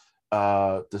 because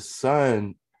the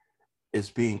son is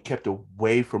being kept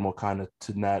away from Wakanda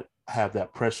to not have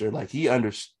that pressure. Like, he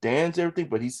understands everything,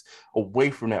 but he's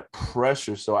away from that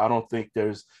pressure. So I don't think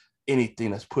there's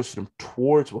anything that's pushing him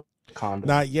towards Wakanda.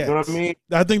 Not yet. You know what I mean?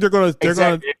 I think there's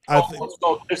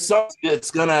something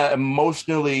that's gonna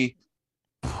emotionally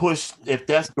push. If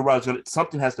that's the route,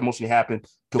 something has to emotionally happen.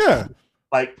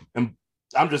 Like, and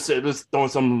I'm just saying, just throwing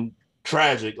something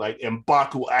tragic, like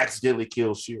M'Baku accidentally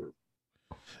kills Shuri.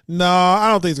 No,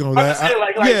 I don't think it's gonna be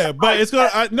that. But it's gonna.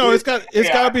 It's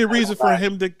got to be a reason for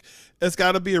him to. It's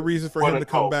got to be a reason for him to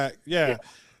come back. Yeah,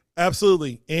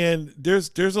 absolutely. And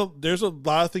there's a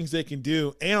lot of things they can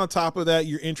do. And on top of that,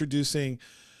 you're introducing,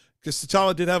 because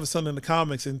T'Challa did have a son in the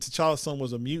comics, and T'Challa's son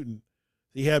was a mutant.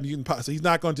 He had mutant power, so he's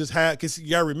not going to just have. Because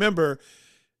you got to remember,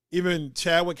 even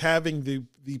Chadwick having the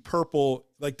purple,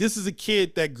 like, this is a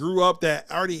kid that grew up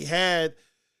that already had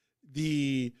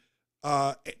the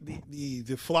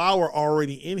flower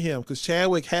already in him, because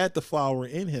Chadwick had the flower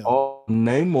in him. Oh,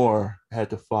 Namor had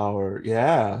the flower,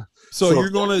 yeah. So you're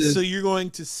going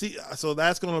to see. So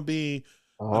that's going to be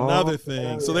another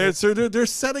thing. So they're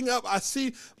setting up. I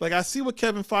see what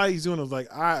Kevin Feige's doing. I was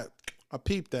like, I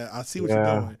peeped that. I see what you're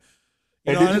doing.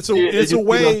 It's a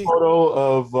way. A photo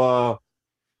of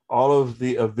all of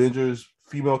the Avengers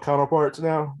female counterparts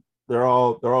now. They're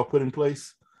all put in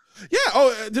place. Yeah.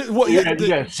 Oh, you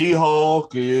got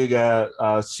She-Hulk. You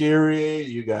got Shuri.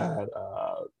 You got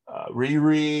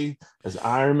Riri as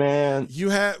Iron Man. You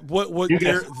have what? You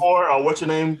got Thor. What's your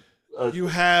name? You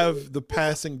have the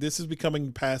passing. This is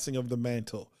becoming passing of the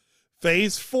mantle.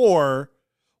 Phase 4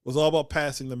 was all about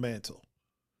passing the mantle.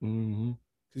 Mm-hmm.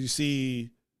 You see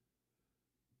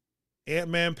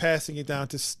Ant-Man passing it down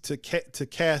to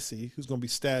Cassie, who's going to be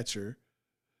Stature.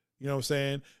 You know what I'm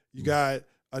saying? You got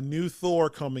a new Thor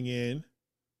coming in.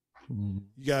 You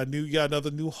got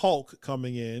another new Hulk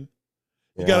coming in.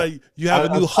 You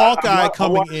have a new Hawkeye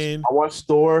coming in. I watched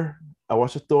Thor. I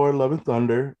watched Thor: Love and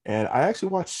Thunder, and I actually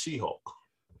watched She-Hulk.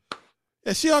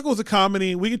 Yeah, She-Hulk was a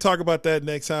comedy. We can talk about that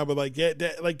next time. But like, yeah,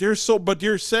 like you're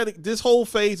setting this whole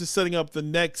phase is setting up the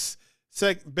next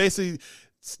basically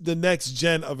the next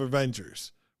gen of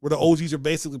Avengers, where the OGs are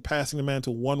basically passing the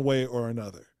mantle one way or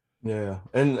another. Yeah,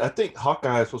 and I think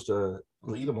Hawkeye is supposed to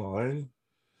lead them all, right?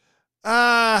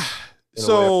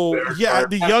 So yeah,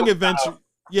 the Young Avengers.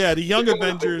 Yeah, the Young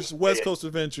Avengers, West Coast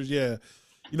Avengers. Yeah,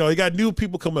 you know, you got new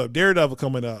people coming up. Daredevil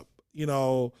coming up. You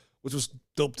know, which was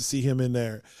dope to see him in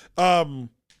there.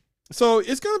 So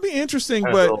it's gonna be interesting,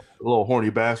 but a little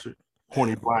horny bastard,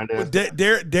 horny blind ass.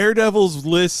 Daredevil's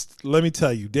list. Let me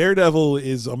tell you, Daredevil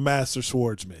is a master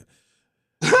swordsman.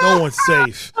 No one's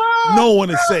safe. No one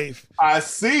is safe. I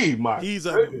see, Mike.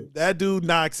 That dude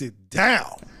knocks it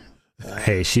down.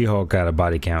 Hey, She-Hulk got a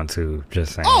body count too.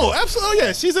 Just saying. Oh, absolutely.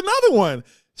 Yeah, she's another one.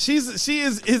 She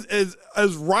is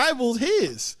as rivals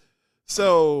his.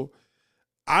 So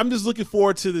I'm just looking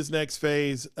forward to this next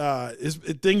phase.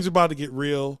 Things are about to get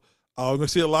real. We're gonna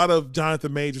see a lot of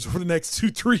Jonathan Majors for the next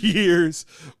 2-3 years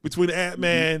between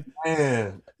Ant-Man.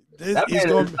 Man,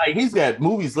 he's got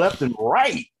movies left and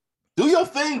right. Do your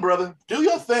thing, brother. Do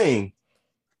your thing.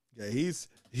 Yeah, he's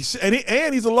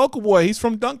a local boy. He's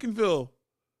from Duncanville.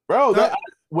 Bro,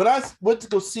 when I went to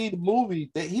go see the movie,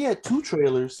 he had 2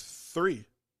 trailers. 3.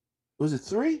 Was it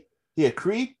 3? He had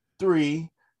Creed 3,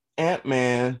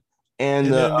 Ant-Man, and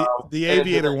the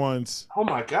Aviator ones. Oh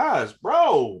my gosh,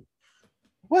 bro!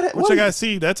 What I gotta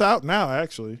see. That's out now.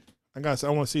 Actually, I want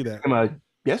to see that.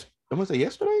 Yes, I want to say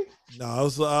yesterday. No, it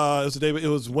was the day. It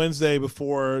was Wednesday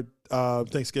before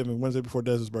Thanksgiving. Wednesday before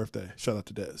Dez's birthday. Shout out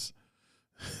to Dez.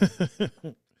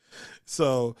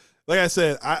 So, like I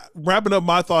said, wrapping up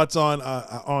my thoughts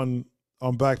on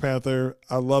Black Panther.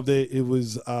 I loved it. It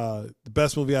was the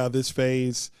best movie out of this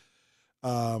phase.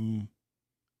 And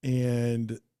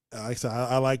like I said,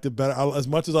 I liked it better. As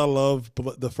much as I love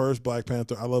the first Black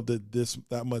Panther, I loved it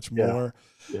that much more.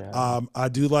 Yeah. I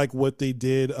do like what they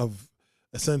did of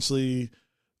essentially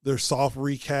their soft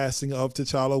recasting of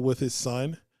T'Challa with his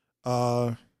son.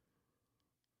 We're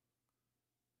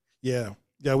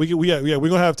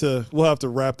gonna have to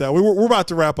wrap that. We're about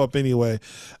to wrap up anyway.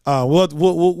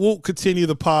 We'll continue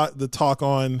the talk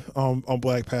on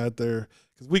Black Panther,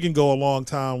 because we can go a long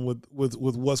time with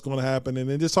what's going to happen, and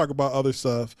then just talk about other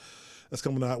stuff that's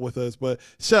coming out with us. But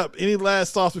Shep, any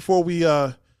last thoughts before we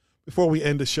end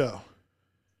the show?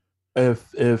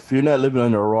 If you're not living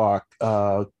under a rock,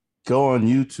 go on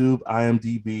YouTube,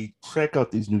 IMDb, check out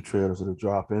these new trailers that are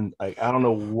dropping. Like, I don't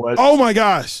know what. Oh my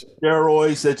gosh!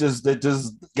 Steroids that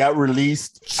just got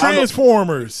released.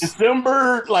 Transformers.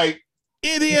 December, like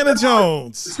Indiana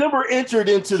Jones. December entered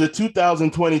into the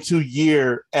 2022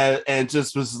 year and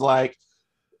just was like,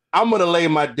 I'm gonna lay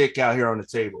my dick out here on the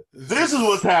table. This is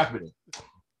what's happening.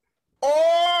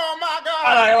 Oh my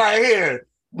god! Like here,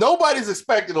 nobody's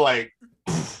expecting like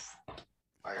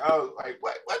I was like,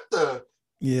 what the.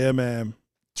 Yeah, man.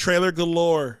 Trailer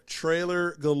galore.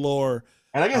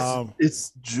 And I guess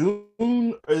it's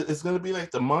June. It's going to be like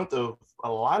the month of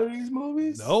a lot of these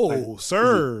movies. No,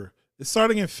 sir. It's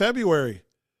starting in February.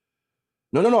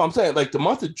 No. I'm saying like the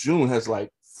month of June has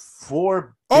like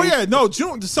 4. Oh, yeah. No,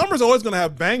 June. The summer's always going to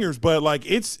have bangers, but like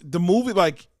it's the movie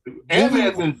like.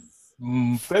 Ant-Man's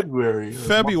in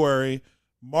February.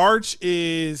 March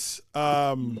is.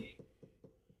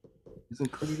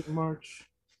 Isn't Creed in March?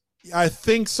 I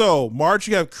think so. March,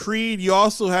 you have Creed. You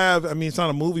also have, I mean, it's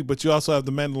not a movie, but you also have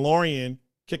The Mandalorian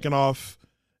kicking off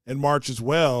in March as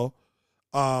well.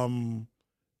 There's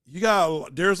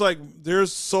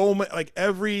so many, like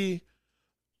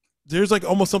there's like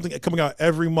almost something coming out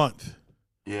every month.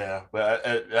 Yeah, but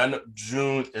I know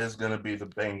June is going to be the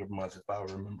banger month if I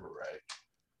remember right.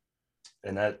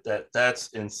 And that's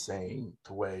insane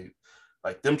the way,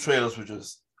 like them trailers were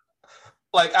just,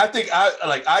 like, I think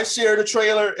I shared a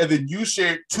trailer and then you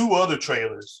shared 2 other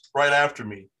trailers right after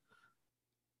me.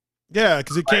 Yeah,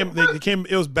 because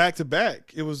it was back to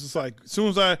back. It was just like as soon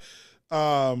as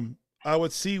I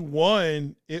would see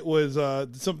one, it was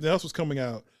something else was coming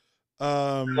out.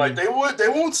 Like they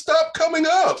won't stop coming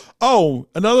up. Oh,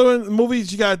 another one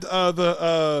movies you got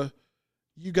what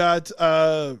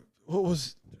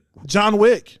was John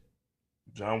Wick?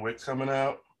 John Wick coming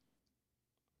out.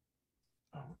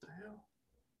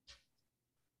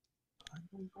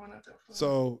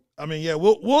 So I mean, yeah,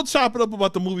 we'll chop it up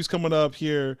about the movies coming up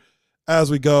here as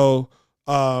we go.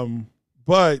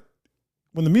 But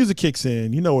when the music kicks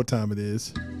in, you know what time it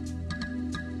is.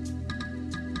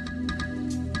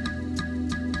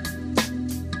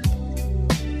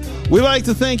 We like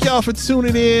to thank y'all for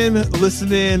tuning in,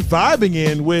 listening, vibing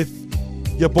in with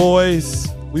your boys.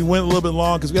 We went a little bit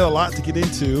long because we had a lot to get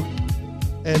into,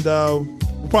 and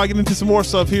probably get into some more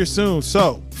stuff here soon.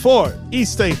 So for E.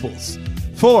 Staples,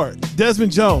 for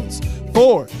Desmond Jones,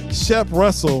 for Shep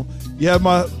Russell, you have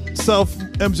myself,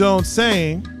 M. Jones,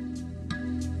 saying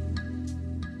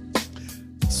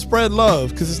spread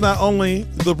love, because it's not only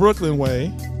the Brooklyn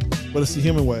way, but it's the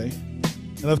human way.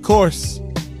 And of course,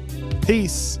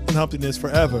 peace and humpiness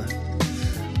forever.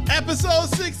 Episode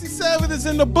 67 is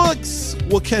in the books.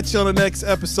 We'll catch you on the next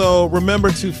episode. Remember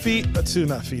to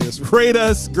rate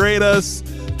us, grade us,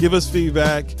 give us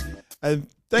feedback. And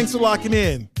thanks for locking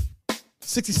in.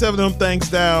 67 of them things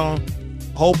down.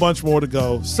 A whole bunch more to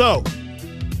go. So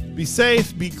be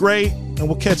safe, be great, and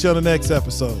we'll catch you on the next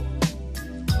episode.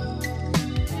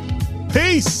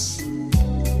 Peace.